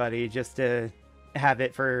for everybody just to have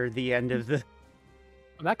it for the end of the.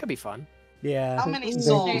 That could be fun. Yeah. How many Thank you.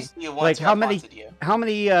 souls do you want Like, to how have many- haunted you? How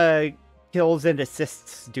many kills and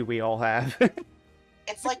assists do we all have?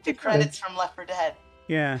 It's like the credits from Left 4 Dead.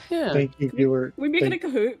 yeah. Yeah. Thank you, viewer. We make it a Thank-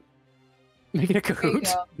 Kahoot. Make it a There you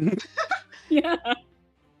Kahoot. go. Yeah.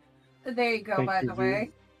 There you go, Thank by you, the way.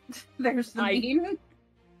 There's the I- meme.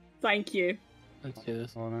 Thank you. Let's do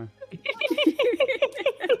this. Hold on.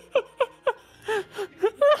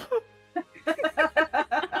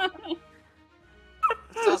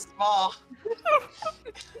 So small.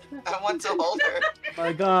 I want to hold her.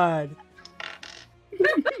 My God,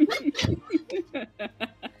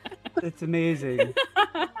 it's amazing.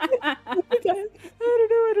 I don't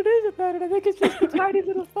know what it is about it. I think it's just a tiny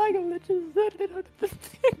little faggot that just the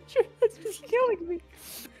picture that's just killing me.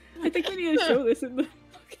 I think we need to show this in the.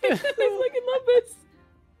 I fucking love this.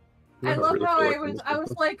 I love how I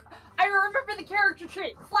was like, I remember the character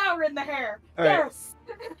trait, flower in the hair. All right. Yes.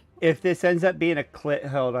 If this ends up being a clip,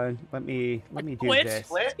 hold on. Let me do Clip? this.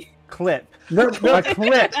 Split? Clip. A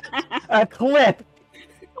clip. A clip.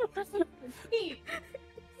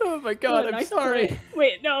 Oh my god, I'm nice sorry. clip.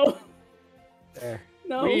 Wait, no. There.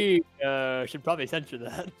 No. We should probably censor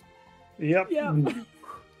that. Yep. Yeah.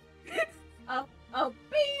 Oh,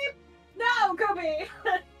 beep! No, Kobe!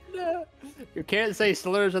 No. You can't say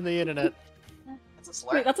slurs on the internet. That's a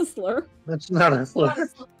slur. Wait, that's a slur. That's not a slur.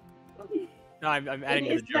 No, I'm adding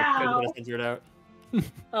It it is to the joke. I'm now. gonna censor it out.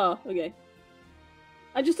 Oh, okay.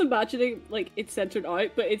 I'm just imagining, like, it's centered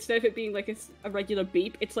out, but instead of it being, like, a regular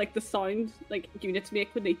beep, it's like the sound, like, units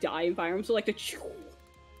make when they die in Fire Emblem, so, like, the choo.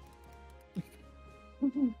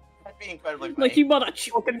 That'd be incredibly funny. Like, you mother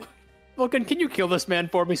choo. Vulcan, can you kill this man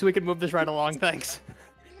for me so we can move this right along? Thanks.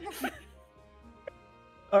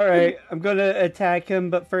 All right, I'm gonna attack him,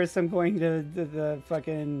 but first I'm going to the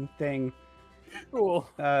fucking thing. Cool.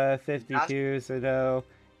 52, so no,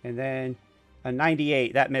 and then a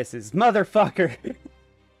 98 that misses. Motherfucker.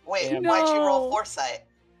 Wait, Damn. why'd you roll No. foresight?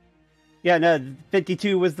 Yeah, no,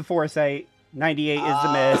 52 was the foresight. 98 is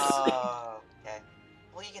the miss. Oh, okay.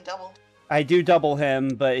 Well, you can double. I do double him,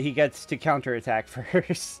 but he gets to counterattack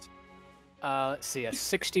first. Let's see, a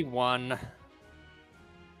 61. I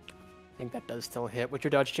think that does still hit. What's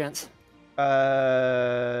your dodge chance?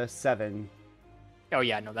 7. Oh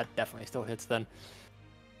yeah, no, that definitely still hits then.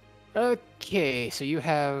 Okay, so you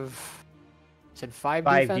have... You said 5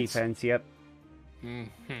 5 defense? defense, yep.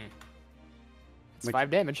 Mm-hmm. It's Which- 5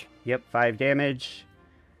 damage. Yep, 5 damage.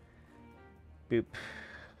 Boop.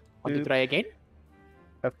 What Boop. did I gain?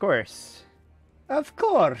 Of course. Of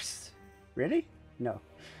course. Really? No.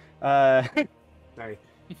 Sorry.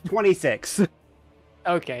 26.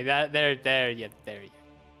 Okay, there you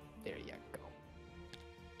go.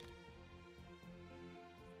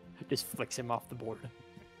 Just flicks him off the board.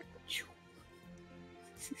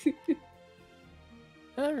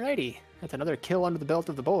 Alrighty, that's another kill under the belt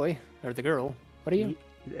of the boy or the girl. What are you?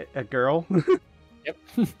 A girl? Yep.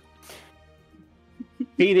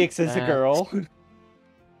 Phoenix is a girl.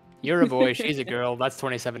 You're a boy, she's a girl. That's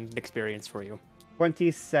 27 experience for you.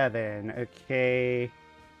 27. Okay.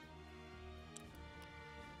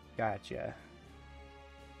 Gotcha.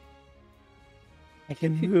 I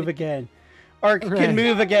can move again. Arke Right. can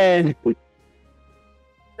move again. Since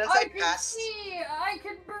I I can passed, see! I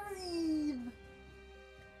can breathe!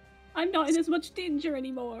 I'm not in as much danger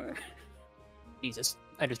anymore. Jesus,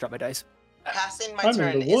 I just dropped my dice. passing my I'm in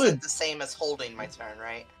turn the isn't woods. the same as holding my turn,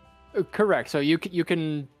 right? Correct. So you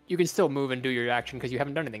can still move and do your action because you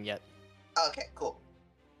haven't done anything yet. Okay, cool.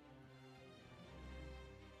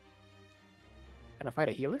 Can I fight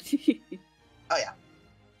a healer? Oh yeah.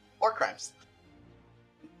 War crimes.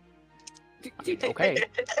 Okay.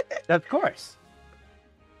 Of course.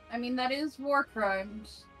 I mean, that is war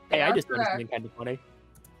crimes. Hey, They I are just did correct. something kind of funny.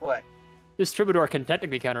 What? This troubadour can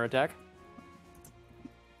technically counterattack.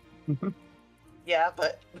 Yeah,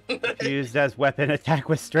 but Used as weapon attack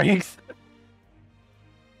with strength.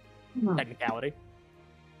 Technicality.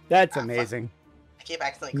 That's Ah, fuck. amazing. I keep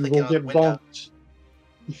accidentally You clicking will on the get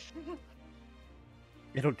window.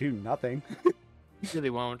 It'll do nothing. Really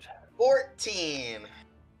won't. 14.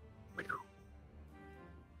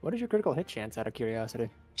 What is your critical hit chance out of curiosity?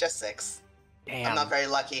 Just 6. Damn. I'm not very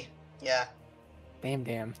lucky. Yeah.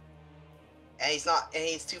 Damn. And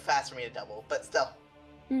he's too fast for me to double, but still.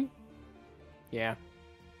 Yeah.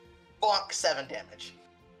 Bonk, 7 damage.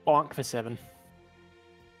 Bonk for 7.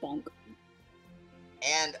 Bonk.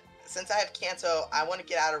 And since I have Kanto, I want to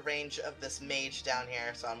get out of range of this mage down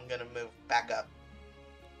here, so I'm gonna move back up.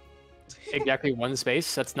 Exactly one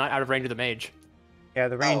space. That's not out of range of the mage. Yeah,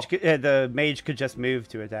 the range. Oh. The mage could just move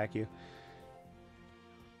to attack you.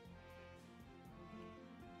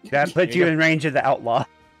 That puts you in range of the outlaw.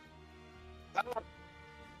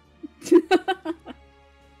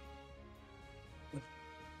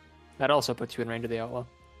 That also puts you in range of the outlaw.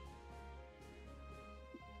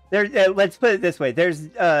 There. Let's put it this way. There's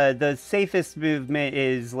the safest movement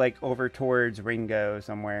is like over towards Ringo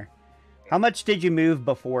somewhere. How much did you move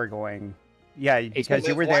before going? Yeah, because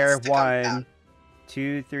you move were there. once to come down. 1,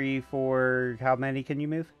 2, 3, 4. How many can you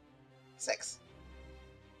move? 6.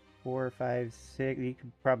 4, 5, 6. You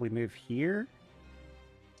could probably move here.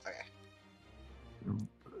 Okay.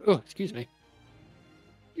 Oh, excuse me.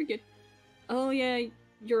 You're good. Oh yeah,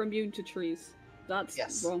 you're immune to trees. That's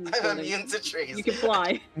Yes. wrong. I'm wording. immune to trees. You can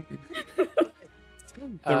fly.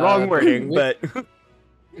 The wrong wording, with, but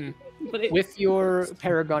But it, with your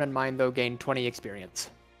Paragon in mind, though, gain 20 experience.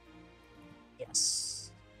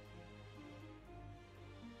 Yes.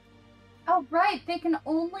 Oh, right. They can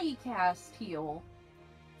only cast heal.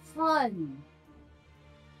 Fun.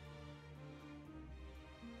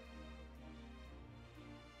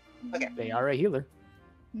 Okay. They are a healer.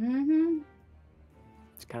 Mm-hmm.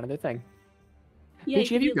 It's kind of their thing. yeah,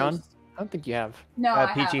 Peachy, have you healers. gone? I don't think you have. No, I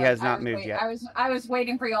Peachy haven't. has I not was moved wait- yet. I was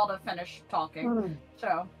waiting for y'all to finish talking.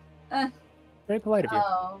 So, Very polite of you.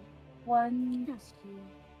 oh, 1, 2,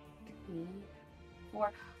 3,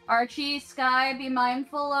 4. Archie, Sky, be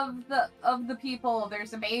mindful of the people.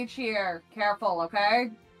 There's a mage here. Careful,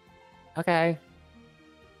 okay? Okay.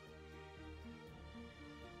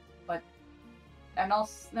 And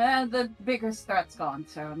also, the biggest threat's gone.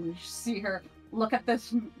 So I'm gonna see her look at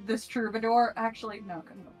this troubadour. Actually, no,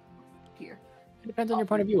 come up here. It depends on your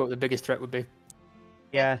point of view what the biggest threat would be.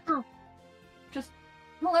 yeah. Just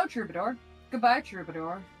hello, troubadour. Goodbye,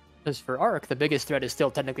 troubadour. Because for Ark, the biggest threat is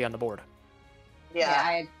still technically on the board. Yeah.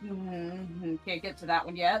 I can't get to that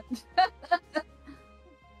one yet.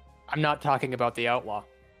 I'm not talking about the outlaw.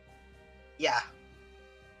 Yeah.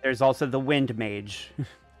 There's also the Wind Mage.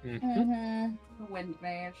 The wind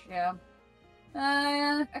mage, yeah.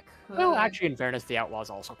 I could. Well, actually, in fairness, the outlaw's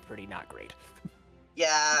also pretty not great.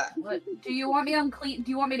 Yeah. Do you want me do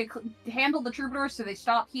you want me to handle the troubadour so they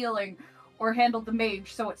stop healing, or handle the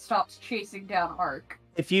mage so it stops chasing down Ark?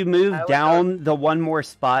 If you move I would down the one more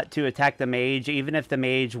spot to attack the mage, even if the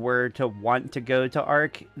mage were to want to go to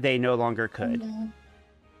Ark, they no longer could.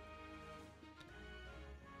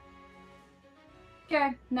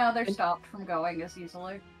 Okay, no, they're stopped from going as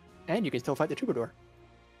easily. And you can still fight the troubadour.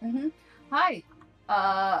 Hi.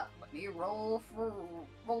 Let me roll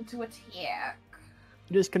to attack.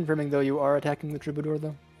 Just confirming, though, you are attacking the troubadour,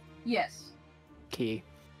 though. Yes. Key.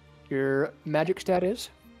 Your magic stat is?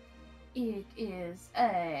 It is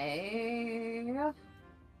a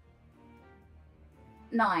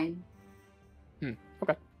 9.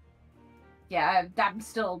 Okay. Yeah,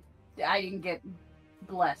 I didn't get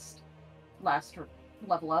blessed last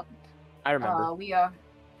level up. I remember. We are,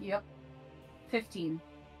 yep, 15.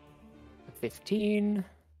 15.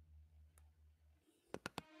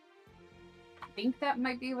 I think that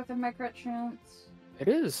might be within my crit chance. It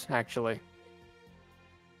is, actually.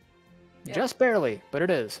 Yeah. Just barely, but it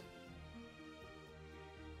is.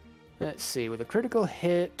 Let's see, with a critical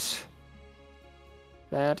hit,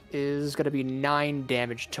 that is going to be 9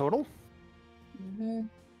 damage total. Can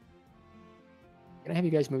I have you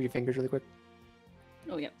guys move your fingers really quick?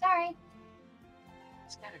 Oh yeah. Sorry.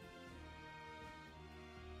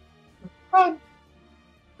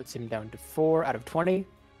 Puts him down to 4 out of 20.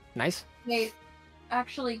 Nice. Wait,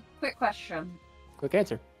 actually, quick question. Quick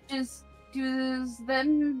answer. Does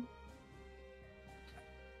them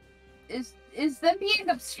is them being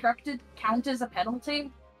obstructed count as a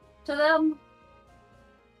penalty to them?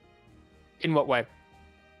 In what way?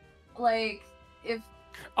 Like, if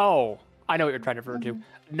Oh, I know what you're trying to refer to.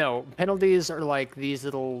 No, penalties are like these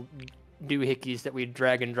little doohickeys that we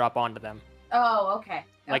drag and drop onto them. oh, okay.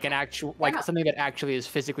 Like an actual, like Yeah. something that actually is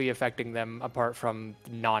physically affecting them apart from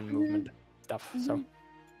non-movement stuff. So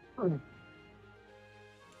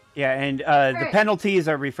Yeah, and the Alright. penalties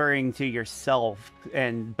are referring to yourself,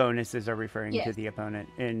 and bonuses are referring to Yes. the opponent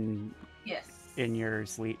in Yes. your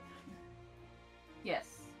sleep.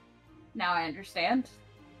 Yes. Now I understand.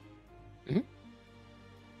 and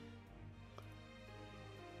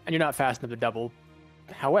you're not fast enough to double.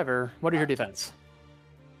 However, what is your defense?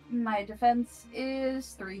 My defense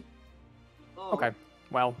is 3. Ooh. Okay.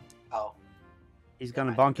 Well, Oh. He's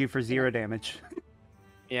gonna bonk you for 0 damage.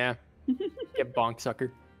 yeah. Get bonked,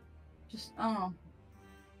 sucker. Just ow.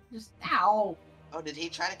 Oh, did he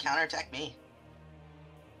try to counterattack me?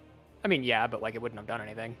 I mean, yeah, but like it wouldn't have done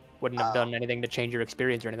anything. Wouldn't have done anything to change your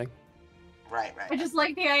experience or anything. Right. I just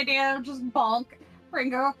like the idea of just bonk.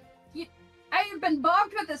 Ringo, I've been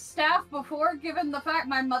bonked with a staff before, given the fact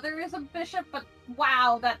my mother is a bishop, but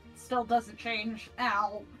wow, that still doesn't change.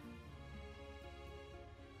 Ow.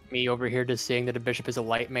 Me over here just seeing that a bishop is a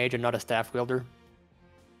light mage and not a staff wielder.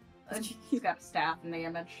 He's got a staff in the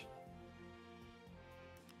image.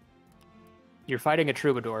 You're fighting a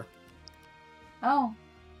troubadour. Oh.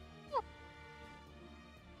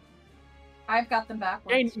 I've got them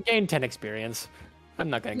backwards. Gain 10 experience. I'm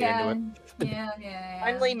not gonna get into it. Yeah.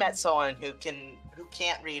 Finally met someone who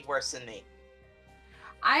can't read worse than me.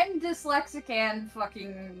 I'm dyslexic and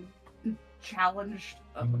fucking challenged.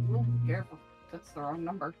 Oh, careful. That's the wrong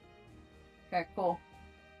number. Okay, cool.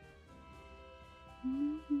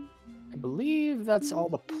 I believe that's all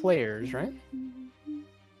the players, right?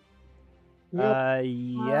 Yeah.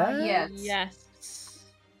 Yes.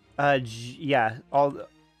 Yeah.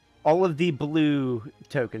 All of the blue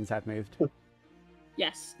tokens have moved.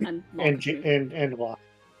 Yes, and Locke And moved. and Lock.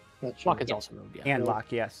 That's Lock right. is also moved, yeah. And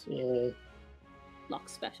lock, yes. Locke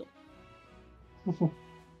special.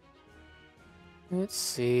 Let's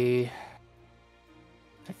see.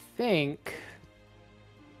 I think.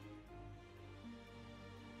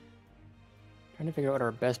 Trying to figure out what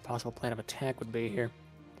our best possible plan of attack would be here.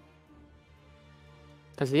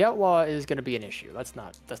 Because the outlaw is going to be an issue. That's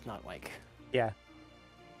not like. Yeah.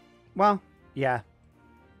 Well, yeah.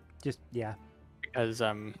 Just, yeah. Because,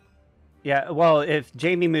 Yeah, well, if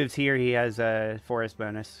Jamie moves here, he has a forest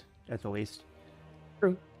bonus, at the least.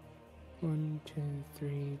 True. 1, 2,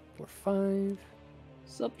 3, 4, 5.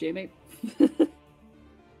 Sup, Jamie?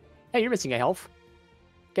 Hey, you're missing a health.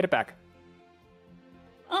 Get it back.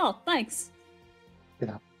 Oh, thanks.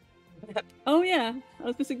 Yeah. Oh yeah, I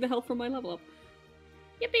was missing the health from my level up.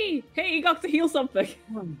 Yippee! Hey, you got to heal something.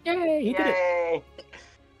 Yay, he did it. Yay!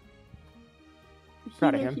 The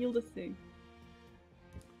Proud of hero him. healed a thing.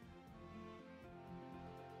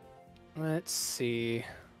 Let's see.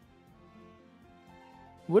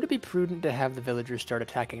 Would it be prudent to have the villagers start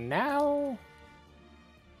attacking now?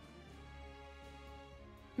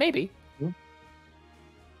 Maybe.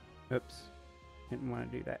 Oops. Didn't want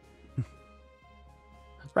to do that.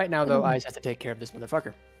 Right now, though, Ice has to take care of this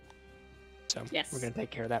motherfucker. So Yes. we're going to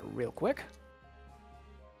take care of that real quick.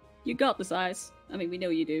 You got this, Eyes. I mean, we know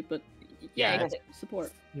you do, but yeah, Yeah, you got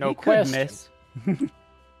support. No he could question. miss.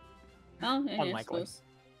 Oh, yeah, Unlikely. I suppose.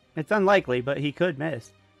 It's unlikely, but he could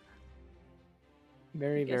miss.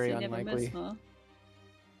 Very, Guess very you never unlikely. miss, huh?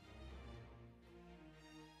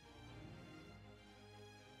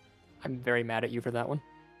 I'm very mad at you for that one.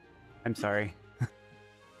 I'm sorry.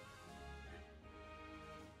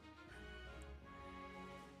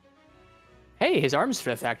 Hey, his arms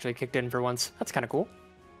fifth actually kicked in for once. That's kind of cool.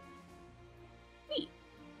 Neat.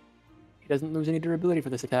 He doesn't lose any durability for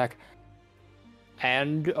this attack.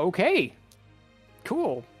 And okay.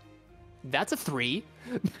 Cool. That's a 3.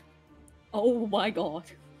 Oh my god.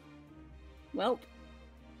 Well,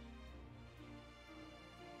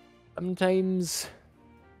 Sometimes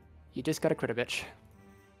you just gotta crit a bitch.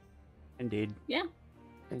 Indeed. yeah.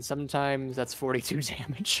 And sometimes that's 42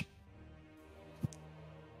 damage.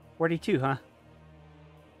 42, huh?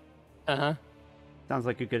 Uh-huh. Sounds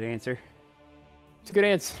like a good answer. It's a good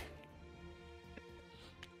answer.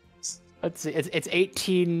 Let's see. It's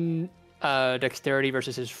 18 dexterity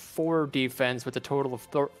versus his 4 defense with a total of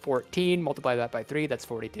 14. Multiply that by 3, that's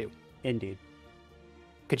 42. Indeed.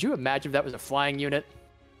 Could you imagine if that was a flying unit?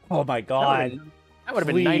 Oh my That would have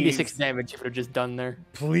been Please. 96 damage if it had just done there.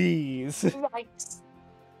 Please.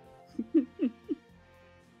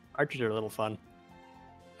 Archers are a little fun.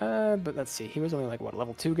 But let's see. He was only like, what, a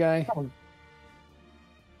level 2 guy?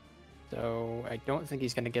 So I don't think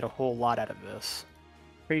he's going to get a whole lot out of this.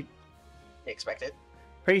 Pretty Expected.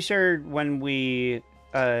 sure when we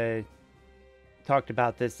talked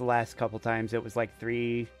about this the last couple times, it was like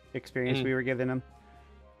 3 experience Mm. we were giving him.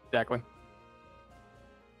 Exactly.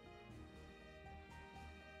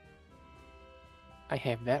 I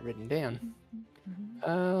have that written down.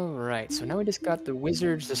 Alright, so now we just got the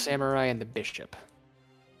wizards, the samurai, and the bishop.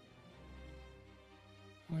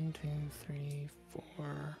 1, 2, 3,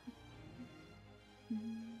 4.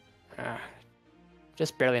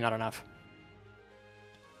 Just barely not enough.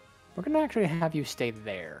 We're gonna actually have you stay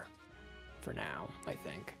there for now, I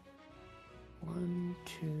think. 1,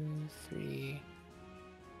 2, 3.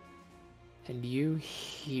 And you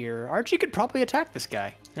here. Archie could probably attack this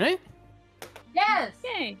guy, right? Yes!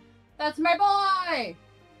 Yay. That's my boy!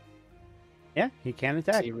 Yeah, he can Let's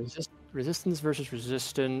attack. see, resistance versus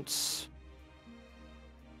resistance.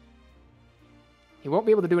 He won't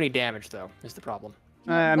be able to do any damage, though, is the problem.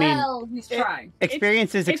 I mean, well, he's trying.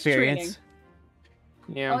 experience is it's experience.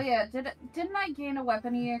 Yeah. Oh yeah, didn't I gain a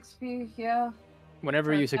weapon EXP? Yeah.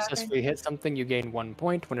 Whenever for you attacking? successfully hit something, you gain 1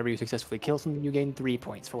 point. Whenever you successfully kill something, you gain 3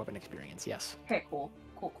 points for weapon experience. Yes. Okay, cool.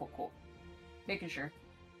 Cool. Making sure.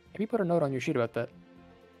 Maybe put a note on your sheet about that.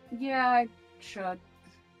 Yeah, I should.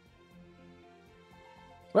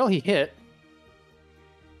 Well, he hit.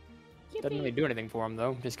 Yippee. Doesn't really do anything for him,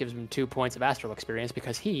 though. Just gives him 2 points of astral experience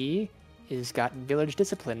because he is got village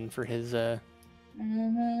discipline for his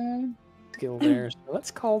skill there. So let's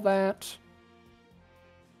call that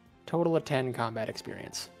total of 10 combat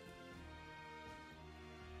experience.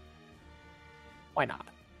 Why not?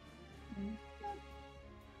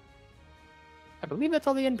 I believe that's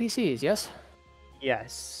all the NPCs, yes?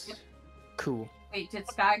 Yes. Cool. Wait, did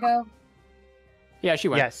Sky go? Yeah, she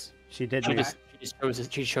went. Yes, she did. She Okay.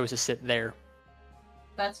 she chose to sit there.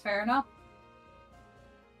 That's fair enough.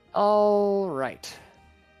 All right.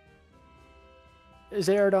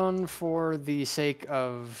 Zaradon, for the sake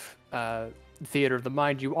of Theater of the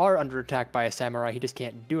Mind, you are under attack by a samurai. He just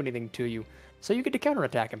can't do anything to you, so you get to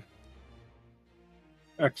counterattack him.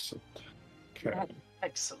 Excellent. Okay.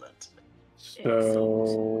 Excellent.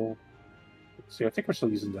 So, let's see, I think we're still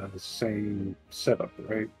using the same setup,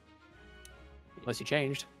 right? Unless you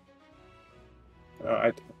changed.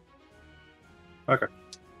 Okay.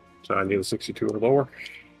 So I need a 62 or lower.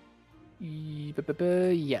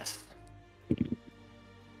 Yes.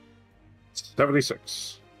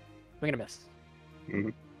 76. I'm gonna miss. Mm-hmm.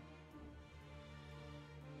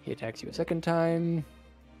 He attacks you a second time.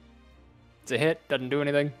 It's a hit, doesn't do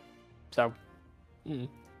anything. So, and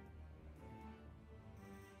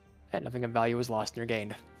nothing of value is lost nor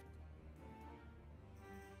gained.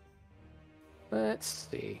 Let's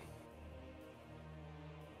see.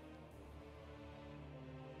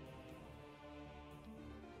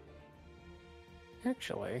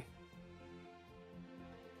 Actually,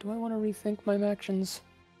 do I want to rethink my actions?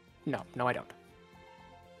 No, I don't.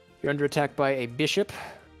 You're under attack by a bishop,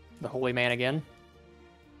 the holy man again.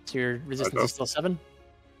 So your resistance is still 7?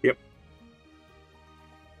 Yep.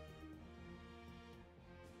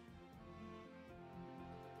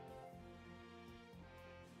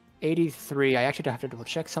 $83. I actually have to double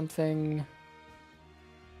check something.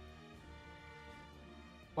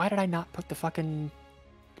 Why did I not put the fucking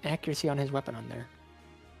accuracy on his weapon on there?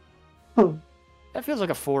 That feels like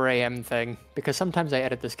a 4 a.m. thing, because sometimes I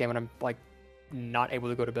edit this game and I'm, like, not able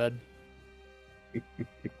to go to bed.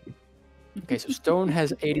 Okay, so Stone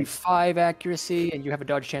has 85 accuracy, and you have a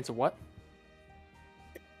dodge chance of what?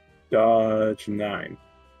 Dodge 9.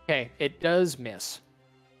 Okay, it does miss.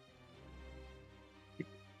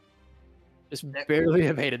 Just barely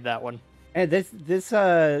evaded that one. And this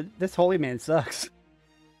holy man sucks.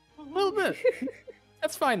 A little bit.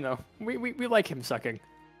 That's fine, though. We like him sucking.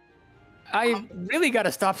 I really gotta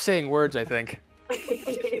stop saying words, I think.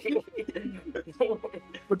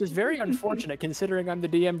 Which is very unfortunate, considering I'm the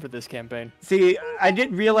DM for this campaign. See, I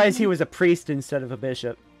didn't realize he was a priest instead of a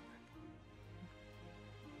bishop.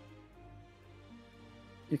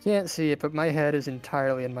 You can't see it, but my head is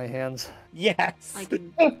entirely in my hands. Yes! I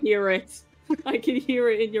can hear it. I can hear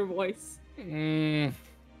it in your voice. We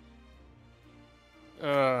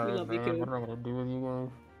love you, kid. what am I gonna do with you guys?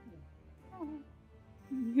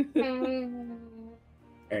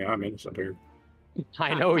 Hey, I'm innocent here.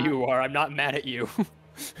 I know you are. I'm not mad at you.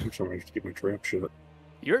 I'm trying to keep my trap shut.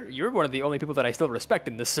 You're one of the only people that I still respect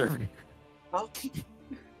in this server.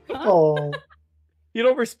 Oh, You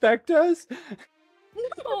don't respect us?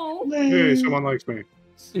 Oh. Hey, someone likes me.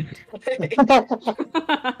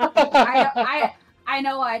 I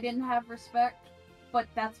know I didn't have respect, but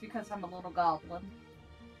that's because I'm a little goblin.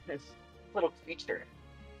 This little creature.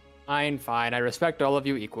 Fine. I respect all of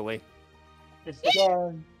you equally.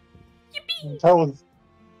 God. That was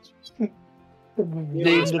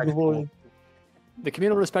named in the void. The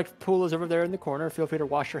communal respect pool is over there in the corner. Feel free to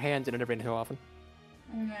wash your hands in it every so often.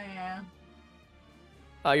 Yeah.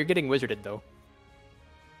 You're getting wizarded, though.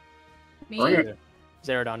 Me? Bring it.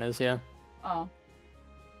 Zaradon is, yeah. Oh.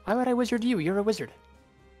 Why would I wizard you? You're a wizard.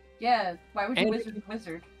 Yeah, why would you And- wizard a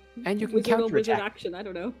wizard? And you can Wizard or counter wizard attack. action, I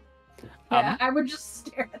don't know. Yeah, I would just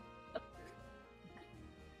stare at them.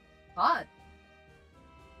 Hot.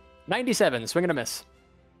 97, swing and a miss.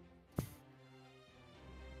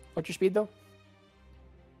 What's your speed, though?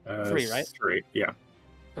 3, right? 3, yeah.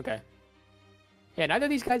 Okay. Yeah, neither of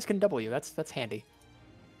these guys can double you. That's handy.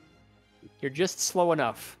 You're just slow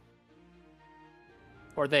enough.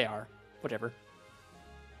 Or they are. Whatever.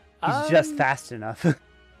 He's just fast enough.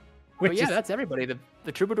 But yeah, that's everybody.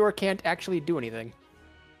 The troubadour can't actually do anything.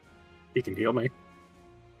 He can heal me.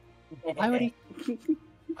 Why would he?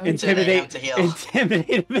 Intimidate to heal.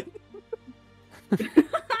 him.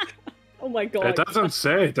 Oh my god. It doesn't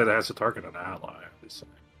say that it has to target an ally. It's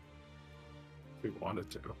saying if we wanted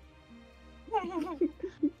to.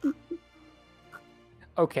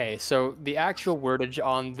 Okay, so the actual wordage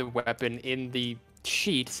on the weapon in the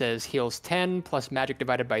sheet says heals 10 plus magic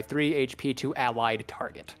divided by 3 HP to allied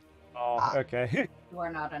target. Oh, okay. You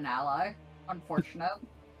are not an ally. Unfortunate.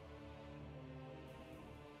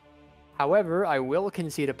 However, I will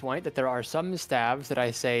concede a point that there are some staves that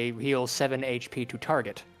I say heal 7 HP to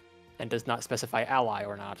target, and does not specify ally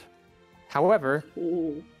or not. However,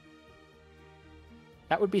 Ooh.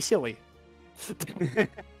 that would be silly. And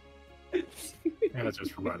it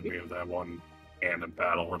just reminded me of that one hand in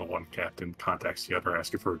battle where the one captain contacts the other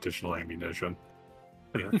asking for additional ammunition.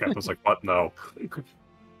 And the other captain's like, what? No.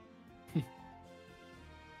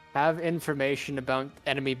 Have information about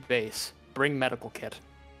enemy base. Bring medical kit.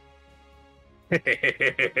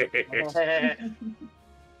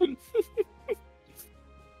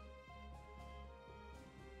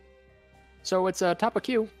 So it's top of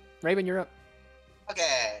queue. Raven, you're up.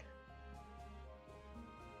 Okay.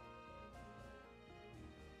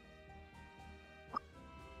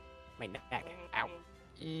 My neck. Ow.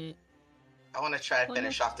 I want to try to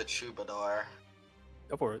finish off the troubadour.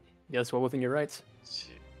 Go for it. Yes, well within your rights.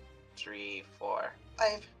 2, 3, 4,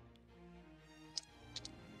 5.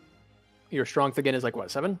 Your strength again is like what,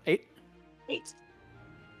 7? 8? 8.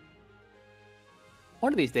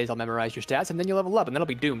 One of these days I'll memorize your stats and then you'll level up and then I'll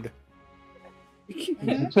be doomed.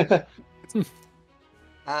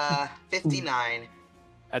 59.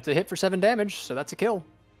 That's a hit for 7 damage, so that's a kill.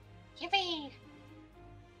 Yippee!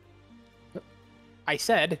 I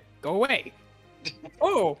said, go away.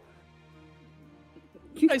 Oh!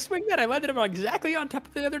 I swing that, I landed him exactly on top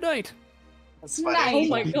of the other knight. That's funny. Nice. Oh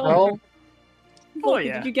my god. Oh, Oh, Look,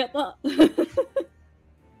 yeah. Did you get that? do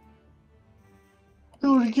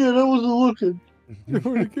it again. I wasn't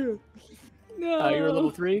looking. No. You're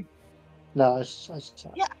level 3. No, I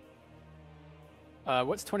Yeah.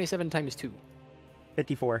 What's 27 times 2?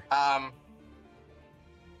 54.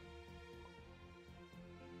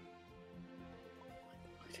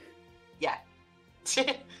 Yeah.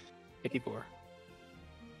 54.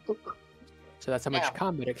 So that's how much Yeah.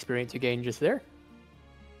 combat experience you gain just there.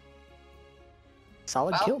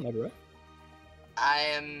 Solid Well, kill, my bro. I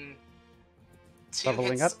am 2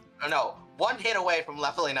 Leveling hits. up? Oh, no, 1 hit away from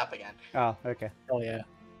leveling up again. Oh, okay. Hell yeah.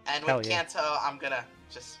 And Hell with yeah. Kanto, I'm gonna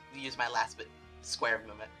just use my last bit square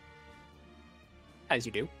movement. As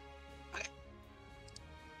you do.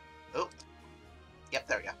 Oh. Yep,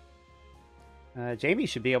 there we go. Jamie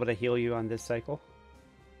should be able to heal you on this cycle.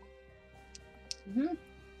 Mhm.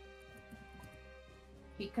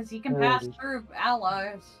 Because he can pass through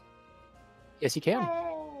allies. Yes, you can. Do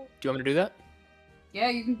you want me to do that? Yeah,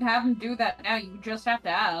 you can have him do that now. You just have to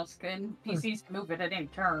ask, and PCs can move it at any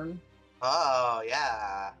turn. Oh,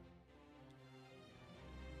 yeah.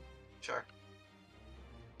 Sure.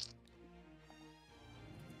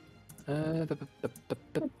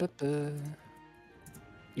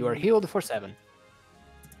 You are healed for 7.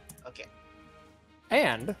 Okay.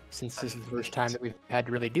 And, since this is the first time that we've had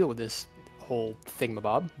to really deal with this whole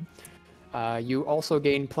thingamabob, you also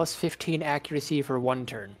gain plus 15 accuracy for 1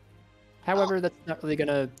 turn. However, that's not really going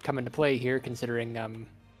to come into play here, considering, I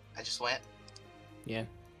just went. yeah.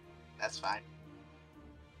 That's fine.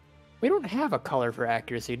 We don't have a color for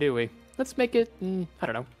accuracy, do we? Let's make it, I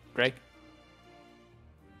don't know, gray.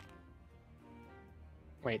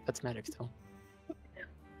 Wait, that's magic still.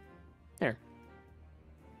 There.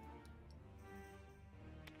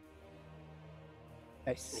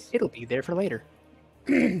 Nice. It'll be there for later.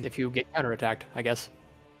 If you get counterattacked, I guess.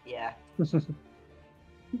 Yeah.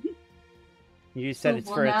 You said So it's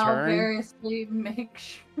we'll for a now turn? variously make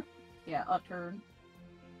sure. Yeah, a turn.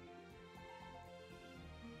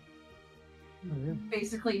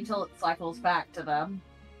 Basically until it cycles back to them.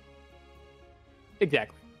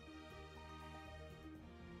 Exactly.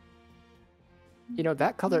 You know,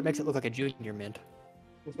 that color makes it look like a junior mint.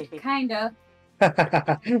 Kinda. I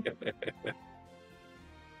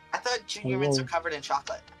thought junior mints are covered in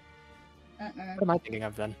chocolate. What am I thinking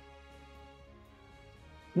of then?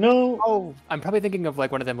 No. Oh, I'm probably thinking of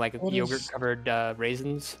like one of them like What is- yogurt-covered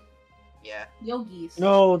raisins. Yeah. Yogis.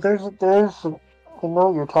 No, there's some. I know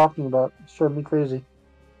what you're talking about. It's driving me crazy.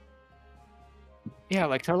 Yeah,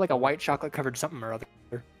 like sort of like a white chocolate-covered something or other.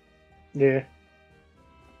 Yeah.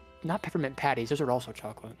 Not peppermint patties; those are also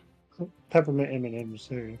chocolate. Peppermint M&M's.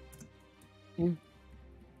 There you go.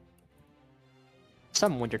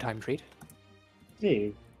 Some wintertime treat. Yeah.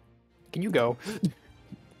 Can you go? This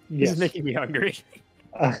Yes. is making me hungry.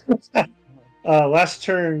 Last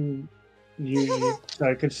turn,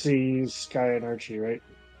 I could see Sky and Archie, right?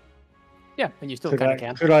 Yeah, and you still Could kind I, of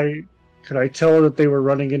can. could I tell that they were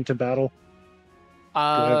running into battle?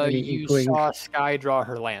 have any You inkling? saw Sky draw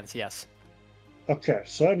her lance. Yes. Okay,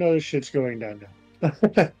 so I know this shit's going down now.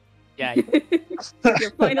 Yeah.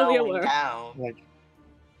 You're finally Going aware. down. Like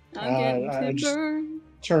I'm getting I just-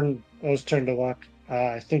 timber. I was turned to luck.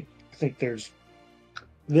 I think there's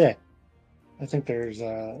there. I think there's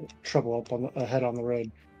trouble up on ahead on the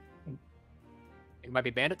road. It might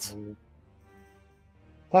be bandits.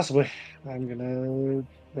 Possibly. I'm gonna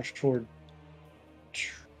rush toward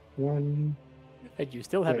one. And you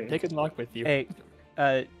still haven't Wait. taken Locke with you. Hey,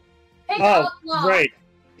 Hey, Oh, Locke! right.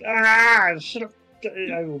 Ah, should have.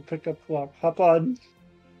 I will pick up Lock. Hop on.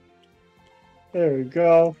 There we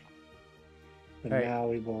go. And Alright. now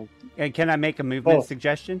we will. and can I make a movement Oh.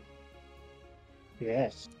 suggestion?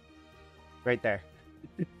 Yes. Right there.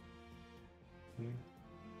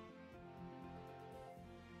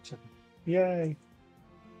 Yay.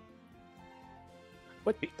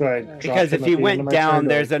 What? Do I Because drop Because him if at you the end went of my down, turn, or-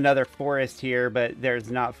 there's another forest here, but there's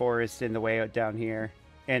not forest in the way out down here.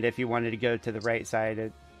 And if you wanted to go to the right side,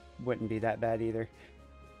 it wouldn't be that bad either.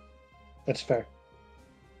 That's fair.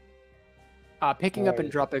 Picking up and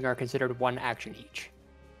Alright. dropping are considered one action each.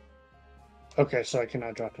 Okay, so I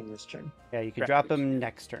cannot drop him this turn. Yeah, you could Correct. drop them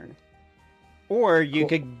next turn. Or you Cool.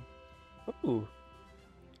 could... Ooh.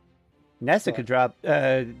 Nessa What?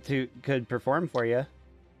 could could perform for you.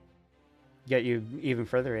 Get you even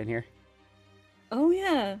further in here. Oh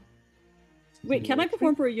yeah. Wait, can I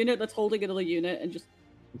perform for a unit that's holding another unit and just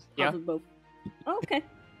Yeah. have them both? Oh, okay.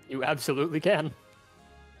 You absolutely can.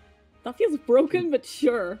 That feels broken, but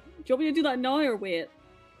sure. Do you want me to do that now or wait?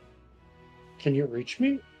 Can you reach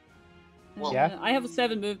me? Well- Yeah. I have a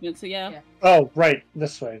 7 movement, so yeah. Yeah. Oh, right.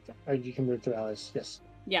 This way. You can move through allies. Yes.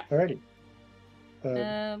 Yeah. Alrighty.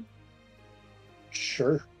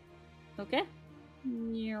 Sure. Okay.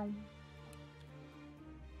 Meow.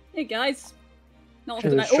 Hey guys. Not Okay,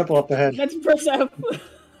 often there's trouble up ahead. Let's press up.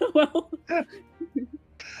 Well,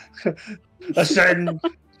 Ascend.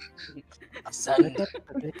 Ascend.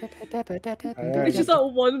 it's just that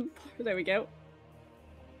one. There we go.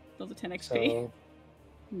 That was a 10 XP. So,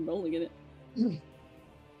 I'm rolling in it.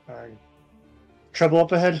 alright. Trouble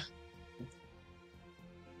up ahead.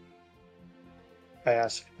 I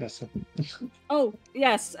asked Nessa. Oh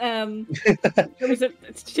yes. There was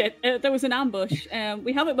there was an ambush.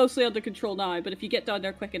 We have it mostly under control now, but if you get down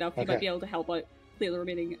there quick enough, you might Okay. be able to help out clear the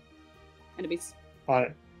remaining enemies. On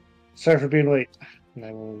it. Sorry for being late. And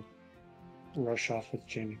I will rush off with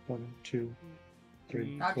Jamie. 1, 2,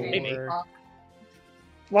 3, Not 4. Jamie. Locke.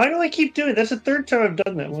 Why do I keep doing it? That's the third time I've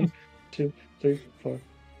done that. 1, 2, 3, 4,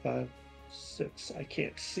 5, 6. I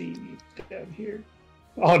can't see down here.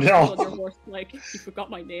 Oh On your no! horse, like you forgot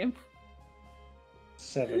my name.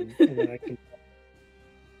 7. And then I can.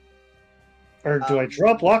 Or do I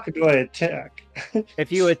draw block or do I attack?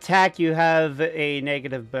 If you attack, you have a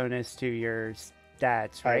negative bonus to your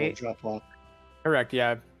stats, I will right? drop block. Correct,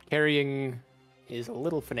 yeah. Carrying is a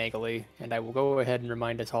little finagly, and I will go ahead and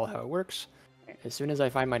remind us all how it works as soon as I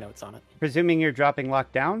find my notes on it. Presuming you're dropping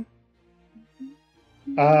lockdown?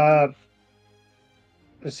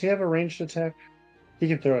 Does he have a ranged attack? He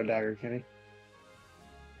can throw a dagger, can he?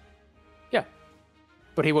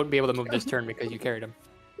 But he won't be able to move this turn because you carried him.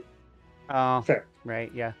 Oh, Fair.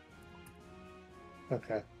 right, yeah.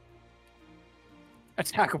 Okay.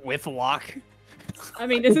 Attack with lock. I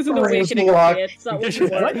mean, this is an Raise awakening of Locke. kids. That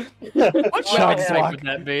wouldn't work. What Well, weapon type Lock. would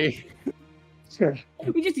that be? Sure.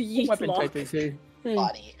 We just What yeet weapon Locke. type is he?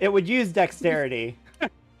 Body. It would use dexterity.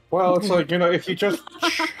 Well, it's like, if you just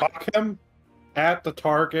chuck him at the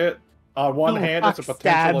target, on one hand it's a Fuck,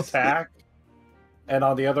 potential stabs. attack, and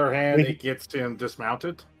on the other hand We- it gets him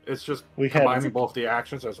dismounted. It's just We had combining both the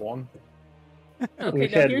actions as one. Okay, we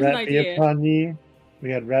now had here's an rat be idea. upon ye. We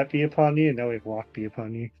had rat be upon ye, and now we have lock be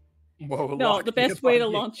upon ye. Whoa, No, Locke, the be best way to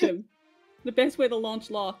upon you. launch him. The best way to launch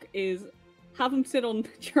Locke is have him sit on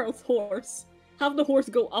Geralt's horse, have the horse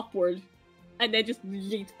go upward, and then just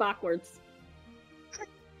yeet backwards.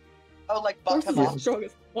 Oh, like buck Horse him is off. strong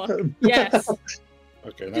as fuck. Yes,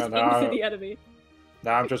 Okay, just into the enemy.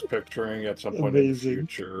 now I'm just picturing at some point in the Amazing.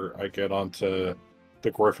 future I get onto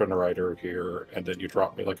the Griffon rider here, and then you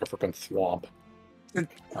drop me like a freaking thwomp.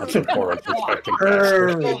 On some poor unsuspecting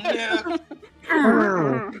bastard.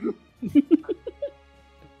 Oh, no.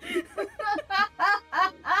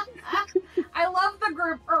 I love the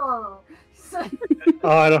group. So, Oh,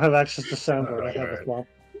 I don't have access to soundboard. I have a Right. flop.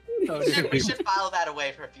 We should file that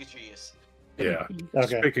away for future use. Yeah.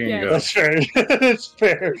 Okay. Speaking Yeah. of That's fair. That's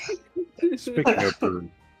fair. Speaking of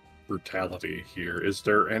brutality here, is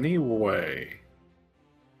there any way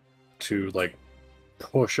to, like,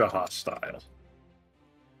 push a hostile?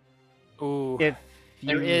 Ooh, If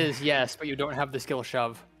there you- is, yes, but you don't have the skill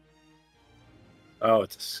shove. Oh,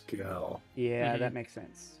 it's a skill. Yeah, Mhm. that makes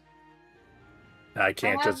sense. I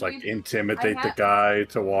can't have just, like, we- intimidate I the have- guy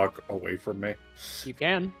to walk away from me. You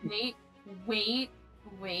can. wait.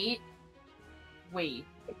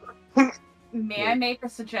 May I make a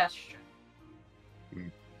suggestion?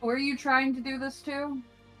 Who are you trying to do this to?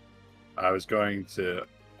 I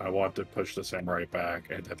want to push the samurai back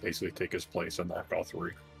and then basically take his place and knock all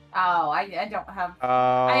three. Oh, I don't have... Oh.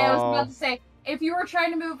 I was about to say, if you were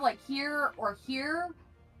trying to move, like, here or here,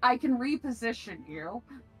 I can reposition you.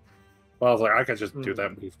 Well, I was like, I could just do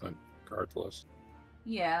that movement regardless.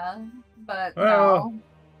 Yeah, but Well,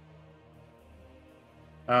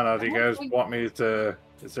 no. I don't know. Do you I don't guys think- want me to...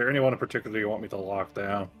 Is there anyone in particular you want me to lock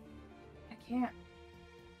down? I can't.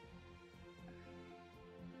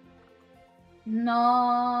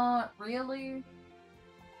 Not really.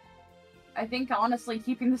 I think, honestly,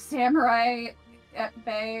 keeping the samurai at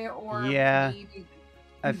bay or Yeah. maybe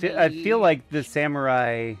I feel like the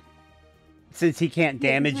samurai, since he can't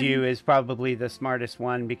damage you, is probably the smartest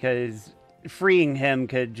one, because freeing him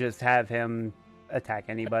could just have him attack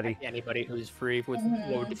anybody. Anybody who's free with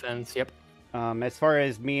low defense. Yep. As far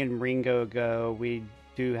as me and Ringo go, we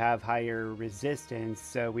do have higher resistance,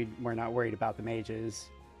 so we're not worried about the mages.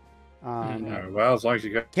 Well, as long as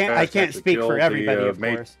you guys... I can't speak for everybody, of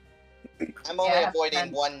course. I'm only Yeah, avoiding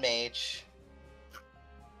and- one mage.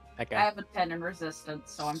 Okay. I have a 10 in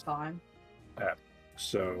resistance, so I'm fine.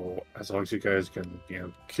 So, as long as you guys can,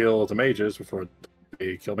 kill the mages before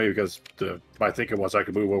they kill me, because my thinking was I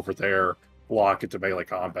could move over there, lock into melee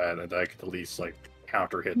combat, and I could at least, like,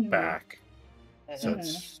 counter hit back.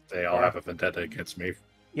 Since they all have a vendetta against me.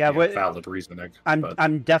 Yeah, but valid reasoning.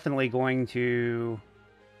 I'm definitely going to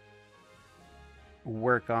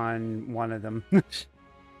work on one of them.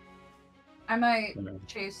 I might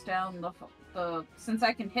chase down the since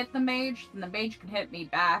I can hit the mage, then the mage can hit me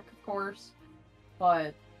back, of course,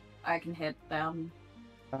 but I can hit them.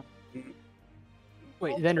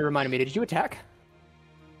 Wait, then it reminded me. Did you attack?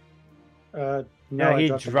 No, Yeah, I he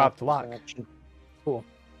dropped dropped a lock. action. Cool.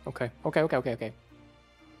 Okay.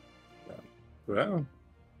 Well,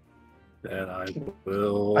 then I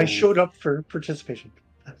will... I showed up for participation.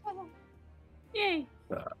 Yay!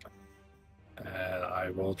 And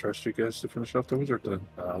I will trust you guys to finish off the wizard then.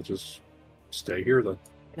 I'll just stay here then.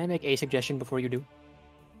 Can I make a suggestion before you do?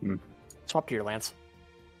 Swap to your lance.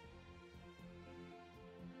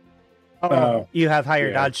 Oh, you have higher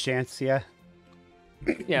yeah. dodge chance, yeah.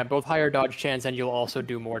 Yeah, both higher dodge chance, and you'll also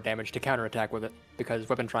do more damage to counterattack with it, because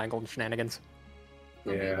weapon triangle and shenanigans.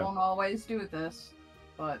 So we won't always do this,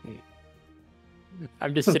 but...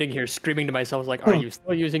 I'm just sitting here screaming to myself, like, are you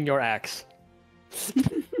still using your axe?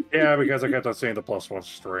 Yeah, because I kept on saying the +1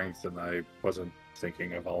 strength, and I wasn't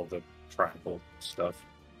thinking of all the triangle stuff.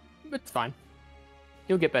 It's fine.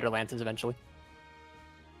 You'll get better lances eventually.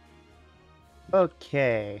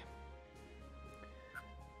 Okay.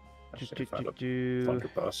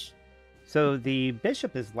 Blunderbuss. So the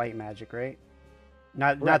bishop is light magic, right?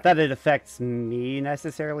 Not that it affects me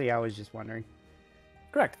necessarily. I was just wondering.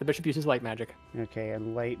 Correct. The bishop uses light magic. Okay,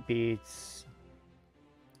 and light beats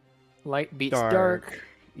Light beats dark. dark.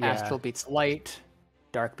 Yeah. Astral beats light.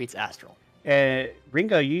 Dark beats astral.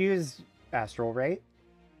 Ringo, you use astral, right?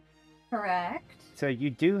 Correct. So you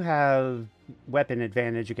do have weapon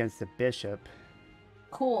advantage against the bishop.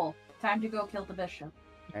 Cool. Time to go kill the bishop.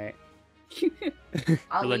 All right.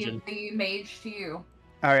 I'll Religion. leave the mage to you.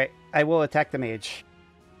 All right. I will attack the mage.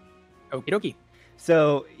 Okie dokie.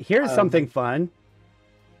 So here's something fun.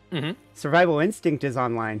 Mhm. Survival instinct is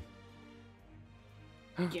online.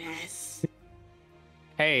 Yes.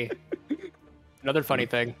 Hey, another funny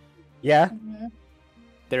thing. Yeah.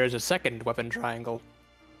 There is a second weapon triangle.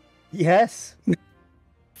 Yes.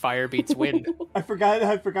 Fire beats wind. I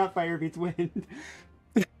forgot fire beats wind.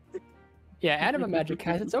 Yeah, Anima Magic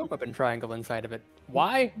has its own weapon triangle inside of it.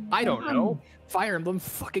 Why? I don't know. Fire Emblem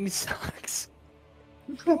fucking sucks.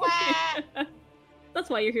 That's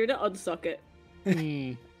why you're here to unsuck it.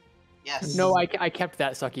 Yes. No, I kept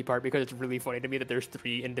that sucky part because it's really funny to me that there's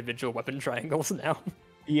 3 individual weapon triangles now.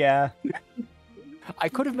 Yeah. I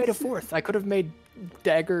could have made a 4th. I could have made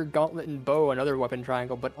dagger, gauntlet, and bow another weapon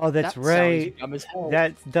triangle, but Oh, that's that right. sounds dumb as hell.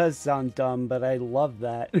 That does sound dumb, but I love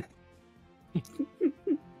that.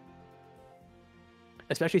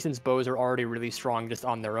 Especially since bows are already really strong just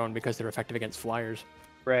on their own because they're effective against flyers.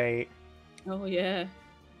 Right. Oh yeah.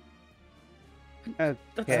 That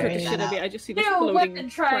Okay. scared the shit out of me. I just see this New floating weapon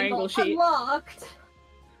triangle triangle sheet. unlocked.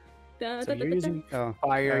 So you're using Oh,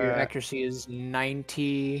 fire, your accuracy is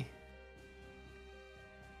 90.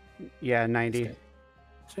 yeah, 90.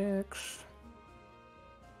 6.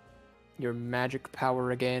 Your magic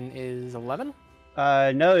power again is 11?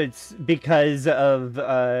 No, it's because of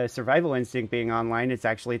survival instinct being online. It's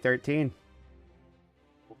actually 13.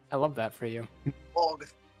 I love that for you. Og.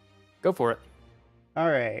 Go for it. All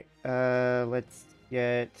right. Let's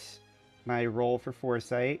get my roll for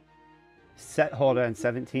foresight. Hold on,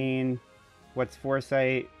 17. What's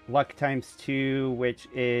foresight? Luck times 2, which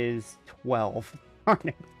is 12.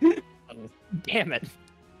 Damn it.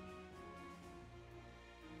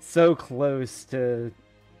 So close to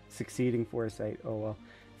succeeding foresight. Oh well.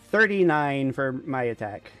 39 for my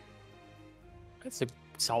attack. That's a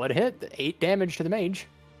solid hit. 8 damage to the mage.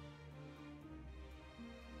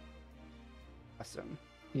 Awesome.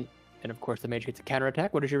 And of course, the mage gets a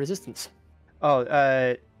counterattack. What is your resistance? Oh,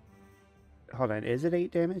 hold on. Is it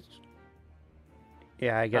 8 damage?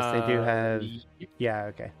 Yeah, I guess they do have. Yeah,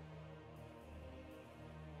 okay.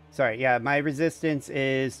 Sorry, yeah, my resistance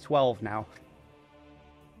is 12 now.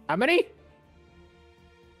 How many?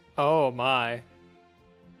 Oh my.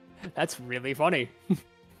 That's really funny.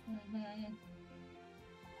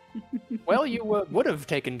 Well, you would have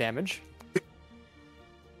taken damage.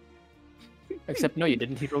 Except, no, you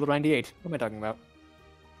didn't. He rolled a 98. What am I talking about?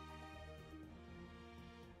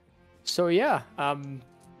 So, yeah.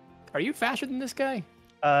 Are you faster than this guy?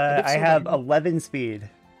 I have 11 speed.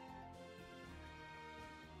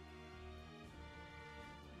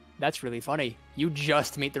 That's really funny. You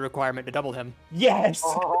just meet the requirement to double him. Yes!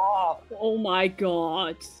 Oh my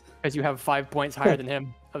god. Because you have 5 points higher than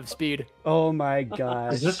him of speed. Oh my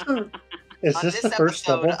gosh. Is this On the first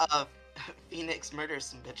episode double? of Phoenix Murders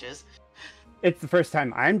Some Bitches. It's the first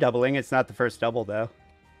time I'm doubling. It's not the first double, though.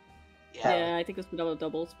 Yeah, I think it's been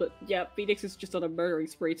doubles, but yeah, Phoenix is just on a murdering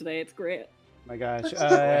spree today. It's great. My gosh.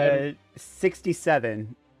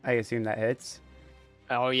 67. I assume that hits.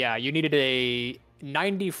 Oh, yeah. You needed a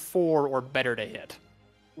 94 or better to hit.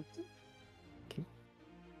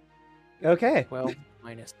 Okay. Well,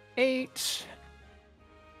 minus 8.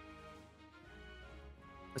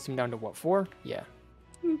 Puts him down to what, 4? Yeah.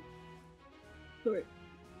 Sorry.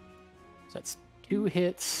 So that's 2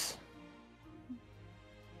 hits.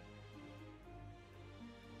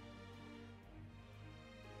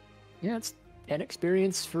 Yeah, it's 10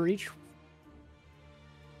 experience for each.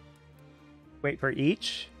 Wait, for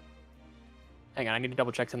each? Hang on, I need to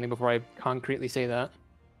double check something before I concretely say that.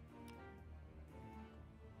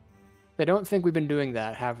 I don't think we've been doing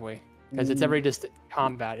that, have we? Because it's every just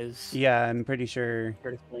combat is. Yeah, I'm pretty sure.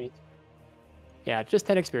 Yeah, just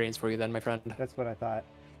 10 experience for you then, my friend. That's what I thought.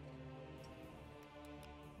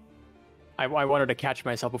 I wanted to catch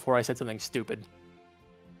myself before I said something stupid.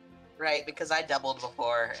 Right, because I doubled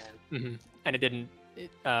before. And... And it didn't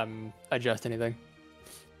adjust anything.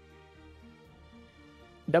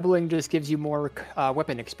 Doubling just gives you more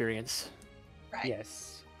weapon experience. Right.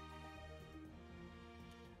 Yes.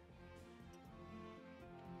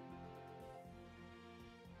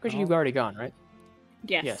 Because you've already gone, right?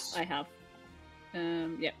 Yes, I have.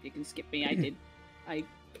 Yep, you can skip me. I did. I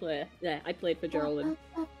played for Geralt and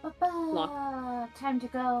Locke. Time to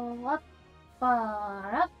go up,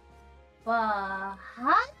 up,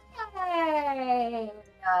 hi!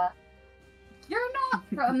 You're not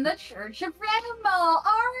from the Church of Randall,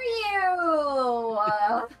 are you?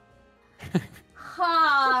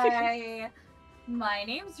 Hi! My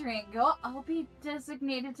name's Ringo. I'll be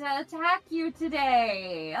designated to attack you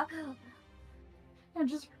today. And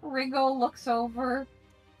just Ringo looks over,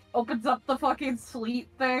 opens up the fucking sleep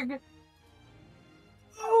thing.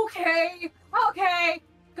 Okay,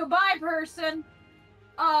 goodbye, person.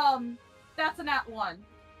 That's a nat 1.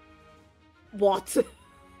 What?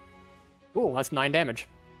 Ooh, that's 9 damage.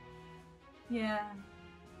 Yeah.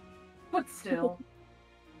 But still.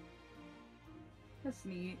 That's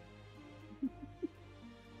neat.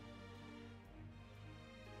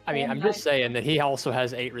 I mean, I'm just saying that he also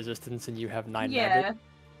has 8 resistance and you have 9 magic.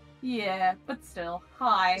 Yeah, but still.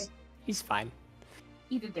 Hi. He's fine.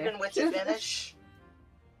 Eat a dick. Even with advantage.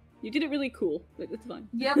 You did it really cool. It's fine.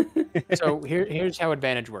 Yep. So here's how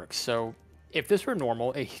advantage works. So if this were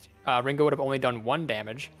normal, Ringo would have only done 1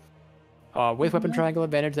 damage. With weapon triangle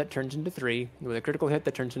advantage, that turns into 3. With a critical hit,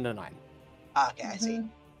 that turns into 9. Okay, I see.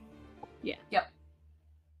 Yeah. Yep.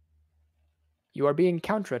 You are being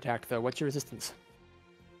counterattacked, though. What's your resistance?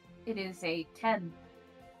 It is a 10.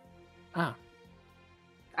 Ah.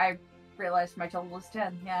 I realized my total was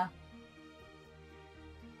 10, yeah.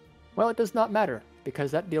 Well, it does not matter,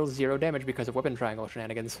 because that deals 0 damage because of weapon triangle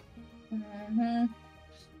shenanigans. There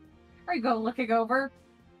you go, looking over.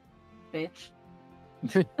 Bitch.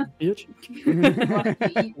 Bitch.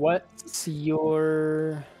 What's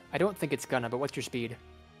your... I don't think it's gonna, but what's your speed?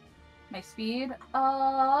 My speed?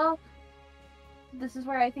 This is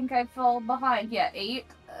where I think I fell behind. Yeah, 8.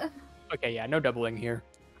 Okay, yeah, no doubling here.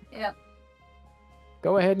 Yep.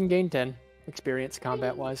 Go ahead and gain 10 experience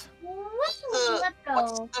combat-wise. Let's go.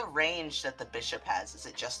 What's the range that the bishop has? Is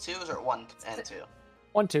it just 2 or 1 and 2?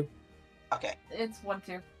 1, 2. Okay. It's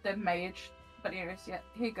 1-2. The mage. But anyways, yeah.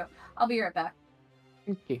 Here you go. I'll be right back.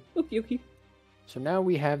 Okay. Okay. So now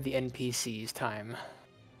we have the NPCs time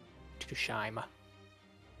to shine.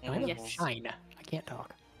 Yes. Shine. I can't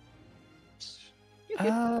talk. You're good.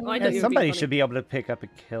 Oh, I thought Yeah, you were being somebody funny. should be able to pick up a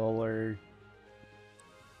kill or.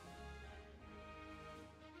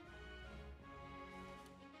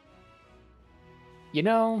 You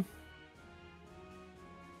know,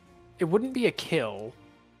 it wouldn't be a kill,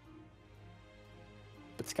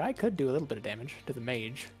 but Sky could do a little bit of damage to the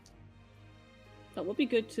mage. That would be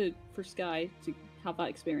good for Sky to have that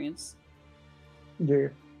experience. Yeah.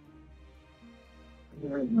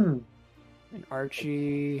 And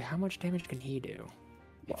Archie, how much damage can he do,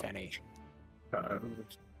 if any?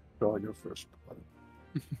 Go first.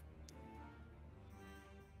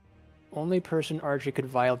 Only person Archie could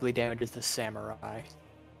violently damage is the samurai.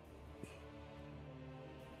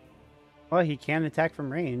 Well, he can attack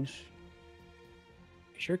from range.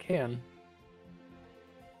 Sure can.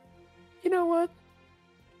 You know what?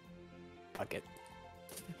 Fuck it.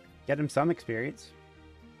 Get him some experience.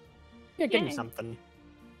 Yeah, give Yay. him something.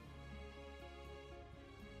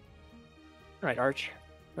 Alright, Arch.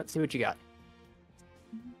 Let's see what you got.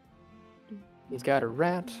 He's got a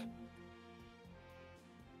rat.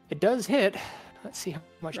 It does hit. Let's see how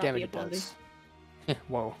much Rat damage be it a does.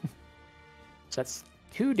 Whoa. So that's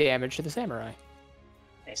 2 damage to the samurai.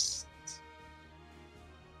 Nice.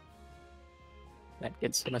 That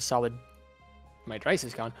gets him a solid... My dice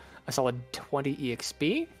is gone. A solid 20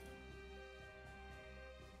 EXP.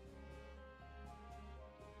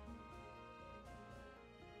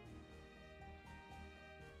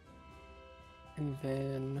 And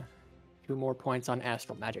then 2 more points on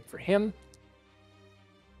Astral Magic for him.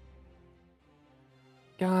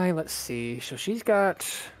 Guy, let's see. So she's got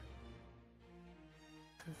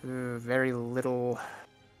very little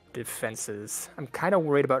defenses. I'm kind of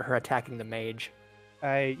worried about her attacking the mage.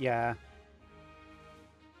 Yeah.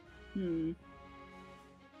 Hmm.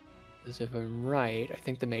 Because if I'm right, I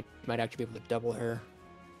think the mage might actually be able to double her.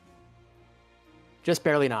 Just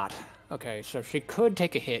barely not. Okay, so she could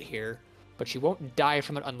take a hit here, but she won't die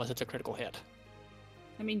from it unless it's a critical hit.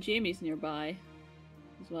 I mean, Jamie's nearby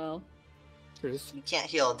as well. You can't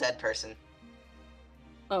heal a dead person.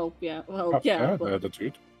 Oh, yeah. Well, yeah. But...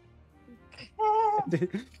 attitude.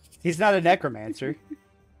 He's not a necromancer.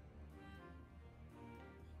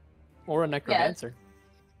 Or a necromancer.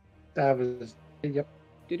 That was. Yep.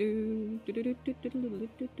 You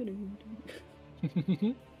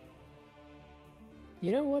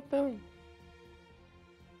know what, though?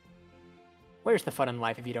 Where's the fun in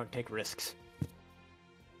life if you don't take risks?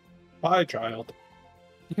 Bye, child.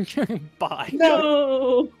 Bye.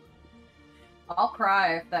 No! I'll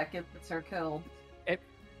cry if that gets her killed.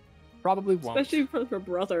 Probably won't. Especially in front of her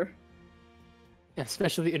brother.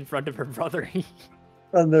 Especially in front of her brother.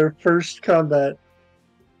 On their first combat.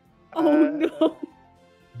 Oh no!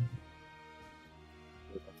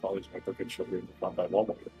 Always my freaking children not that long.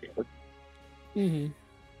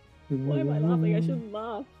 Mm-hmm. Why am I laughing? I shouldn't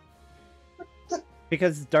laugh.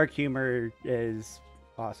 Because dark humor is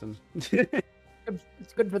awesome.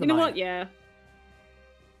 It's good for the You know mind. what? Yeah.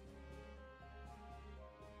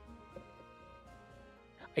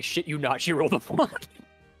 I shit you not, she rolled a 1.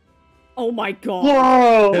 Oh my god.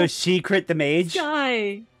 Whoa! So she crit the mage?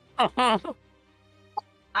 Sky! I'm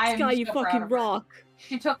Sky, you so proud fucking of her. rock.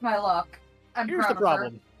 She took my luck. I'm Here's proud the of her.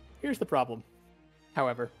 problem. Here's the problem.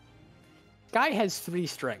 However, Guy has 3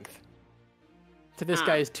 strength to this Ah.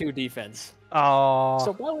 guy's 2 defense. Oh,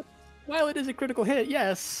 So while it is a critical hit,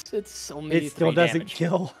 yes, it's only it still 3 doesn't damage.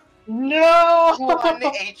 kill. No! 1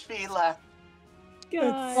 HP left. Sky.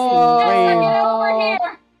 Nessa, Wait. get over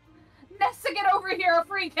here! Nessa, get over here! A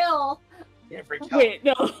free kill! Wait,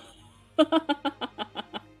 no. All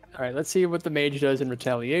right, let's see what the mage does in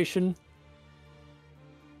retaliation.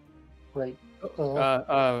 Right.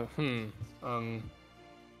 My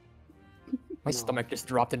stomach just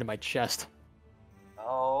dropped into my chest.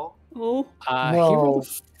 Oh. Oh. He No. rolled a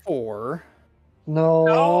 4. No.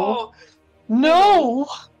 No! No!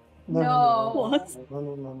 No. What?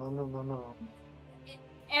 No.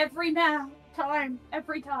 Every time.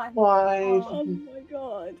 Every time. Why? Oh my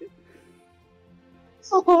god.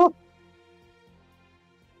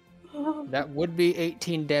 That would be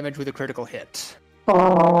 18 damage with a critical hit.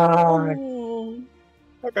 Oh.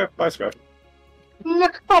 Okay, bye, Scott.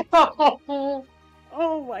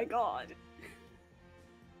 Oh my god.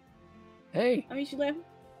 Hey, I mean, she left.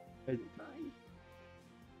 Uh, Fine.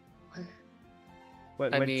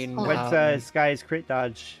 What's mean, Sky's crit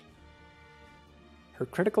dodge? her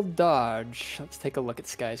critical dodge. Let's take a look at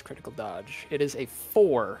Sky's critical dodge. It is a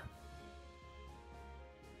 4.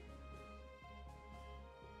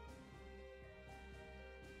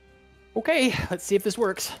 Okay, let's see if this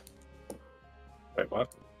works. Wait,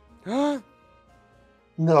 what? No.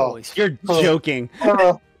 Holy You're Oh. joking.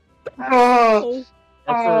 Oh. That's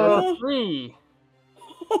a 3.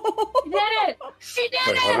 She did it! She did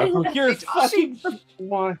Wait, what it! happened? You're fucking.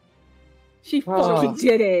 Why? She fucking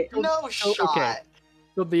did it. No shot. okay.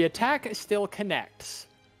 So the attack still connects.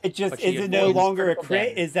 It just But she is it no avoids longer a critical crit?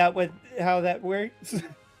 damage. Is that how that works?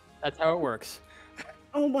 That's how it works.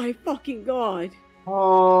 Oh my fucking god.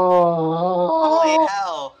 Holy Oh.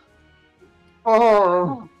 hell.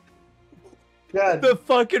 Oh. God. The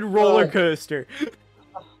fucking roller coaster.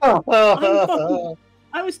 I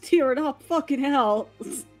was tearing up. Fucking hell.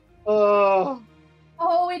 Oh.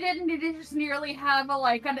 Oh, we didn't just nearly have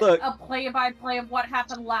Look. a play-by-play of what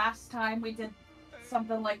happened last time we did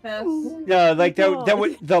something like this. No, like God. that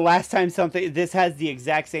was the last time something. This has the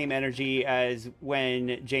exact same energy as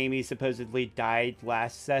when Jamie supposedly died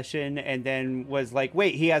last session, and then was like,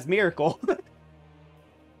 "Wait, he has miracle."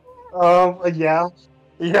 Yeah.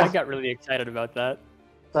 I Yeah. got really excited about that.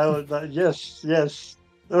 Yes.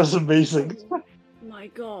 That was amazing. My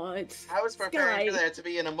god. I was preparing for Sky. there to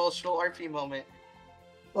be an emotional RP moment.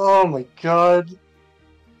 Oh my god.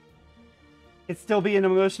 It'd still be an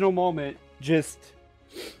emotional moment. Just.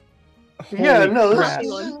 Yeah, holy no, crap.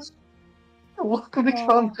 this is... Welcome to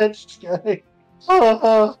combat, Sky.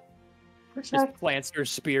 Oh, Just plants your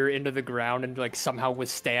spear into the ground and like somehow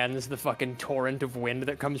withstands the fucking torrent of wind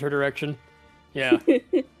that comes her direction. Yeah.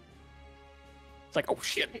 It's like, oh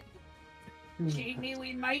shit. Jamie,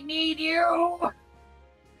 we might need you!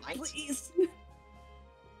 Please.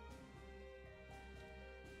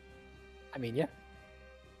 I mean, yeah.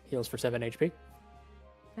 Heals for 7 HP.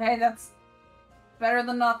 Hey, that's better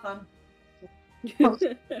than nothing.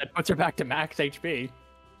 That puts her back to max HP.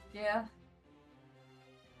 Yeah.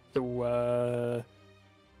 So,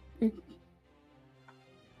 can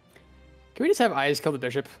we just have eyes kill the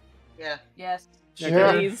bishop? Yeah. Yes.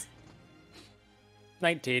 sure. Please.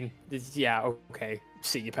 19. Yeah, okay.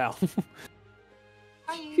 See you, pal.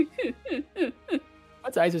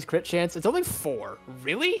 What's Eyes' crit chance? It's only 4.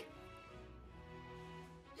 Really?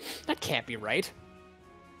 That can't be right.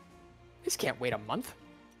 This can't wait a month.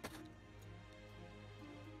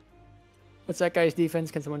 What's that guy's defense?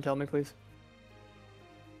 Can someone tell me, please?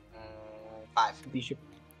 5. Bishop.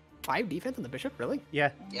 5 defense on the bishop? Really? Yeah,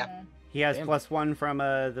 Yeah. he has Damn. +1 from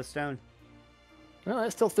the stone. Well,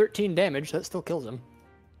 that's still 13 damage. That still kills him.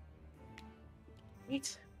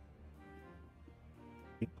 Neat.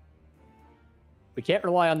 We can't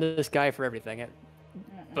rely on this guy for everything.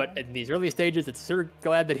 But in these early stages, it's sure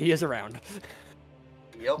glad that he is around.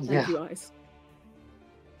 Yep. Thank Yeah. you, guys.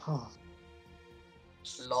 Oh,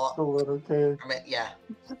 Law. so little okay. I mean, yeah.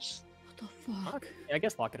 What the fuck? Yeah, I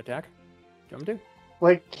guess lock and attack. Do you want me to?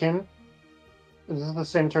 Wait, is this the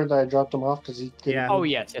same turn that I dropped him off? Because he didn't... Yeah. Oh,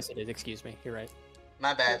 yes, it is. Excuse me. You're right.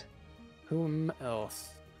 My bad. Whom else?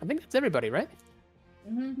 I think that's everybody, right?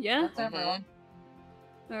 Mm-hmm. Yeah? That's everyone.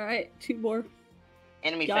 Alright, 2 more.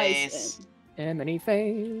 Enemy Guys, phase. Enmity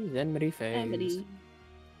phase, enmity phase. Amity.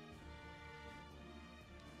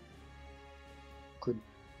 Good.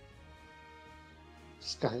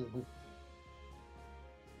 Sky.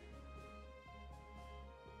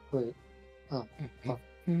 Wait. Oh.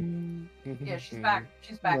 Yeah, she's back.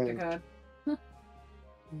 She's back to Right. good.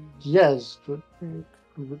 Yes, but who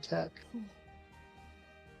attack?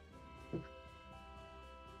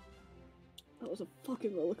 That was a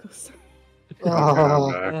fucking roller coaster.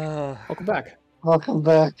 Oh, Welcome back. welcome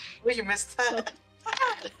back. Oh, you missed that.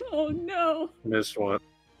 Oh no! Missed what?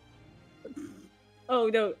 Oh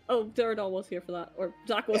no! Oh, Zaradon was here for that, or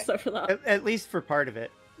Zach was there for that. At least for part of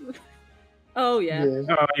it. Oh yeah.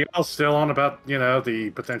 You all still on about,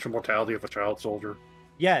 the potential mortality of a child soldier?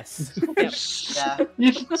 Yes. Yeah.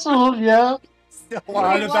 You still, yeah. Still Wait, on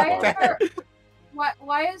why, about is that. her,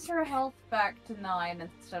 why is her health back to 9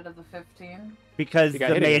 instead of the 15? Because You the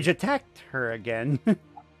got hit mage attacked her again.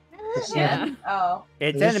 Yeah. Oh,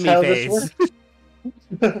 It's Is this enemy how this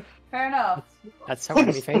phase. fair enough. That's how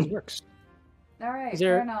enemy phase works. Alright, Is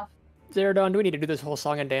there- fair enough. Zaradon, do we need to do this whole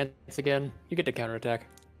song and dance again? You get to counterattack.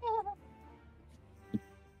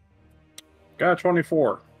 Got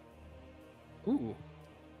 24. Ooh.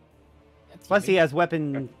 That's Plus, he yummy. has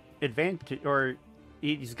weapon advantage, or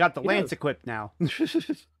he's got the He lance does. equipped now. He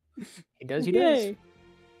does, he does. Yay.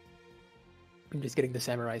 I'm just getting the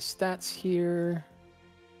samurai stats here.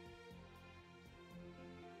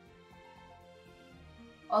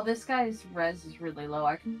 Oh, this guy's res is really low.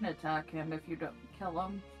 I can attack him if you don't kill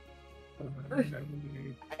him.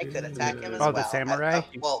 I could attack him as Oh, well. the samurai?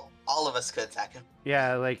 Well, all of us could attack him.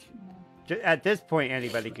 Yeah, like at this point,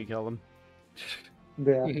 anybody could kill him.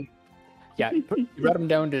 Yeah. Yeah, you brought him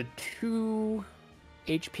down to 2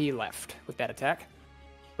 HP left with that attack.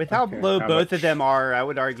 With how Okay, low how both of much? them are, I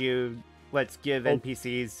would argue let's give Oh.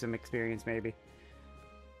 NPCs some experience, maybe.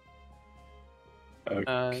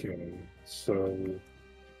 Okay, so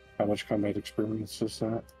how much combat experience is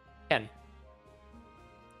that? 10.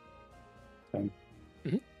 10.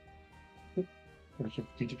 We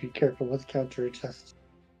need to be careful with counter attacks.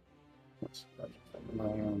 That's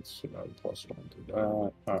so plus 1 to that.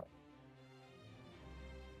 Oh,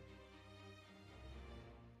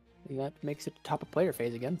 And that makes it top of player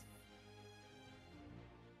phase again.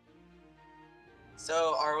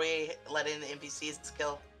 So, are we letting the NPCs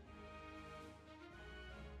kill?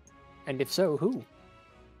 And if so, who?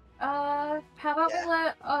 How about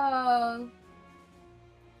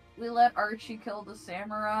we let Archie kill the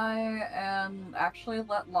samurai and actually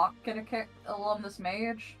let Locke get a kick along this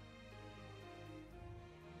mage?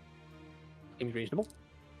 Seems reasonable.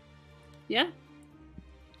 Yeah.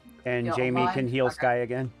 And Yeah, Jamie mine. can heal Okay. Sky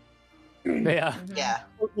again. Yeah, Yeah.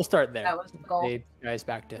 we'll start there. That was the goal. Save you guys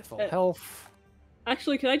back to full Uh, health.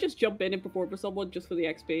 Actually, can I just jump in and perform for someone just for the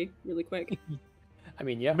XP, really quick? I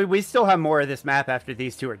mean, yeah. But we still have more of this map after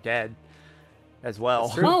these two are dead, as well.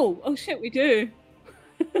 That's true. Oh shit, we do.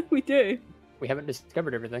 We do. We haven't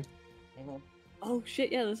discovered everything. Oh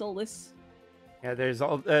shit, yeah, there's all this. Yeah, there's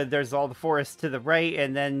all the forest to the right,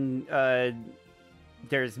 and then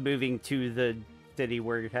there's moving to the city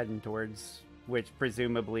we're heading towards, which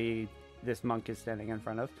presumably this monk is standing in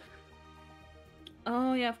front of.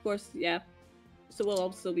 Oh yeah, of course, yeah. So we'll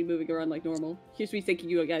all still be moving around like normal. Here's me thinking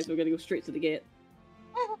you guys were gonna go straight to the gate.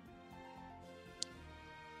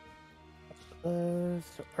 So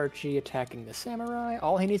Archie attacking the samurai.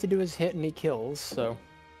 All he needs to do is hit and he kills, so...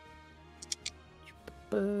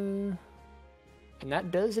 And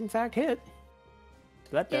that does in fact hit. So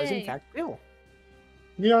that does in Yay. fact kill.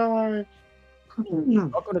 Yeah.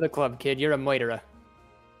 Welcome to the club, kid. You're a moiterer.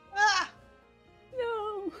 Ah!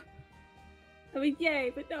 No! I mean,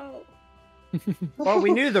 yay, but no. Well,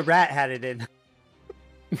 we knew the rat had it in.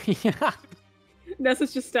 Yeah.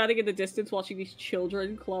 Nessa's just standing in the distance watching these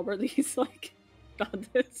children clobber these, like,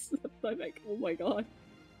 bandits. I'm like, oh my god.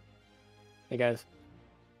 Hey guys.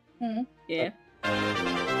 Yeah.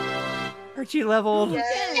 Archie leveled.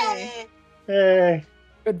 Yay! Hey,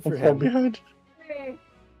 Good for I'm fall him. behind.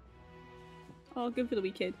 Oh, good for the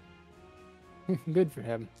wee kid. Good for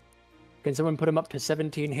him. Can someone put him up to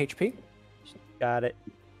 17 HP? Got it.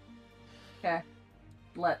 Okay.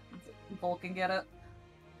 Let Vulcan get it.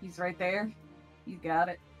 He's right there. You got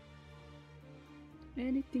it.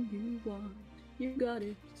 Anything you want, you got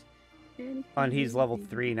it. Anything And he's you level need,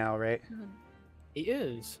 3 now, right? you got it. He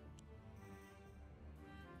is.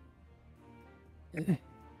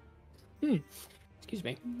 Excuse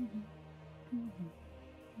me.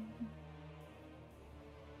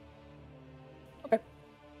 Okay.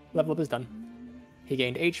 Level up is done. He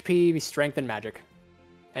gained HP, strength, and magic.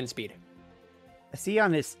 And speed. I see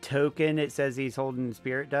on his token it says he's holding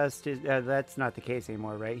spirit dust. That's not the case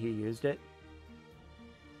anymore, right? He used it?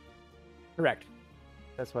 Correct.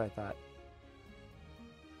 That's what I thought.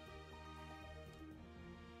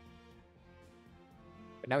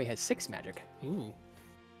 But now he has 6 magic. Ooh.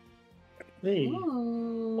 Hey.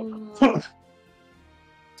 Ooh.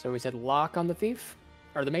 So we said lock on the thief?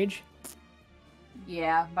 Or the mage?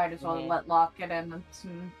 Yeah, might as well Mhm. let Locke get in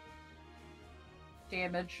some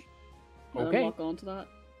damage. And Okay. then lock onto that.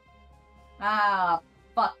 Ah,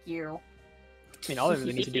 fuck you. I mean, all he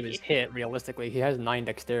really needs to do is hit, realistically. He has 9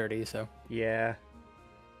 dexterity, so... Yeah.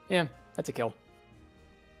 Yeah, that's a kill.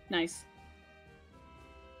 Nice.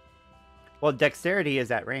 Well, dexterity is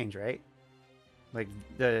at range, right? Like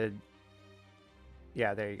the...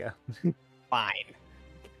 Yeah, there you go. Fine.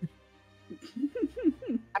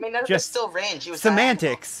 I mean, that's Just still range. He was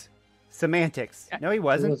Semantics. Semantics. No, he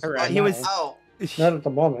wasn't. He was- Right. He was... Oh, Not at the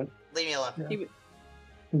moment. leave me alone. He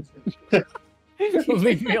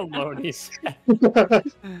Leave me alone, he said.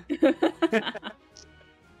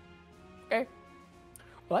 Okay.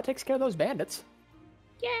 Well, that takes care of those bandits.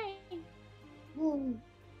 Yay!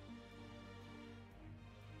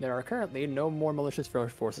 There are currently no more malicious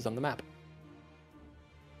forces on the map.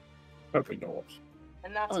 that we know of.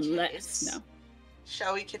 And that's Unless, case, no.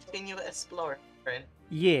 Shall we continue exploring?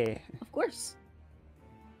 Yeah. Of course.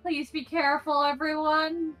 Please be careful,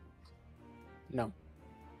 everyone. No.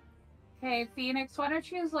 Okay, Phoenix, why don't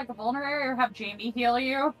you use like a vulnerary or have Jamie heal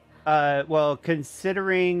you? Well,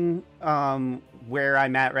 considering where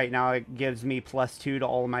I'm at right now, it gives me +2 to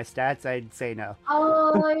all of my stats. I'd say no.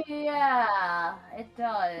 Oh yeah, it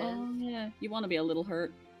does. Oh yeah. You want to be a little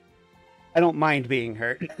hurt. I don't mind being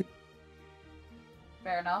hurt.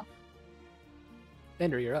 Fair enough.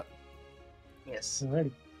 Andrew, you're up. Yes.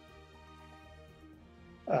 Alrighty.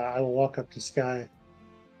 I will walk up to Sky.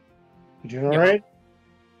 You doing alright?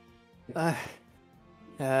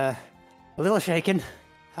 A little shaken.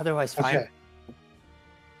 Otherwise fine. Okay.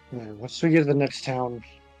 Once we get to the next town,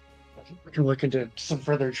 we can look into some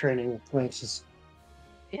further training with Lance's.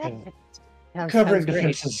 Covering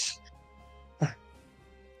defenses.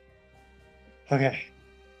 Okay.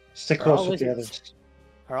 Stick close with the others.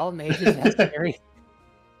 Are all mages necessary?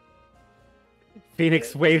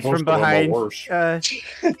 Phoenix waves Most from of them are behind. worse.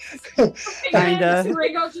 Kinda.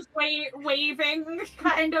 Ringo's just waving,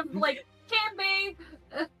 kind of like, can be.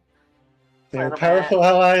 They are powerful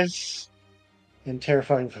allies and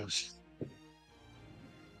terrifying foes.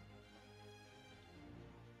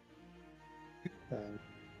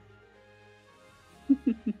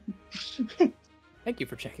 Thank you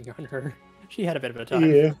for checking on her. She had a bit of a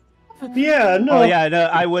time. Yeah. Yeah, no. Oh yeah, no,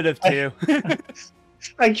 I would have too.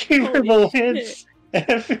 I gave her the Holy lance, and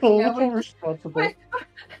I feel a Yeah, little responsible. We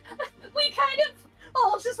kind of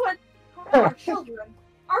all just went, our children,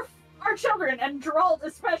 our children, and Geralt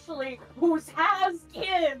especially, who has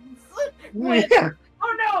kids, went, Yeah.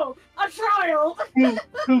 oh no, a child!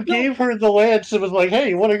 Who gave her the lance and was like, hey,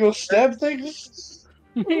 you want to go stab things?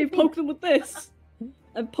 Hey, poke them with this.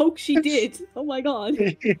 And poke she did. Oh my god.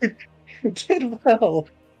 It did well.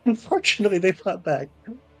 Unfortunately, they fought back.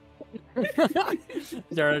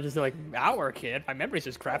 They're just like, our kid? My memory's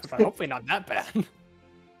just crap, but hopefully not that bad.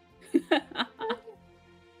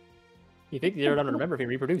 You think Zero don't remember if he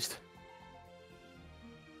reproduced?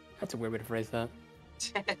 That's a weird way to phrase that.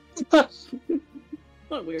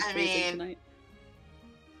 What a weird I phrasing mean- tonight.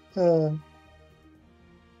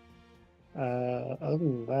 Other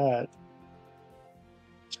than that,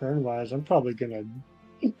 turn-wise, I'm probably gonna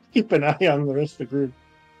keep an eye on the rest of the group.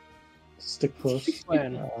 Stick close.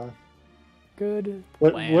 Plan. Good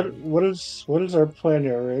What plan. what is our plan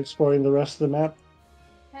here? We're exploring the rest of the map.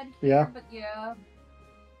 Head Yeah. here, but yeah.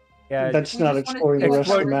 Yeah, That's We not just wanna exploring see the what's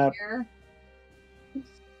rest of the over map. here.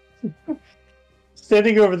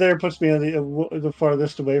 Standing over there puts me on the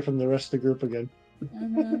farthest away from the rest of the group again.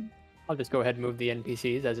 Mhm. I'll just go ahead and move the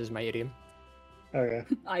NPCs, as is my idiom. Okay.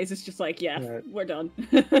 Eyes is just like, yeah, Alright. we're done.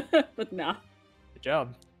 But nah. Good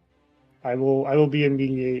job. I will be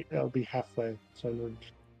immediate. I'll be halfway. So I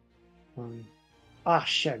moved.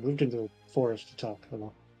 Shit! I moved into the forest to talk.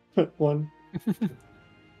 Hold on. One.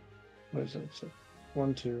 What is it? So,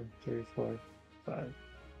 1, 2, 3, 4, 5,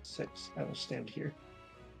 6. I will stand here.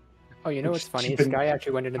 Oh, you know what's Just funny? keep an Sky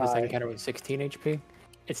actually went into this eye. encounter with 16 HP.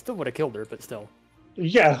 It still would have killed her, but still.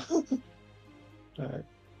 Yeah. Alright.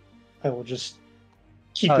 I will just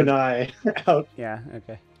keep Oh. an eye out yeah,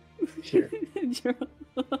 okay. here.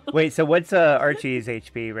 Wait, so what's Archie's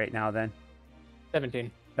HP right now then?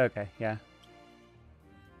 17. Okay, yeah.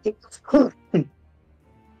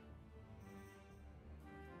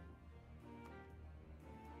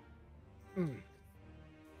 Hmm.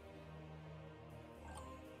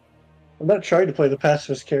 I'm not trying to play the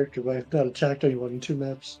pacifist character, but I've not attacked anyone in 2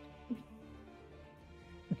 maps.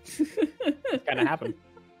 It's gonna happen.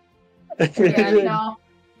 Yeah, no.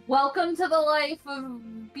 Welcome to the life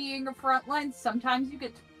of being a frontline. Sometimes you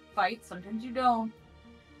get to fight, sometimes you don't.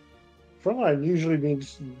 Frontline usually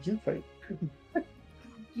means you fight.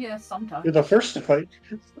 Yeah, sometimes. You're the first to fight.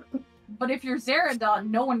 But if you're Zaradon,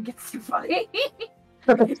 no one gets to fight.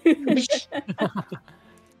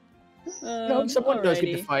 No, someone does get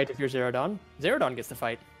to alrighty. fight if you're Zaradon. Zaradon gets to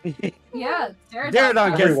fight. Yeah, Zaradon. Zaradon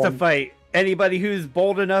gets to Everyone. fight. Anybody who's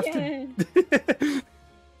bold enough Yeah. to.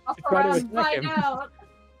 I'll Try to around and attack find him. out.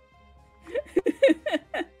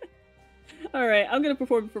 Alright, I'm gonna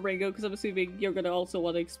perform for Ringo because I'm assuming you're gonna also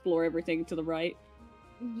want to explore everything to the right.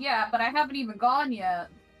 Yeah, but I haven't even gone yet.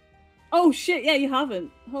 Oh shit, yeah, you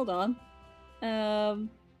haven't. Hold on.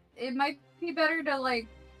 It might be better to, like,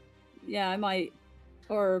 Yeah, I might.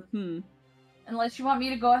 Or, unless you want me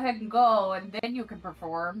to go ahead and go, and then you can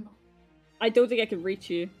perform. I don't think I can reach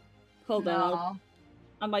you. Hold on, No.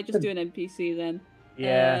 I might just do an NPC then.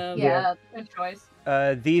 Yeah. Yeah, good choice.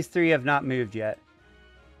 These 3 have not moved yet.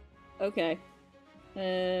 Okay.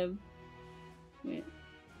 Wait. 1,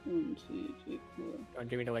 2, 3, 4. Do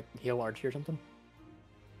you mean to like heal Archie or something?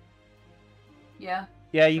 Yeah.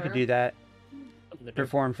 Yeah, you Sure. could do that. Something to do.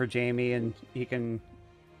 Perform for Jamie, and he can.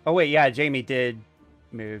 Oh wait, yeah, Jamie did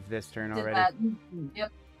move this turn Did already, that.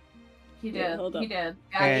 Yep. He Yeah, did. hold He up. did.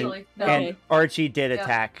 Actually, no. and Okay. Archie did Yeah.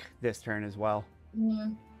 attack this turn as well.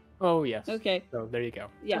 Mhm. Oh, yes. Okay, So there you go.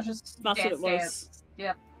 yeah, Just that's what it dance, was. dance.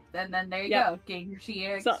 Yep. And then there you Yep. go. Gain your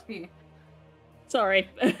So- CXP. Sorry.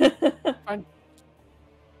 Fine.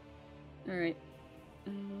 Alright.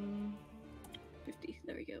 50. see.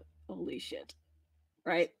 There we go. Holy shit.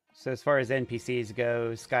 Right. So as far as NPCs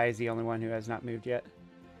go, Sky is the only one who has not moved yet.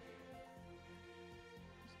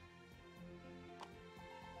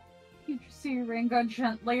 You just see Ringo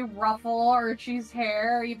gently ruffle Archie's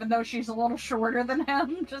hair, even though she's a little shorter than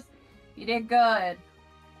him. Just, you did good.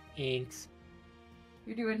 Thanks.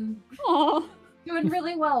 You're doing Aww.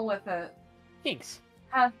 really well with it. Thanks.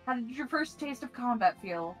 How did your first taste of combat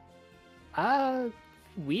feel?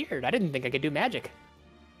 Weird. I didn't think I could do magic.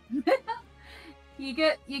 You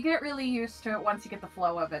get really used to it once you get the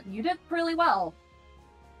flow of it. You did really well.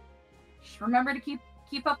 Just remember to keep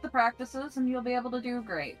up the practices and you'll be able to do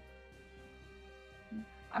great.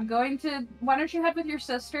 Why don't you head with your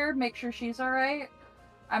sister, make sure she's alright?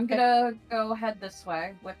 I'm gonna go head this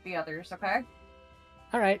way with the others, okay?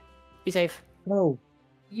 Alright. Be safe. No.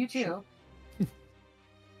 You too.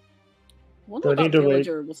 What Do I about need to wait?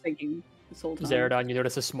 villager was thinking this whole time? Zaradon, you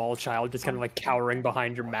notice a small child just kind of like cowering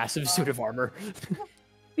behind your massive suit of armor.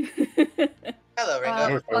 Hello,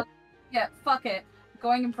 Ringo. Fuck it.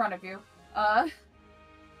 Going in front of you.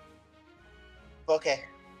 Okay.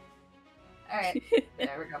 Alright.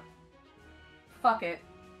 There we go. Fuck it.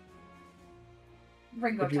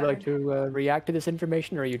 Ringo Would you turn. like to react to this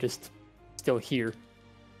information, or are you just still here?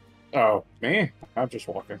 Oh, me? I'm just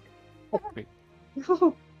walking.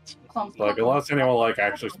 Clump, Like, clump, unless anyone, like,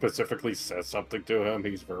 actually specifically says something to him,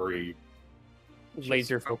 he's very...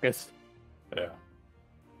 Laser focused. Yeah.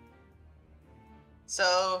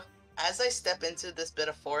 So, as I step into this bit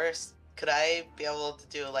of forest, could I be able to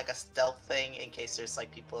do, like, a stealth thing in case there's, like,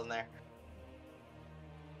 people in there?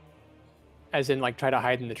 As in, like, try to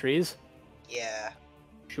hide in the trees? Yeah.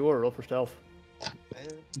 Sure, roll for stealth.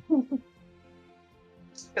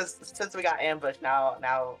 Because since we got ambushed, now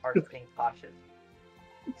Arke's being cautious.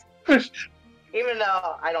 Even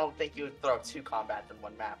though I don't think you would throw 2 combats in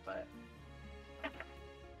one map, but...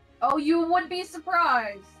 Oh, you would be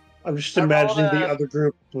surprised. I'm just I rolled imagining the a- other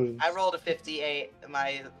group was... I rolled a 58,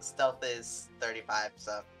 my stealth is 35,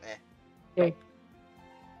 so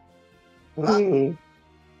Ooh.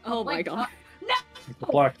 Oh my Like, god. The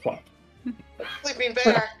black cloud. Sleeping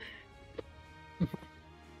bear!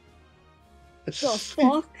 The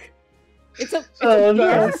fuck? It's a Oh, no.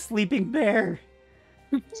 Yeah, sleeping bear.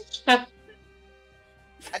 I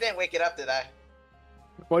didn't wake it up, did I?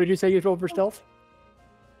 What did you say you rolled for stealth?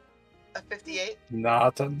 A 58?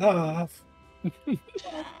 Not enough.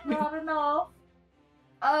 Not enough.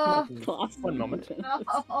 class. One moment.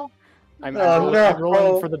 No. I'm Oh, rolling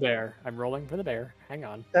no. for the bear. I'm rolling for the bear. Hang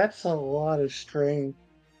on. That's a lot of strength.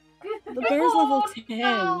 The bear's level 10.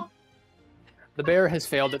 No. The bear has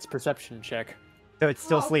failed its perception check. So it's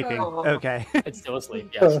still Oh, sleeping. no. Okay. It's still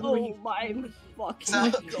asleep, yes. Oh my fucking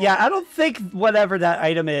So- god. Yeah, I don't think whatever that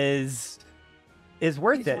item is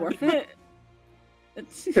worth It's it. worth it.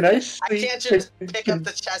 It's... Can I I sleep? can't just pick up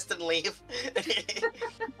the chest and leave.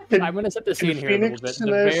 I'm gonna set the scene here a little bit. Phoenix The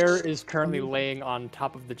and I- bear is currently laying on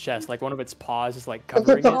top of the chest, like one of its paws is like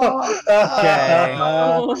covering it. Okay.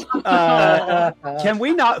 Oh. Can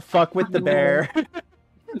we not fuck with the bear?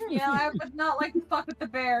 Yeah, I would not like to fuck with the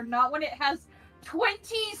bear. Not when it has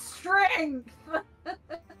 20 strength.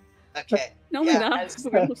 Okay. Not only Yeah, that, as-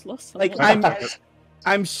 we almost lost Like, someone.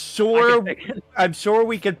 I'm I sure can pick it. I'm sure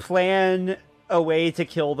we could plan a way to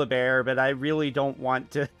kill the bear, but I really don't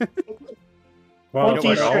want to. Well, 20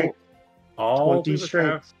 like, strength. I'll 20 do the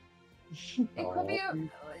strength. task. It could be.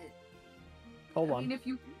 Hold I mean, on. if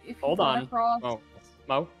you Hold run on. across, Oh,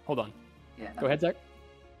 Mo, hold on. yeah. Go ahead, Zach.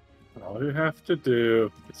 All you have to do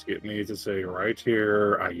is get me to say right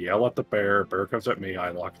here. I yell at the bear. Bear comes at me.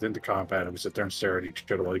 I lock it into combat, and we sit there and stare at each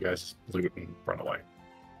other while you guys loot and run away.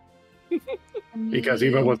 Because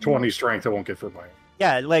even with 20 strength, it won't get through my.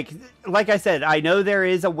 Yeah, like I said, I know there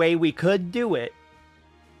is a way we could do it.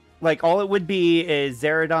 Like, all it would be is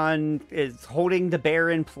Zaradon is holding the bear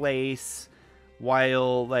in place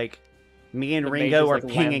while, like, me and The Ringo are mage is,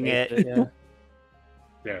 like, pinging land-based, it. yeah.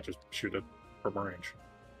 Yeah, just shoot it from range.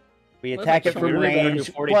 We What attack about it from Charlie? Really gotta do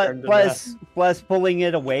range. 40 Plus, turns of plus pulling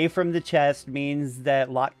it away from the chest means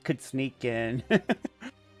that Locke could sneak in.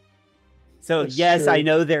 So, That's yes, I true.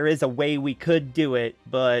 know there is a way we could do it,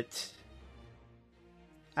 but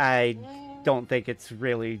I don't think it's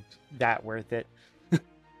really that worth it.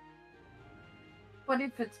 But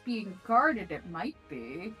if it's being guarded, it might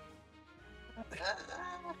be.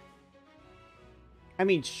 I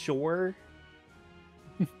mean, sure.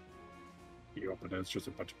 You open it, it's just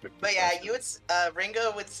a bunch of pictures. But yeah, you would.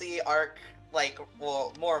 Ringo would see Ark like,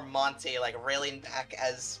 well, more Monty like railing back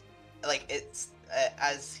as, like it's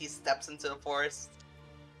as he steps into the forest.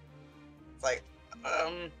 It's like,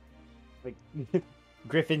 Like,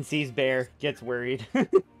 Griffon sees bear, gets worried.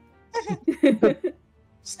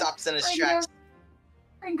 Stops in his Ringo, tracks.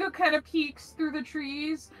 Ringo kind of peeks through the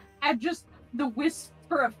trees and just the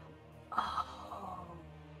whisper of, "Oh,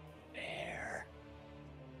 Bear.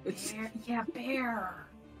 bear, yeah, bear."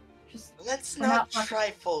 Just Let's we're not fucking-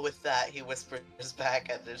 trifle with that, he whispers back,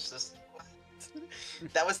 and there's just...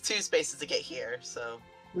 That was 2 spaces to get here, so...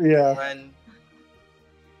 Yeah. Run.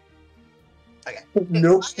 Okay.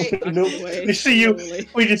 Nope. I- Nope. Away We see you. slowly.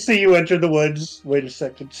 We just see you enter the woods. Wait a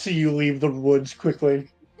second. See you leave the woods quickly.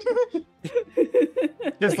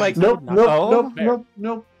 Just like, Nope. Nope. Nope. Oh. Nope. Nope.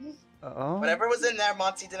 Nope. oh. Whatever was in there,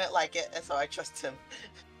 Monty didn't like it, and so I trust him.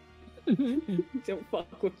 Don't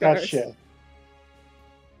fuck with bears. Gotcha.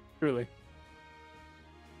 Truly.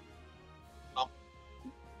 I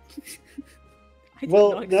did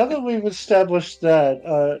Well, not now that we've established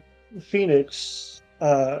that, Phoenix,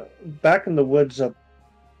 back in the woods up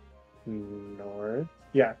north,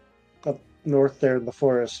 up north there in the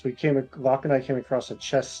forest, Locke and I came across a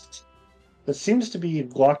chest that seems to be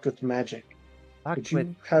locked with magic. Locked Would you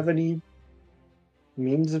with- have any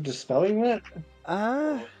means of dispelling that?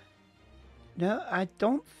 No, I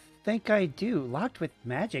don't think I do. Locked with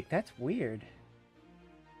magic, that's weird.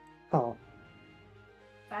 Oh,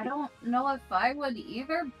 I don't know if I would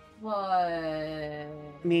either, but I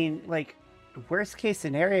mean, like, worst case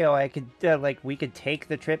scenario, I could, we could take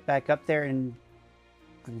the trip back up there and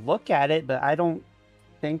look at it, but I don't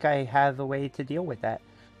think I have a way to deal with that.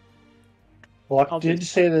 Locke I'll did do-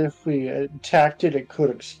 say that if we attacked it, it could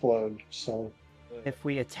explode. So If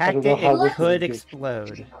we attacked know it, how it this could would be.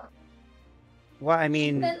 explode. Well, I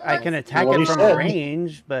mean, Then I can let's- attack Well, it he from said-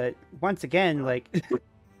 range, but once again, like,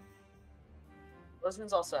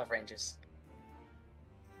 Explosions also have ranges.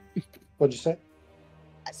 what'd you say?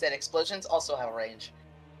 I said explosions also have a range.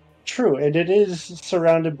 True, and it is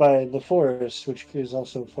surrounded by the forest, which is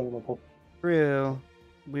also flammable. true,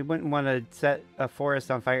 we wouldn't want to set a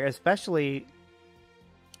forest on fire, especially.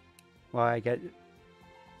 Well, I get.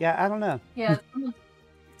 Yeah, I don't know. yeah,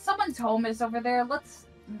 someone's home is over there. Let's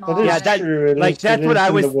not. That is Yeah, that- true. It like, is- that's it what is I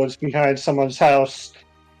in was- the woods behind someone's house.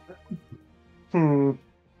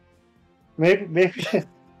 Maybe,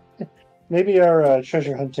 maybe our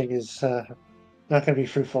treasure hunting is not going to be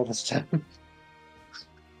fruitful this time.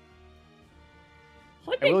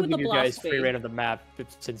 How I big will would give the you guys blast free be? reign of the map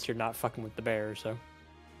since you're not fucking with the bear, so.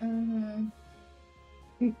 Mm-hmm.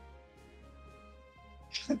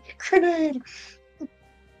 Grenade.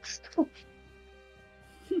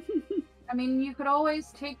 I mean, you could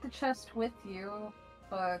always take the chest with you,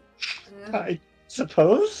 but I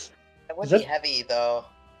suppose. It would Is that- be heavy, though.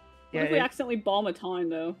 What if we it- accidentally bomb a town,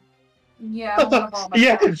 though? yeah, I want to bomb it.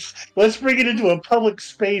 Yes. Let's bring it into a public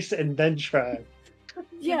space and then try.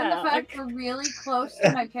 Given the fact like- we're really close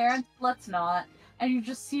to my parents, let's not. And you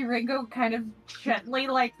just see Ringo kind of gently,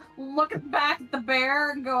 like, look back at the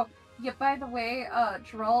bear and go, "Yeah, by the way,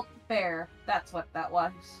 Geralt, bear. That's what that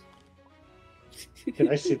was." Can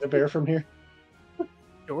I see the bear from here?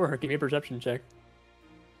 Sure, give me a perception check.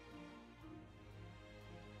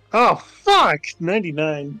 Oh, fuck!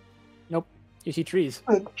 99. You see trees.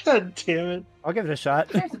 God damn it. I'll give it a shot.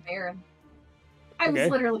 There's a bear. I Okay.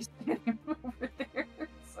 was literally standing over there,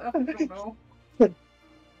 so I don't know. What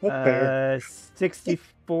bear?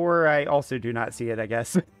 64. I also do not see it. I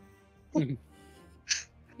guess Yeah, It's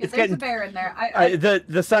there's getting- a bear in there. I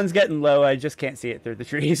the sun's getting low. I just can't see it through the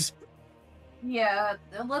trees. yeah.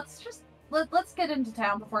 Let's get into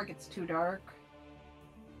town before it gets too dark.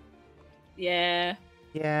 Yeah.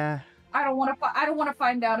 Yeah. I don't want to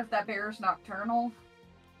find out if that bear is nocturnal,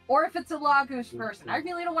 or if it's a Lagoose person. I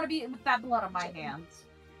really don't want to be with that blood on my hands.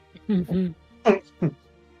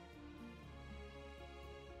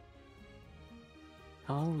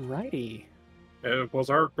 Alrighty. It was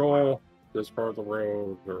our goal, this part of the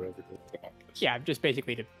road, or everything. Yeah, just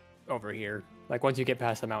basically to over here. Like once you get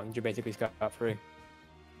past the mountains, you're basically scot free,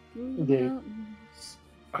 Yeah.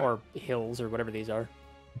 or hills, or whatever these are.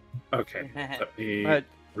 Okay, let me But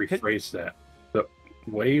rephrase that. The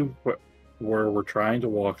way where we're trying to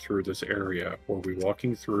walk through this area, were we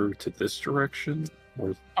walking through to this direction?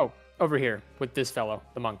 Or Over here with this fellow,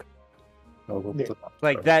 the monk. over Yeah. to-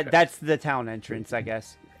 like that. Okay. That's the town entrance, I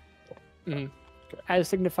guess. As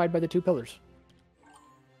signified by the two pillars.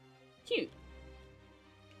 Cute.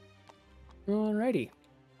 Alrighty.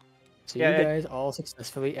 So Yeah, you guys all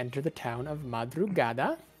successfully enter the town of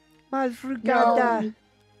Madrugada. Madrugada.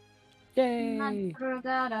 Yay!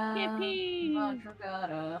 Madrugada. Yippee!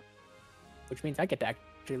 Madrugada. Which means I get to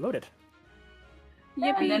actually load it. And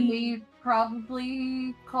then Yippee. we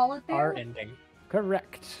probably call it there. Our ending.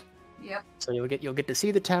 Correct. Yep. So you'll get to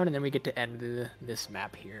see the town, and then we get to end this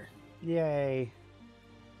map here Yay.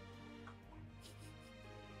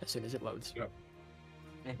 as soon as it loads.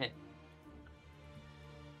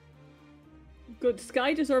 Good.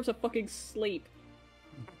 Sky deserves a fucking sleep.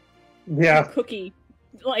 Yeah. Cookie.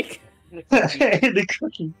 Like, The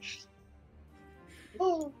cookie.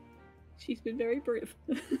 she's been very brave.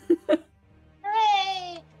 Hooray!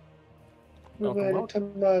 We Welcome, made it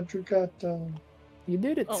welcome. to Madrugada. You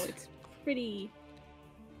did it. Oh, it's pretty.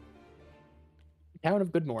 Town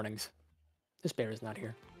of good mornings. This bear is not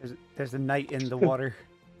here. There's a knight in the water.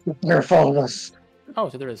 They're following us. Oh,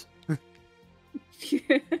 so there is. Out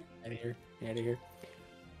of here. Out of here.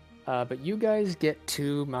 But you guys get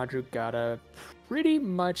to Madrugada pretty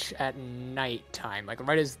much at night time, like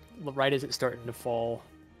right as it's starting to fall.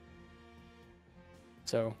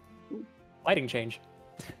 So, lighting change.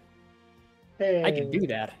 Hey. I can do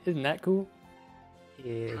that. Isn't that cool?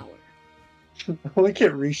 Yeah. Power. I look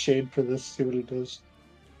at Reshade for this, see what he does.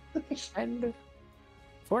 And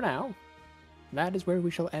for now, that is where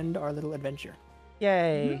we shall end our little adventure.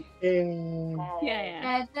 Yay. Hey.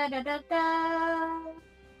 Yeah. Da, da, da, da.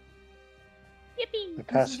 Yippee! The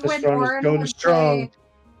This is pacifist when run is Orin going would strong. play.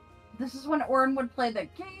 This is when Orin would play the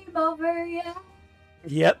game over. Yeah.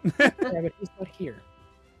 Yep. Yeah, but he's not here.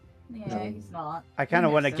 Yeah, No. he's not. I kind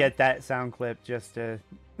of We want to miss him. get that sound clip just to.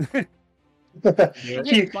 Okay,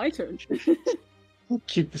 keep, it's my turn.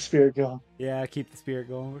 keep the spirit going. Yeah, keep the spirit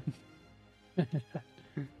going.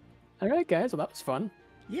 All right, guys. Well, that was fun.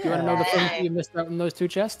 Yeah. You want to know the thing Yay. you missed out in those two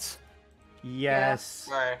chests? Yes.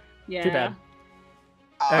 Where? Yeah. Too bad.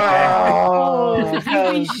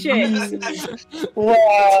 Okay. You piece of shit.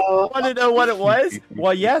 Wow. Want to know what it was?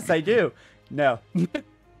 Well, yes, I do. No. Too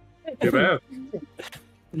bad.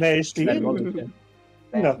 Nasty. That wasn't good.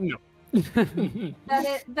 No.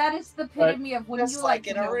 That is the epitome of when Just you like to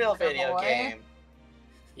in a know real you're video boy. game.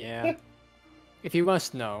 Yeah. If you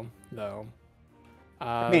must know, though,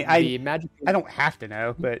 mean, the magic. I don't have to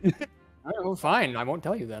know, but Oh, fine. I won't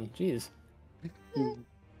tell you then. Jeez.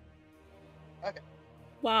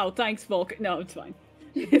 Wow, thanks, Volk. No, it's fine.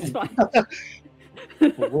 It's fine.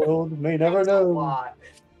 The world may never Thanks a know. lot.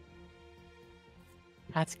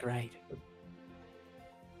 That's great.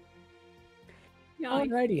 Yeah,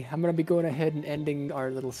 Alrighty, I'm gonna be going ahead and ending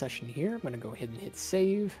our little session here. I'm gonna go ahead and hit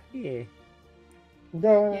save, yeah. Bye.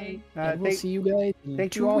 Yay. and we'll see you guys. In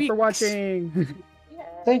Thank 2 you all for weeks. watching.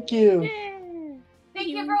 Thank you. Yeah. Thank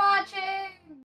you for watching.